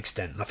certain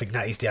extent. And I think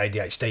that is the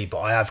ADHD,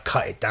 but I have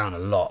cut it down a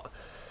lot.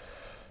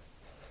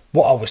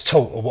 What I was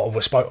taught, or what I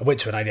was I went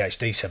to an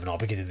ADHD seminar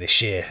beginning of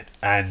this year,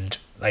 and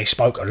they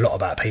spoke a lot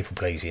about people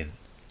pleasing.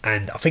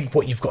 And I think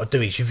what you've got to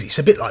do is, it's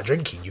a bit like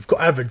drinking. You've got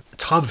to have a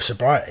time of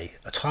sobriety,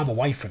 a time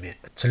away from it,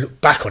 to look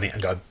back on it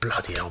and go,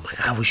 bloody hell, mate,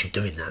 how was you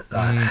doing that?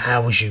 Like,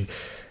 how was you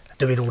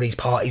doing all these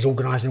parties,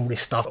 organising all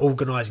this stuff,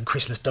 organising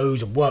Christmas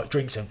do's and work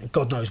drinks and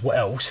God knows what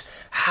else?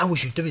 How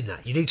was you doing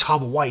that? You need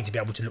time away to be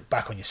able to look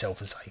back on yourself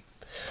and say,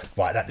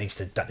 right, that needs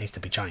to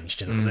be changed.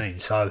 Do you know what I mean?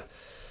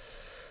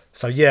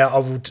 So yeah,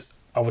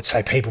 I would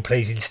say people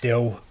pleasing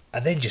still.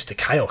 And then just the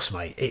chaos,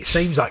 mate. It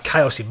seems like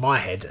chaos in my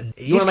head. And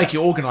you want to make it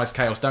organised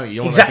chaos, don't you?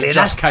 You want exactly, to make it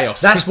just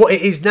chaos. That's what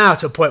it is now,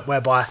 to a point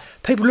whereby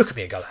people look at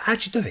me and go,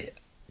 how'd you do it?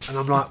 And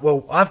I'm like,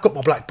 well, I've got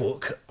my black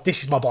book.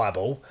 This is my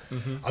Bible.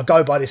 I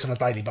go by this on a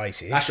daily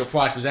basis. That's your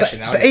prized possession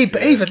now. But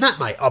even that,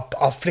 mate,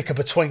 I'll flicker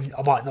between.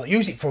 I might not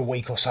use it for a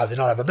week or so. Then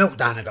I'll have a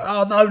meltdown and go,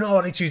 oh, no,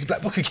 I need to use the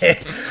black book again.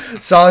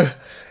 So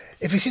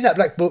if it's in that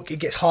black book, it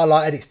gets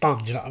highlighted, it's done.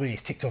 Do you know what I mean?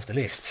 It's ticked off the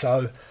list.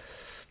 So,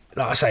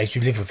 like I say,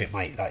 you live with it,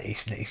 mate. Like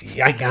it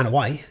ain't going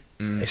away.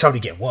 It's only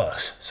getting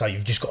worse. So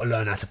you've just got to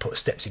learn how to put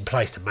steps in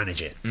place to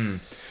manage it.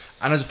 And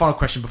as a final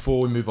question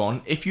before we move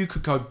on, if you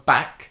could go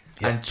back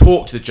and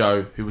talk to the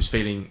Joe who was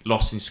feeling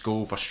lost in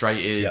school,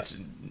 frustrated,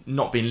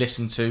 not being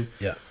listened to,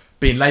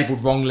 being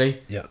labelled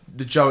wrongly,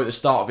 the Joe at the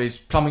start of his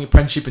plumbing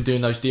apprenticeship and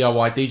doing those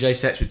DIY DJ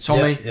sets with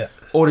Tommy,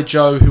 or the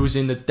Joe who was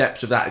in the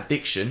depths of that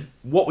addiction,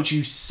 what would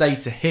you say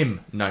to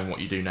him knowing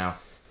what you do now?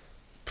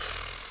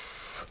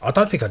 I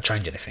don't think I'd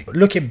change anything. But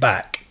looking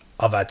back,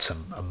 I've had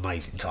some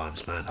amazing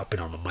times, man. I've been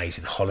on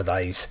amazing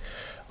holidays.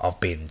 I've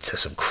been to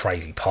some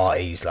crazy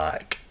parties.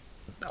 Like,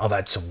 I've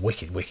had some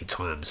wicked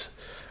times.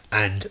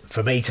 And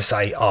for me to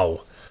say,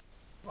 oh,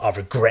 I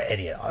regret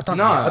any of it,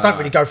 I don't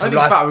really go through life.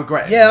 It's about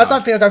regret. Yeah, I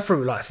don't think I go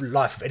through life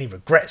with any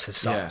regrets as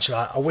such.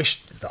 Like, I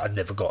wish that I'd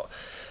never got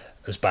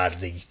as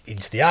badly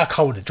into the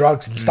alcohol and the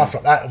drugs and stuff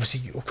like that.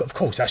 Obviously, of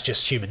course, that's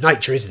just human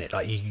nature, isn't it?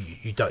 Like,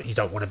 you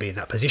don't want to be in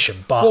that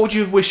position. But what would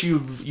you wish you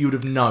would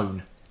have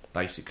known,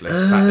 basically,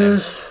 back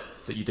then,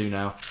 that you do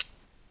now?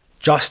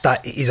 Just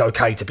that it is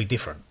okay to be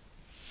different.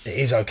 It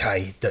is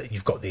okay that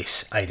you've got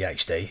this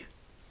ADHD.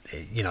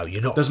 You know,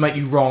 you're not. Doesn't make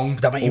you wrong.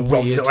 Doesn't make you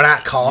wrong. You're not an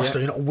outcast, or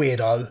you're not a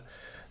weirdo.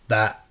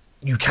 That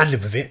you can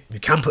live with it. You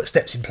can put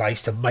steps in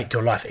place to make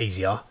your life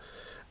easier,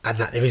 and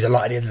that there is a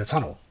light at the end of the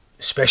tunnel.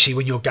 Especially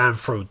when you're going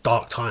through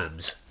dark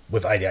times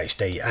with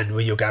ADHD, and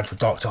when you're going through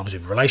dark times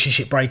with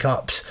relationship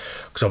breakups.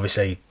 Because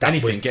obviously that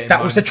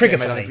was the trigger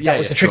for me. That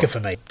was the trigger for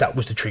me. That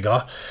was the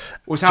trigger.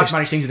 Well, it's how to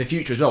manage things in the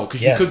future as well.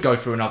 Because you could go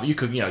through another. You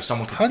could,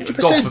 someone could, 100%.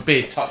 God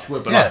forbid, touch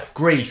wood, but like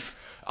grief,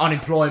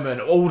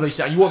 unemployment, all these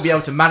things, you won't be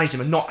able to manage them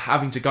and not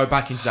having to go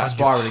back into that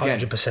spiral again.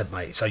 100%,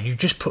 mate. So you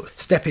just put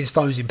stepping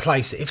stones in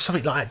place that if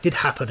something like that did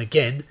happen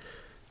again,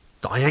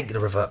 that I ain't going to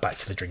revert back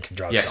to the drinking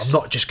drugs. Yes. I'm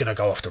not just going to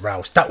go off the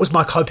rails. That was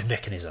my coping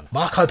mechanism.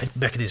 My coping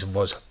mechanism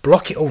was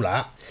block it all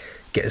out,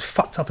 get as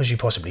fucked up as you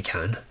possibly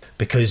can,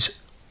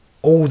 because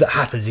all that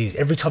happens is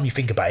every time you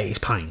think about it, it's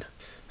pain.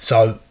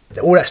 So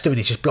all that's doing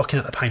is just blocking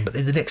out the pain, but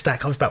then the next day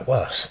it comes back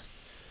worse.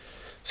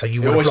 So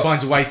it always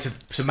finds a way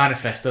to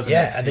manifest, doesn't it?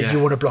 Yeah, and then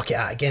you want to block it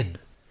out again.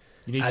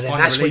 You need to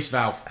find a release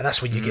valve. And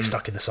that's when you get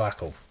stuck in the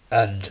cycle.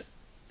 And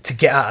to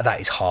get out of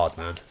that is hard,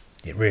 man.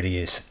 It really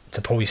is.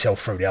 To pull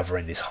yourself through the other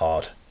end is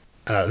hard.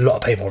 And a lot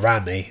of people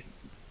around me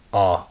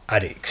are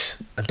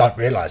addicts and don't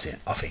realise it,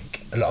 I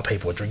think. A lot of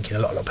people are drinking, a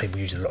lot of people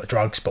using a lot of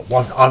drugs, but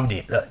won't own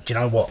it. That, do you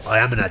know what? I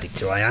am an addict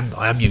too. I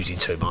am using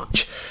too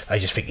much. They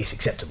just think it's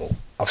acceptable.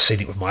 I've seen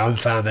it with my own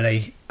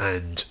family,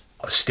 and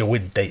I'm still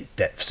in deep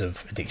depths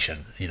of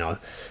addiction,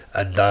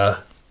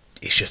 and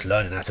it's just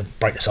learning how to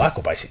break the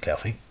cycle, basically, I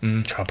think.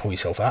 Try and pull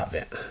yourself out of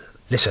it.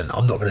 Listen,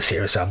 I'm not going to sit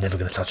here and say I'm never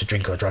going to touch a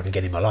drink or a drug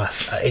again in my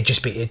life.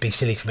 It'd be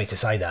silly for me to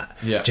say that.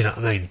 Yeah. Do you know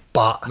what I mean?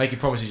 But making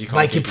promises you can't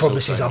making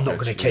promises I'm not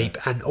going to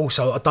keep. And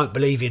also, I don't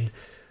believe in,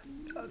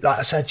 like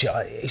I said to you,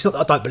 it's not that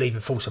I don't believe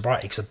in full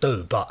sobriety, because I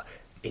do, but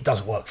it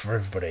doesn't work for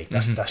everybody.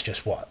 That's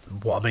just what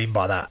I mean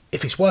by that.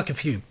 If it's working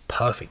for you,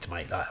 perfect,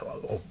 mate. Like,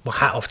 my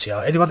hat off to you.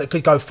 Anyone that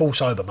could go full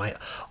sober, mate,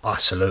 I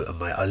salute them,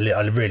 mate.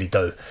 I really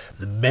do.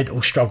 The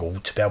mental struggle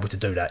to be able to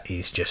do that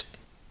is just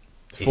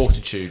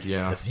fortitude.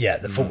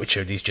 The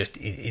fortitude is just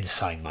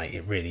insane, mate.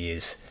 It really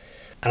is.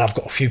 And I've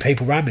got a few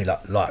people around me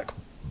like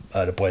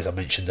the boys I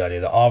mentioned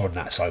earlier that are on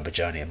that sober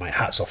journey, and mate,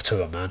 hats off to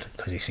them, man,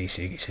 because it's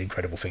an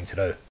incredible thing to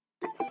do.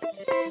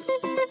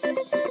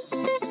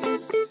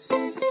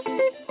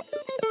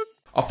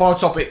 Our final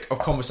topic of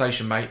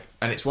conversation, mate,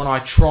 and it's one I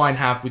try and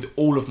have with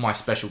all of my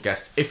special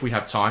guests if we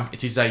have time.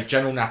 It is a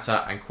general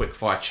natter and quick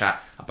fire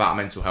chat about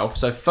mental health.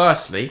 So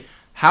firstly,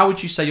 how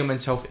would you say your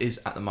mental health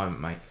is at the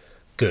moment, mate?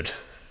 Good.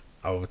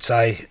 I would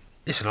say,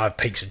 listen, I have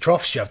peaks and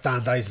troughs, you have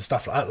down days and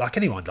stuff like that, like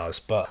anyone does.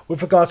 But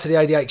with regards to the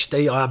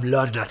ADHD, I am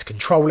learning how to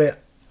control it.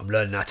 I'm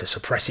learning how to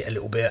suppress it a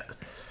little bit.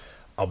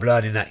 I'm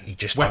learning that you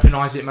just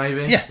weaponise it,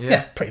 maybe?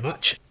 Yeah, pretty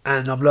much.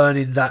 And I'm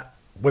learning that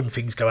when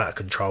things go out of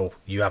control,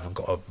 you haven't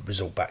got to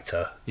resort back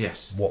to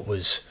what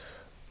was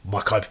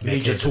my coping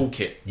mechanism. You need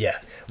your toolkit. Yeah,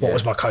 what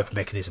was my coping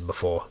mechanism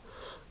before.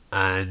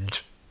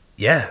 And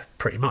yeah,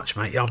 pretty much,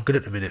 mate. Yeah, I'm good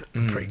at the minute.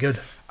 I'm pretty good.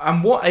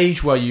 And what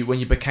age were you when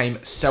you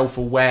became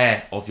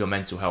self-aware of your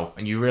mental health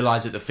and you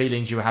realised that the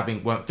feelings you were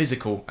having weren't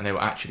physical and they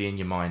were actually in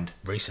your mind?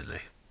 Recently.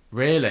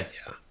 Really?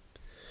 Yeah.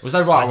 Was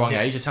no right or wrong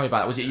age? Just tell me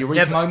about it. Was it your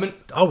eureka moment?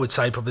 I would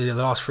say probably the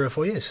last 3 or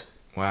 4 years.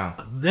 Wow.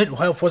 Mental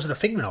health wasn't a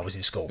thing when I was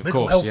in school.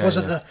 Mental health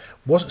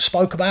wasn't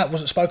spoke about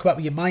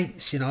with your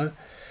mates,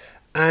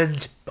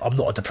 And I'm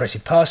not a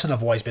depressive person.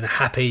 I've always been a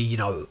happy,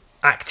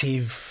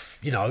 active,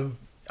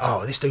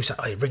 oh, this dude,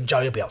 ring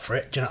Joe, he'll be up for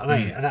it. Do you know what I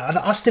mean? And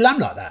I still am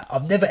like that.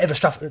 I've never ever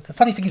suffered. The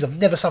funny thing is, I've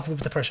never suffered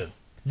with depression.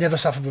 Never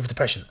suffered with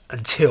depression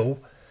until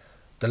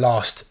the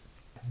last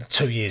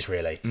 2 years,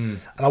 really.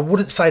 And I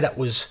wouldn't say that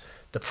was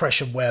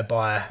depression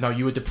whereby... No,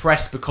 you were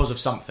depressed because of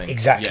something.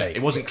 Exactly. Yeah,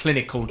 it wasn't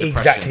clinical depression.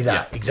 Exactly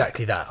that. Yeah.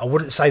 Exactly that. I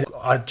wouldn't say that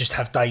I just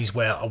have days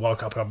where I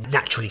woke up and I'm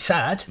naturally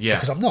sad. Yeah.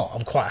 Because I'm not.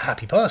 I'm quite a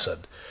happy person.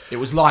 It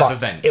was life But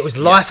events. It was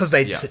life Yes.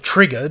 events Yeah. that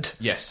triggered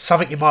Yes.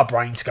 something in my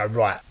brain to go,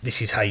 right,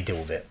 this is how you deal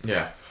with it.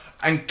 Yeah.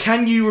 And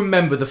can you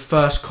remember the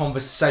first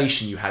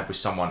conversation you had with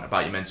someone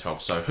about your mental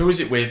health? So who was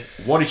it with?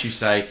 What did you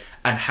say?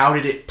 And how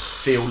did it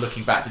feel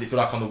looking back? Did it feel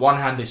like on the one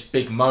hand this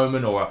big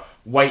moment or a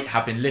weight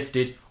had been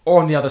lifted,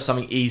 or on the other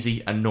something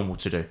easy and normal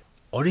to do?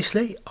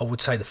 Honestly, I would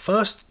say the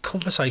first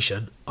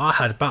conversation I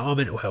had about my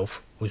mental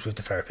health was with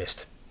the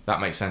therapist. That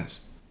makes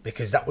sense.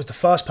 Because that was the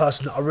first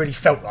person that I really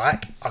felt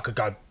like I could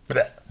go...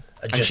 bleh,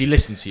 And she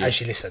listened to you. And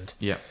she listened.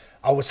 Yeah.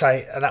 I would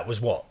say, and that was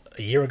what,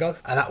 a year ago?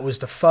 And that was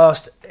the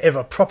first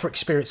ever proper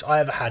experience I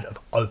ever had of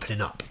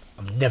opening up.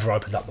 I've never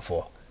opened up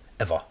before.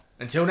 Ever.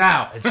 Until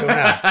now. Until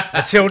now.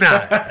 Until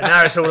now. And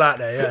now it's all out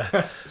there,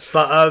 yeah.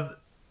 But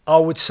I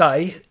would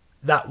say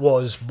that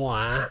was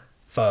my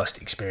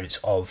first experience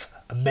of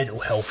a mental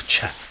health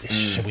chat,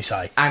 shall we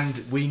say.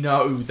 And we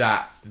know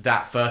that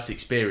that first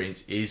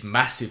experience is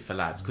massive for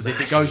lads, because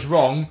if it goes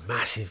wrong,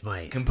 Massive,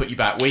 mate. it can put you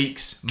back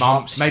weeks,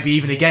 months, maybe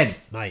even again.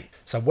 Mate.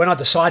 So when I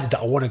decided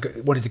that I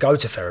wanted to go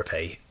to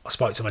therapy, I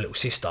spoke to my little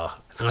sister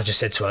and I just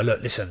said to her,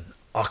 look, listen,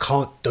 I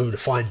can't do the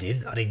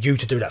finding. I need you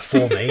to do that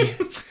for me.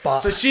 But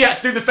So she had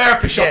to do the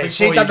therapy shopping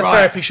for you, she'd done the right?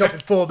 therapy shopping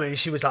for me. And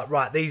she was like,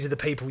 right, these are the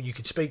people you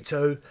could speak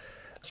to.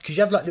 Because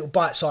you have like little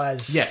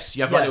bite-sized... Yes,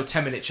 you have like little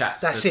 10-minute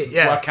chats. That's to it,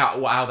 yeah. Work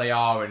out how they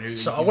are and who...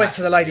 So you I can went match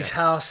to the with, lady's yeah.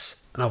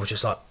 house and I was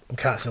just like, I'm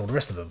cancelling all the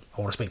rest of them.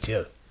 I want to speak to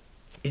you.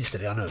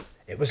 Instantly, I knew.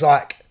 It was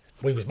like,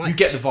 we was mates. You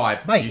get the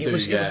vibe. Mate, You it do,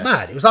 was yeah.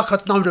 mad. It was like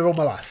I'd known her all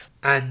my life.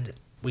 And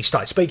we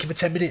started speaking for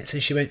 10 minutes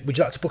and she went, would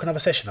you like to book another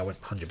session? I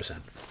went, 100%.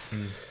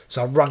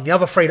 So I rung the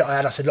other three that I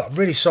had. I said, look, I'm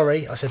really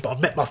sorry. I said, but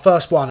I've met my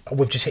first one and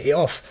we've just hit it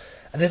off.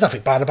 And there's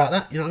nothing bad about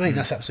that. You know what I mean?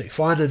 That's absolutely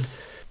fine. And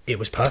it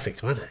was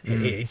perfect, man.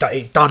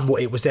 It done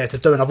what it was there to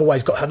do. And I've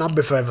always got her number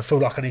if I ever feel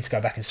like I need to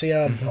go back and see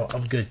her.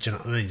 I'm good. Do you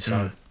know what I mean?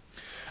 So...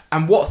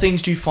 And what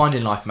things do you find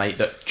in life, mate,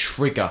 that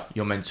trigger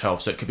your mental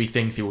health? So it could be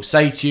things people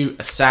say to you,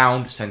 a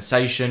sound,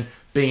 sensation,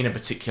 being in a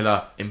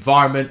particular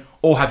environment,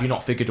 or have you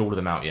not figured all of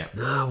them out yet?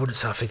 No, I wouldn't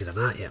say I figured them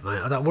out yet, mate.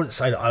 I wouldn't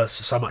say that I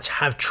so much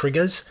have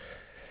triggers.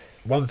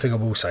 One thing I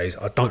will say is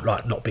I don't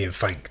like not being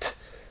thanked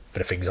for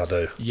the things I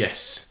do.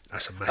 Yes.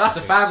 That's a massive That's a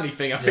thing. family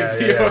thing, I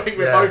think. Yeah, I think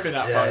we're both in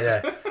that boat.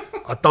 Yeah.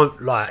 I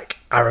don't like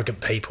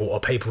arrogant people or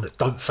people that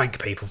don't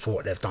thank people for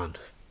what they've done.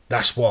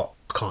 That's what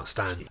I can't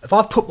stand. If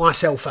I've put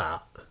myself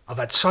out, I've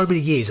had so many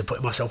years of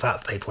putting myself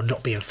out for people and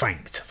not being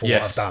thanked for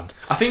what I've done.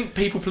 I think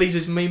people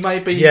pleases me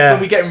maybe Yeah.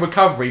 when we get in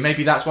recovery,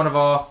 maybe that's one of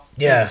our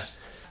Yeah.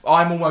 things.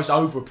 I'm almost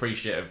over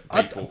appreciative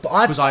of people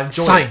because I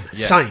enjoy same, it.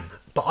 Yeah. Same.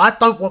 But I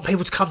don't want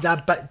people to come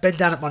down, bend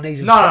down at my knees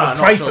and No, pray not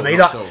for at all, me.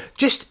 not Like, at all.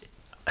 just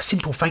a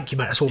simple thank you,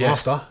 mate. That's all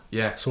Yes. I'm after.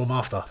 Yeah. That's all I'm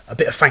after. A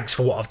bit of thanks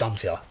for what I've done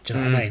for you. Do you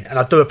know what I mean? And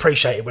I do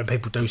appreciate it when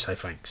people do say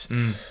thanks.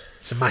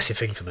 It's a massive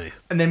thing for me.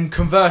 And then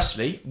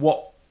conversely,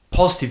 what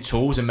positive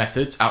tools and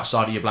methods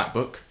outside of your black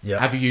book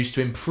have you used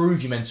to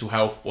improve your mental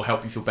health or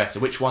help you feel better?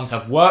 Which ones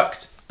have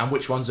worked and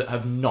which ones that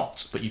have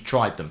not, but you've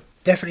tried them?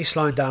 Definitely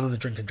slowing down on the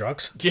drink and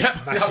drugs.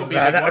 Yep, that would be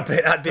a big one.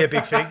 That'd be a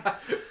big thing.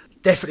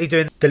 Definitely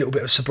doing the little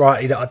bit of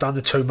sobriety that I've done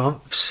the 2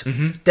 months.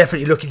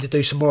 Definitely looking to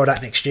do some more of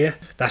that next year.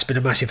 That's been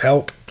a massive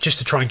help, just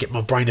to try and get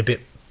my brain a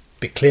bit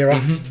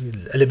clearer,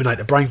 eliminate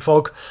the brain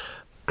fog,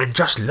 and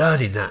just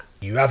learning that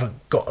you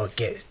haven't got to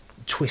get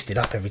twisted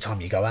up every time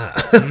you go out.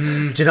 Do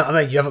you know what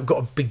I mean? You haven't got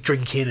a big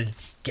drinking and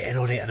getting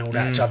on it and all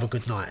that to have a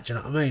good night. Do you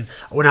know what I mean?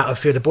 I went out with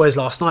a few of the boys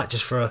last night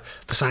just for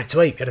something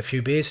to eat. We had a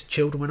few beers,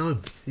 chilled and went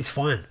home. It's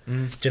fine.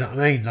 Do you know what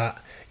I mean? Like,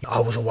 I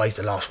was always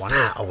the last one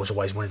out. I was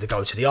always wanting to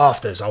go to the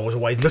afters. I was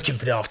always looking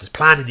for the afters,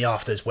 planning the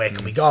afters. Where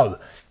can we go?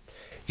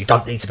 You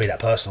don't need to be that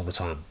person all the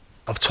time.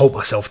 I've taught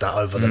myself that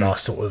over the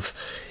last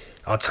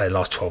I'd say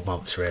last 12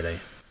 months, really.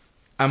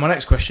 And my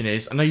next question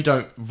is, I know you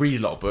don't read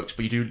a lot of books,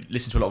 but you do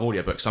listen to a lot of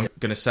audiobooks. So I'm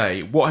going to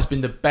say, what has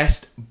been the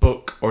best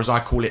book, or as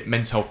I call it,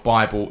 mental health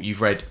Bible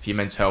you've read for your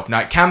mental health? Now,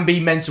 it can be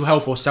mental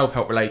health or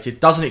self-help related.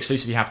 Doesn't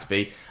exclusively have to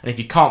be. And if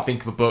you can't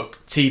think of a book,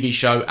 TV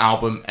show,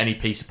 album, any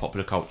piece of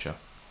popular culture.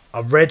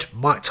 I read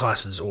Mike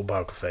Tyson's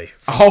autobiography.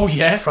 Oh,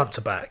 yeah? Front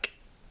to back.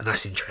 And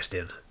that's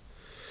interesting.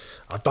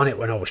 I've done it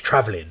when I was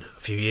travelling a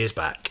few years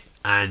back.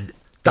 And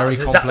Very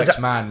complex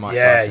man, Mike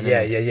Tyson.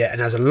 Yeah.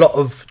 And there's a lot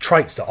of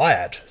traits that I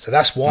had. So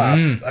that's why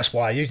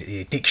I used it.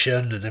 The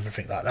addiction and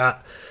everything like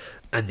that.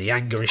 And the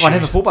anger issues. I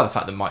never thought about the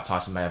fact that Mike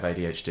Tyson may have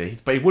ADHD,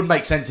 but it would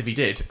make sense if he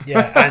did.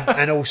 Yeah,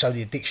 and also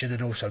the addiction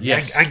and also the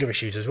anger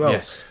issues as well.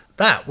 Yes.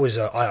 That was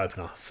an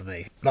eye-opener for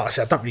me. Like I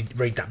said, I don't really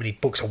read that many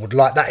books.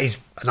 That is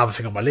another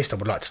thing on my list. I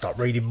would like to start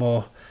reading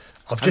more.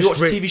 Have you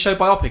watched a TV show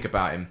biopic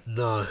about him?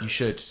 No. You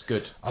should. It's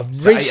good. I've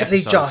It's 8 recently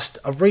episodes.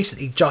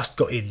 just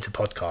got into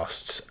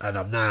podcasts, and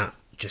I'm now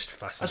just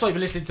fascinated. That's why you've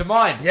been listening to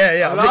mine.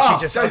 Yeah. I'm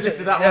literally just listened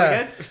to that one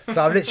again.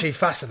 So I'm literally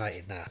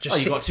fascinated now.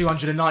 You've got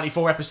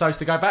 294 episodes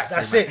to go back through.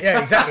 That's it. Yeah,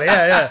 exactly.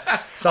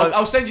 Yeah. So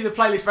I'll send you the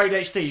playlist for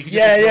ADHD. You can just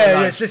listen to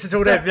all just listen to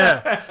all them.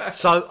 Yeah.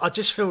 So I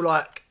just feel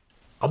like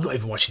I'm not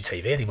even watching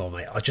TV anymore,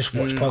 mate. I just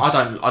watch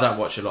I don't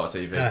watch a lot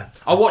of TV. Yeah.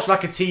 I watch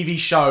like a TV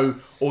show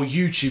or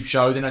YouTube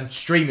show, then I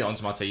stream it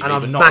onto my TV. And but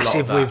I'm not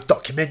massive a lot of with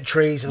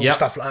documentaries and all Yep.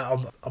 stuff like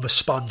that. I'm a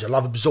sponge. I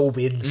love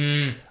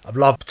absorbing. I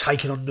love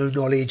taking on new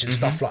knowledge and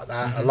stuff like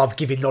that. I love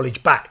giving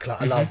knowledge back.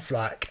 Like I love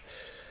like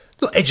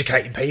not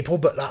educating people,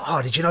 but like,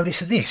 oh, did you know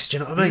this and this? Do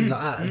you know what I mean?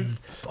 Like that. And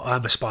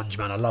I'm a sponge,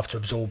 man. I love to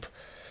absorb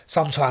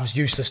sometimes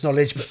useless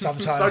knowledge, but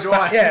sometimes So do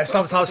I.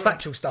 sometimes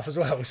factual stuff as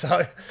well.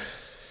 So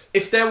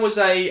If there was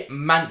a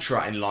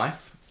mantra in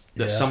life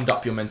that Yeah. summed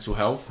up your mental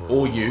health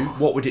or you,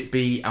 what would it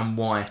be and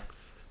why?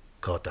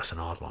 God, that's an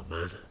hard one,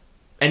 man.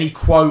 Any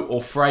quote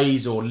or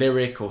phrase or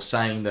lyric or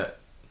saying that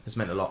has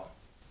meant a lot?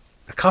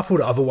 A couple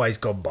that I've always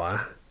gone by.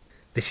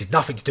 This is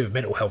nothing to do with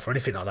mental health or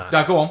anything like that.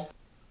 No, go on.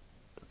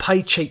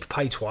 Pay cheap,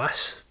 pay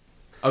twice.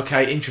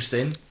 Okay,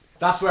 interesting.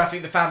 That's where I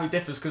think the family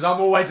differs because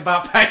I'm always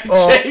about paying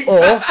cheap.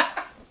 Or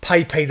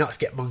pay peanuts,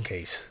 get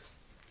monkeys.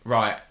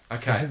 Right,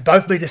 okay.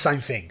 Both mean the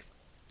same thing.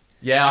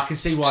 Yeah, I can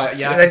see why.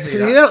 Yeah, I They can see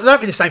that. don't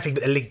mean the same thing,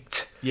 but they're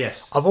linked.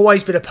 Yes. I've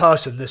always been a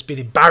person that's been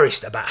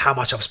embarrassed about how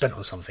much I've spent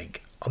on something.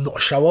 I'm not a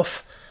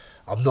show-off.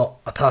 I'm not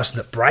a person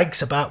that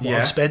brags about what Yeah.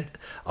 I've spent.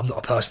 I'm not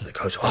a person that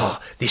goes,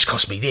 oh, this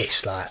cost me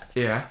this. Like,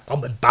 Yeah.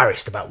 I'm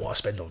embarrassed about what I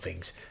spend on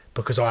things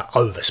because I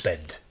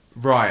overspend.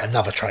 Right.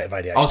 Another trait of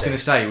ADHD. I was going to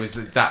say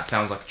that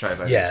sounds like a trait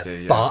of Yeah,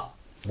 ADHD. but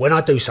when I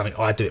do something,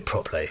 I do it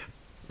properly.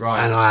 Right.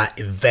 And I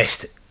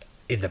invest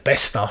in the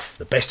best stuff,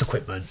 the best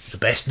equipment, the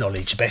best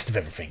knowledge, the best of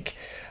everything.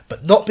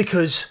 But not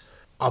because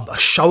I'm a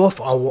show-off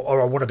or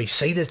I want to be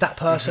seen as that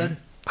person.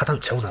 I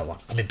don't tell no one.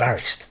 I'm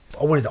embarrassed.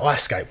 I wanted to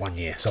ice skate one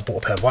year, so I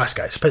bought a pair of ice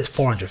skates. I spent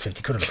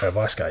 450 quid on a pair of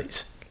ice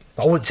skates.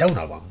 But I wouldn't tell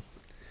no one.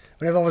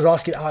 Whenever I was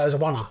asking, it was a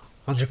winner.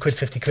 100 quid,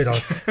 50 quid. I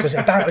was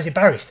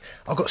embarrassed.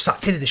 I got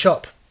sucked in the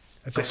shop.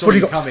 They saw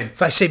you coming.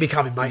 They see me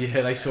coming, mate.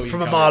 Yeah, they saw you from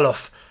coming. a mile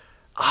off.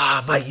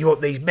 Mate, you want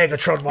these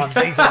Megatron ones?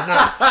 These are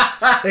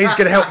enough. These are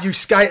going to help you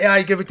skate. How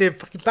you going to do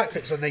fucking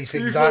backflips on these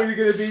things? You thought you were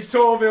going to be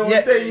Torville yeah,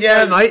 and Dean,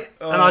 yeah, mate. mate.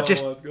 Oh, And I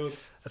just, my God.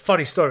 a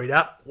funny story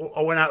that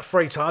I went out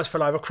 3 times,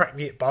 fell over, cracked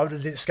me hip bone,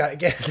 and didn't skate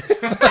again.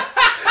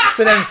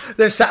 So then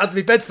they've sat under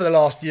my bed for the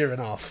last year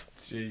and a half.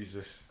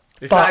 Jesus.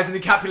 If But- that is an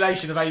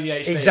encapsulation of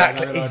ADHD.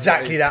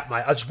 Exactly that,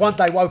 mate. I just one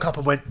day woke up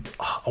and went,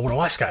 I want to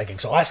ice skate again.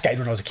 So I ice skated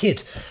when I was a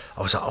kid.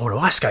 I was like, I want to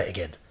ice skate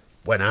again.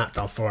 Went out,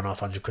 done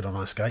 450 quid on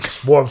ice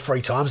skates. Wore them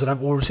 3 times and I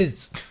haven't worn them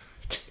since.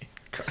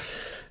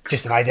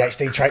 Just an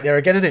ADHD trait there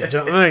again, isn't it? Do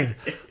you know what I mean?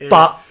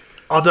 But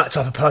I'm that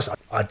type of person.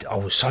 I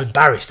was so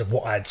embarrassed of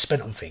what I had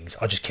spent on things.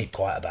 I just keep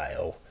quiet about it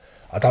all.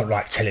 I don't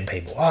like telling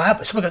people,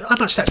 someone goes, how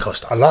much did that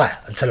cost? I lie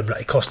and tell them that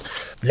it cost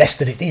less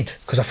than it did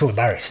because I feel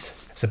embarrassed.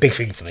 It's a big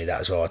thing for me, that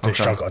as well. I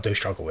do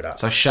struggle with that.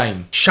 So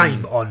shame.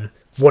 Shame on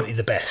wanting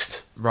the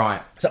best.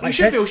 Right. Does that You make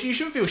shouldn't sense? you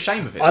shouldn't feel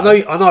shame of it. I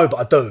though. know, but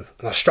I do,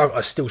 and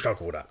I still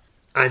struggle with that.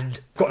 And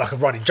got like a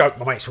running joke.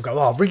 My mates will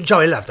go, ring Joe,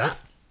 he'll have that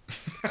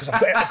because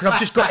I've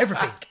just got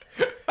everything.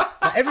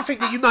 Like, everything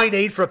that you may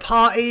need for a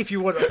party, if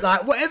you want,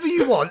 like whatever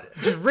you want,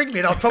 just ring me,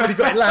 and I've probably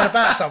got it laying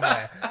about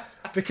somewhere.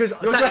 Because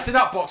Your dressing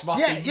up box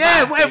must be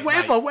yeah, mad big,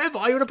 whatever. mate.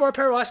 Oh, you want to borrow a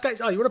pair of ice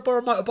skates? Oh, you want to borrow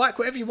a motorbike?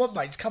 Whatever you want,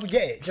 mate. Just come and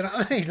get it. Do you know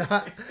what I mean?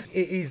 Like,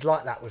 it is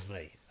like that with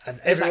me. And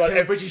It's like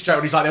Kevin Bridges joke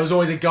when he's like, there was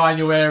always a guy in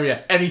your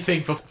area,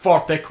 anything for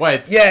 40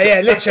 quid.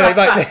 yeah, literally,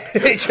 mate.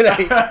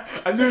 Literally.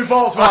 A new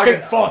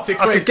Volkswagen, 40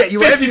 quid. I could get you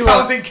 50 whatever you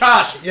pounds want. in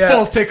cash, Yeah.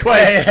 40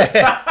 quid.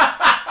 Yeah.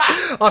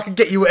 I can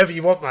get you whatever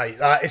you want, mate.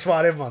 Like, it's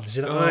one of them ones.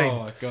 Do you know what I mean? Oh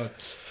my God.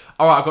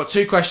 All right, I've got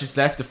 2 questions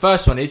left. The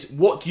first one is,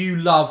 what do you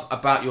love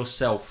about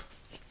yourself?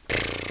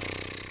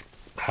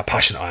 How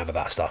passionate I am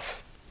about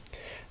stuff.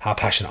 How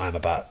passionate I am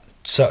about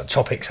certain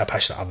topics. How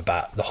passionate I am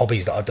about the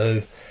hobbies that I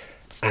do,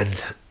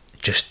 and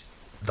just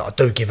that I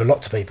do give a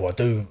lot to people. I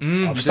do.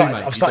 I've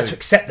started to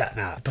accept that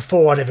now.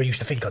 Before I never used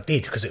to think I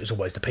did because it was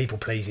always the people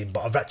pleasing.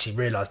 But I've actually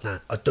realised now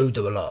I do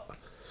a lot.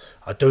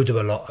 I do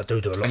a lot.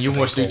 And you for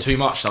almost do people. too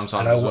much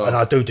sometimes And as well. and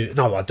I do too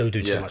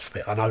Yeah. much for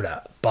people. I know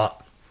that, but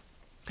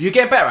You're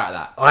getting better at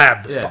that. I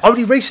am. Yeah. But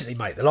only recently,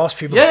 mate. The last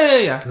few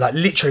months. Yeah. Like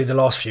literally the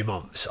last few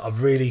months,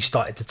 I've really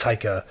started to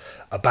take a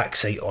back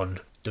seat on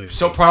doing.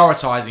 So things.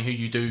 prioritising who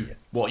you do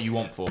what you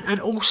want for. And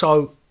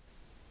also,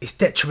 it's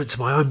detriment to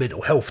my own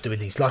mental health doing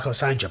these. Like I was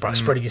saying, Joe, about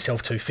spreading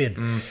yourself too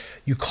thin.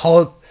 You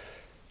can't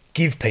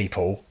give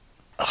people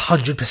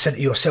 100% of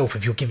yourself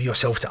if you're giving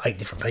yourself to 8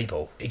 different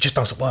people. It just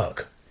doesn't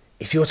work.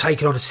 If you're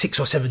taking on 6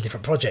 or 7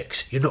 different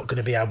projects, you're not going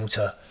to be able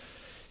to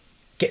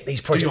get these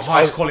Do projects your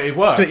highest quality of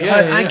work.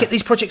 and get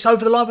these projects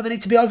over the line when they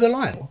need to be over the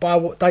line, by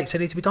what dates they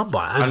need to be done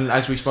by. And And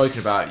as we've spoken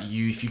about,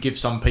 if you give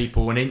some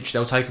people an inch,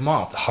 they'll take a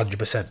mile.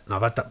 100%. And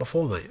I've had that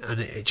before, mate. And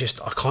it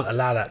just, I can't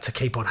allow that to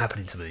keep on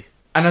happening to me.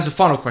 And as a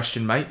final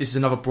question, mate, this is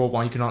another broad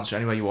one. You can answer it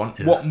any way you want.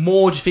 What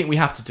more do you think we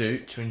have to do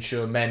to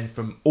ensure men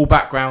from all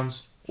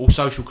backgrounds, all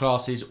social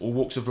classes, all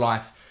walks of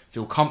life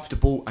feel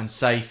comfortable and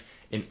safe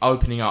in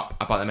opening up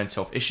about their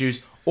mental health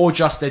issues or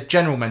just their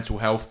general mental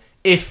health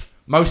if,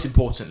 most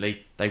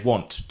importantly, they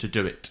want to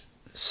do it?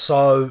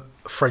 So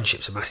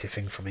friendship's a massive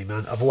thing for me,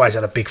 man. I've always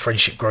had a big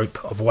friendship group.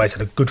 I've always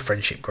had a good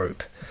friendship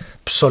group.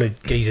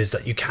 Solid geezers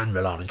that you can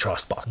rely on and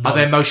trust. But are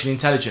they emotionally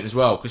intelligent as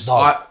well? Because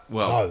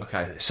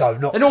okay. So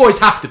not. They don't always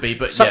have to be,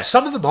 but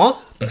some of them are,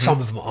 but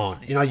some of them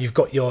aren't. You know, you've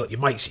got your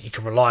mates that you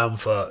can rely on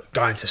for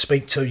going to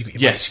speak to. You've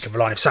got your mates you can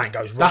rely on if something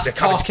goes wrong. That's they're the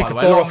coming task, to kick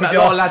by a the way. door off with you. A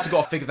lot of lads have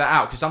got to figure that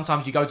out, because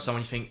sometimes you go to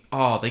someone and you think,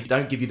 oh, they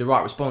don't give you the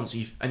right response,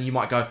 and you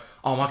might go,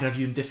 oh, am I going to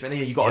view them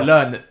differently? You've got to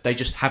learn that they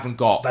just haven't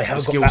got the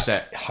skill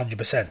set.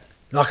 100%.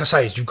 Like I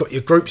say, you've got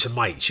your groups of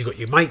mates. You've got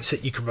your mates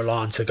that you can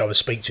rely on to go and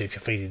speak to if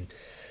you're feeling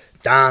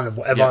down and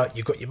whatever. Yeah.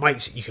 You've got your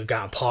mates that you can go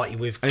out and party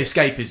with. And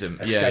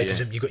escapism. Yeah.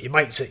 You've got your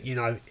mates that, you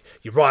know,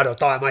 your ride or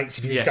die mates.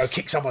 If you need to go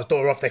kick someone's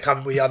door off, they're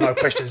coming with you, no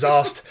questions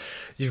asked.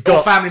 You've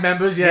got family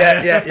members,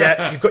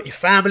 yeah. You've got your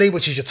family,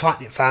 which is your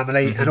tight-knit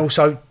family. And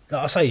also,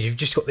 like I say, you've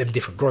just got them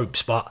different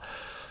groups. But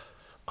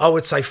I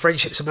would say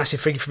friendship's a massive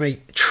thing for me.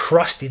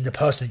 Trusting the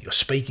person that you're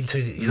speaking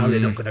to, that you know they're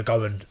not going to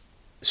go and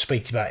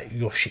speak about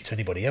your shit to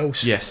anybody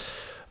else. Yes.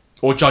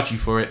 Or judge you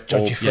for it.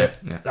 Yeah.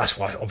 That's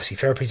why, obviously,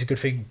 therapy is a good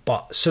thing.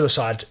 But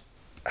suicide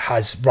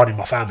has run in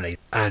my family.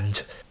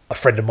 And a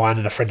friend of mine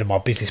and a friend of my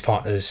business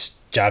partner's,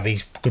 Jav,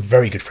 he's a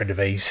very good friend of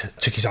his,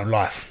 took his own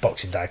life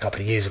Boxing Day a couple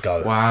of years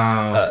ago.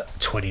 Wow. At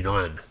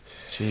 29.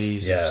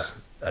 Jesus.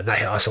 Yeah. And that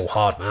hit us all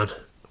hard, man.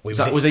 Was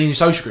he in your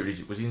social group?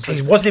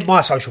 He wasn't in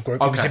my social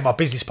group. He was in my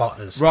business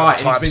partner's. Right,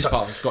 his business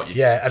partner's got you.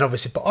 Yeah, and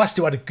obviously, but I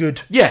still had a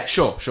good... Yeah,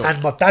 sure.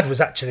 And my dad was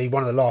actually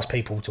one of the last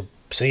people to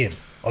see him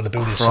on the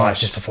building site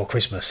just before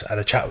Christmas. I had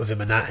a chat with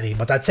him and that, and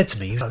my dad said to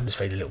me, "I'm just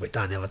feeling a little bit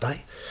down the other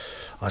day."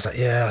 I was like,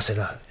 "Yeah." I said,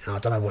 I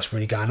don't know what's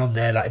really going on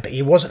there. But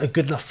he wasn't a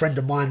good enough friend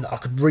of mine that I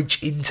could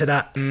reach into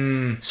that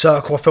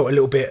circle. I felt a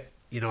little bit,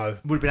 would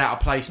have been out of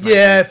place. Maybe.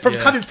 Yeah,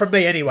 coming from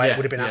me anyway, it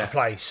would have been out of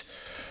place.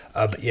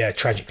 But yeah,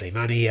 tragically,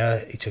 man, he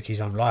took his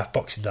own life.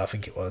 Boxing Day, I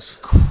think it was.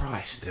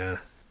 Christ. Yeah.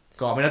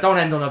 God, I mean, I don't want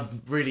to end on a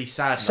really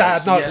sad note.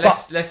 So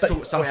let's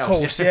talk something else.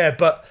 Of course, yeah,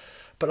 but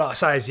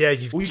like I say,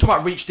 you talk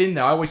about reached in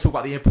there. I always talk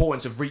about the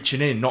importance of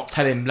reaching in, not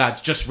telling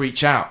lads just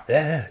reach out.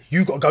 Yeah,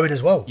 you got to go in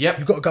as well. Yep,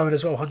 you got to go in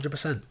as well,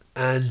 100%.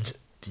 And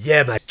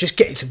yeah, mate, just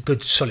getting some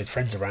good, solid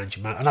friends around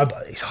you, man. I know,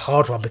 but it's a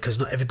hard one because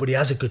not everybody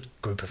has a good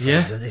group of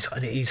friends, and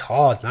it is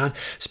hard, man.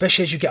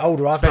 Especially as you get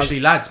older. Especially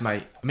lads,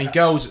 mate. I mean,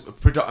 girls.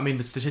 I mean,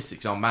 the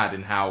statistics are mad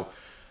in how,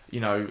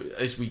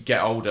 as we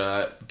get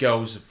older,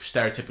 girls have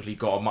stereotypically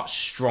got a much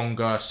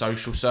stronger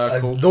social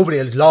circle. Normally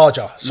a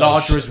larger as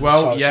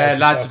well. Lads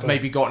circle. have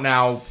maybe got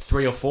now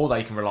 3 or 4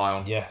 they can rely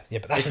on. Yeah,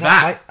 but that's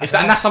enough, mate.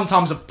 And that's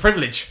sometimes a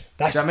privilege.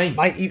 That's what I mean,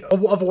 mate.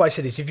 What I've always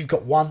said is, if you've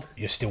got one,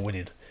 you're still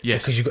winning.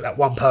 Yes, because you've got that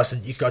one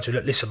person you can go to.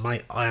 Look, listen,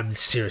 mate, I am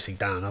seriously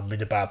down. I'm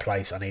in a bad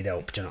place. I need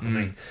help. Do you know what I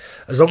mean?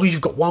 As long as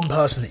you've got one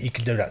person that you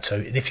can do that to,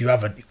 and if you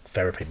haven't,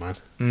 therapy, man.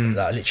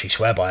 I literally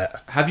swear by it.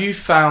 Have you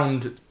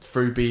found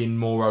through being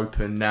more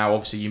open now?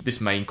 Obviously, this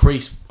may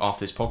increase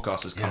after this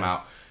podcast has come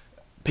out.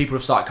 People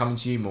have started coming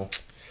to you more.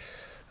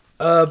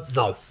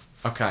 No.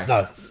 Okay.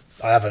 No,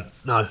 I haven't.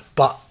 No,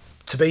 but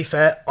to be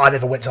fair, I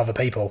never went to other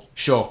people.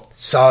 Sure.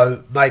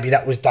 So maybe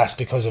that's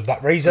because of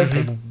that reason.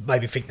 People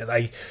maybe think that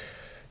they.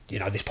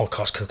 This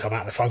podcast could come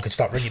out and the phone could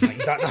start ringing, mate.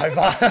 You don't know,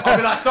 but I'll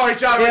be like, sorry,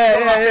 Joe.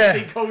 Yeah.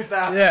 15 calls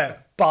now. Yeah,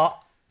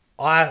 but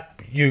I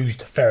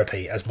used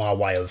therapy as my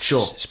way of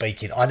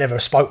speaking. I never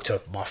spoke to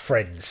my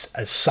friends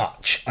as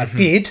such. I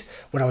did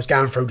when I was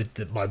going through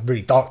my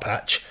really dark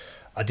patch.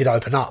 I did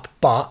open up,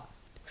 but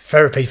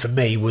therapy for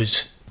me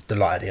was the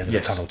light at the end of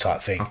the tunnel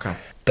type thing. Okay.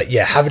 But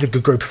yeah, having a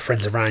good group of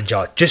friends around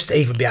you, just to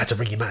even be able to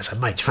ring your mate and say,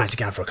 "Mate, do you fancy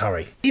going for a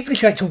curry?" Even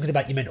if you ain't talking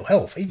about your mental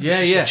health. Even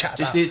just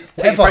take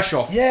the pressure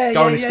off.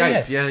 Go and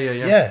escape.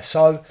 Yeah.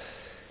 So,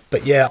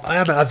 but yeah, I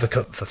am an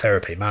advocate for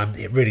therapy, man.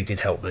 It really did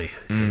help me.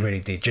 It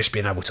really did. Just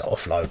being able to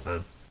offload,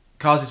 man.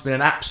 Kaz, it's been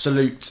an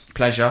absolute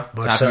pleasure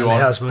to have you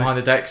on Behind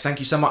the Decks. Thank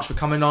you so much for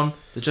coming on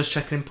the Just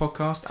Checking In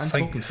podcast and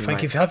talking to me,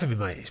 Thank you for having me,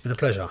 mate. It's been a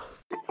pleasure.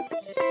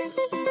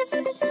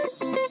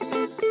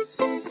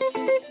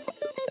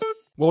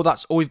 Well,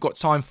 that's all we've got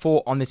time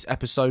for on this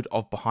episode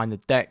of Behind the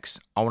Decks.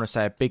 I want to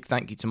say a big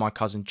thank you to my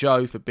cousin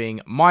Joe for being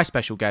my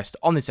special guest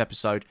on this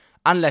episode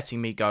and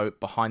letting me go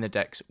behind the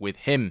decks with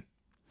him.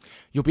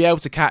 You'll be able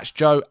to catch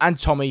Joe and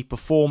Tommy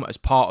perform as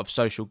part of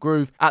Social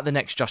Groove at the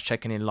next Just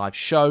Checking In live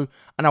show,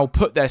 and I will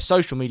put their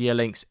social media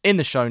links in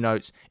the show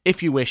notes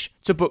if you wish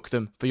to book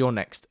them for your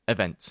next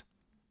event.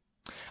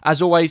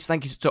 As always,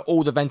 thank you to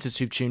all the venters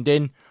who've tuned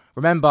in.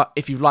 Remember,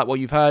 if you've liked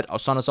what you've heard, I'll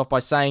sign us off by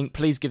saying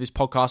please give this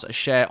podcast a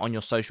share on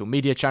your social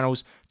media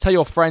channels. Tell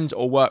your friends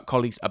or work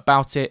colleagues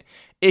about it.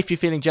 If you're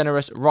feeling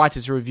generous, write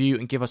us a review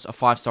and give us a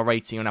 5-star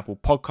rating on Apple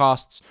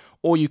Podcasts.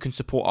 Or you can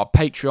support our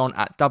Patreon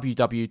at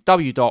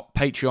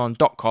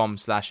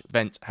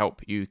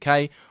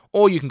www.patreon.com/venthelpuk.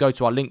 Or you can go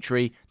to our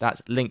Linktree,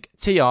 that's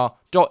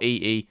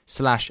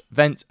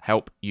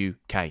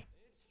linktr.ee/venthelpuk.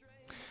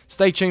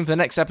 Stay tuned for the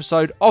next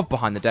episode of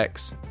Behind the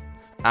Decks.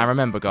 And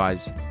remember,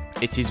 guys,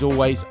 it is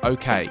always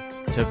okay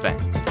to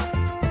vent.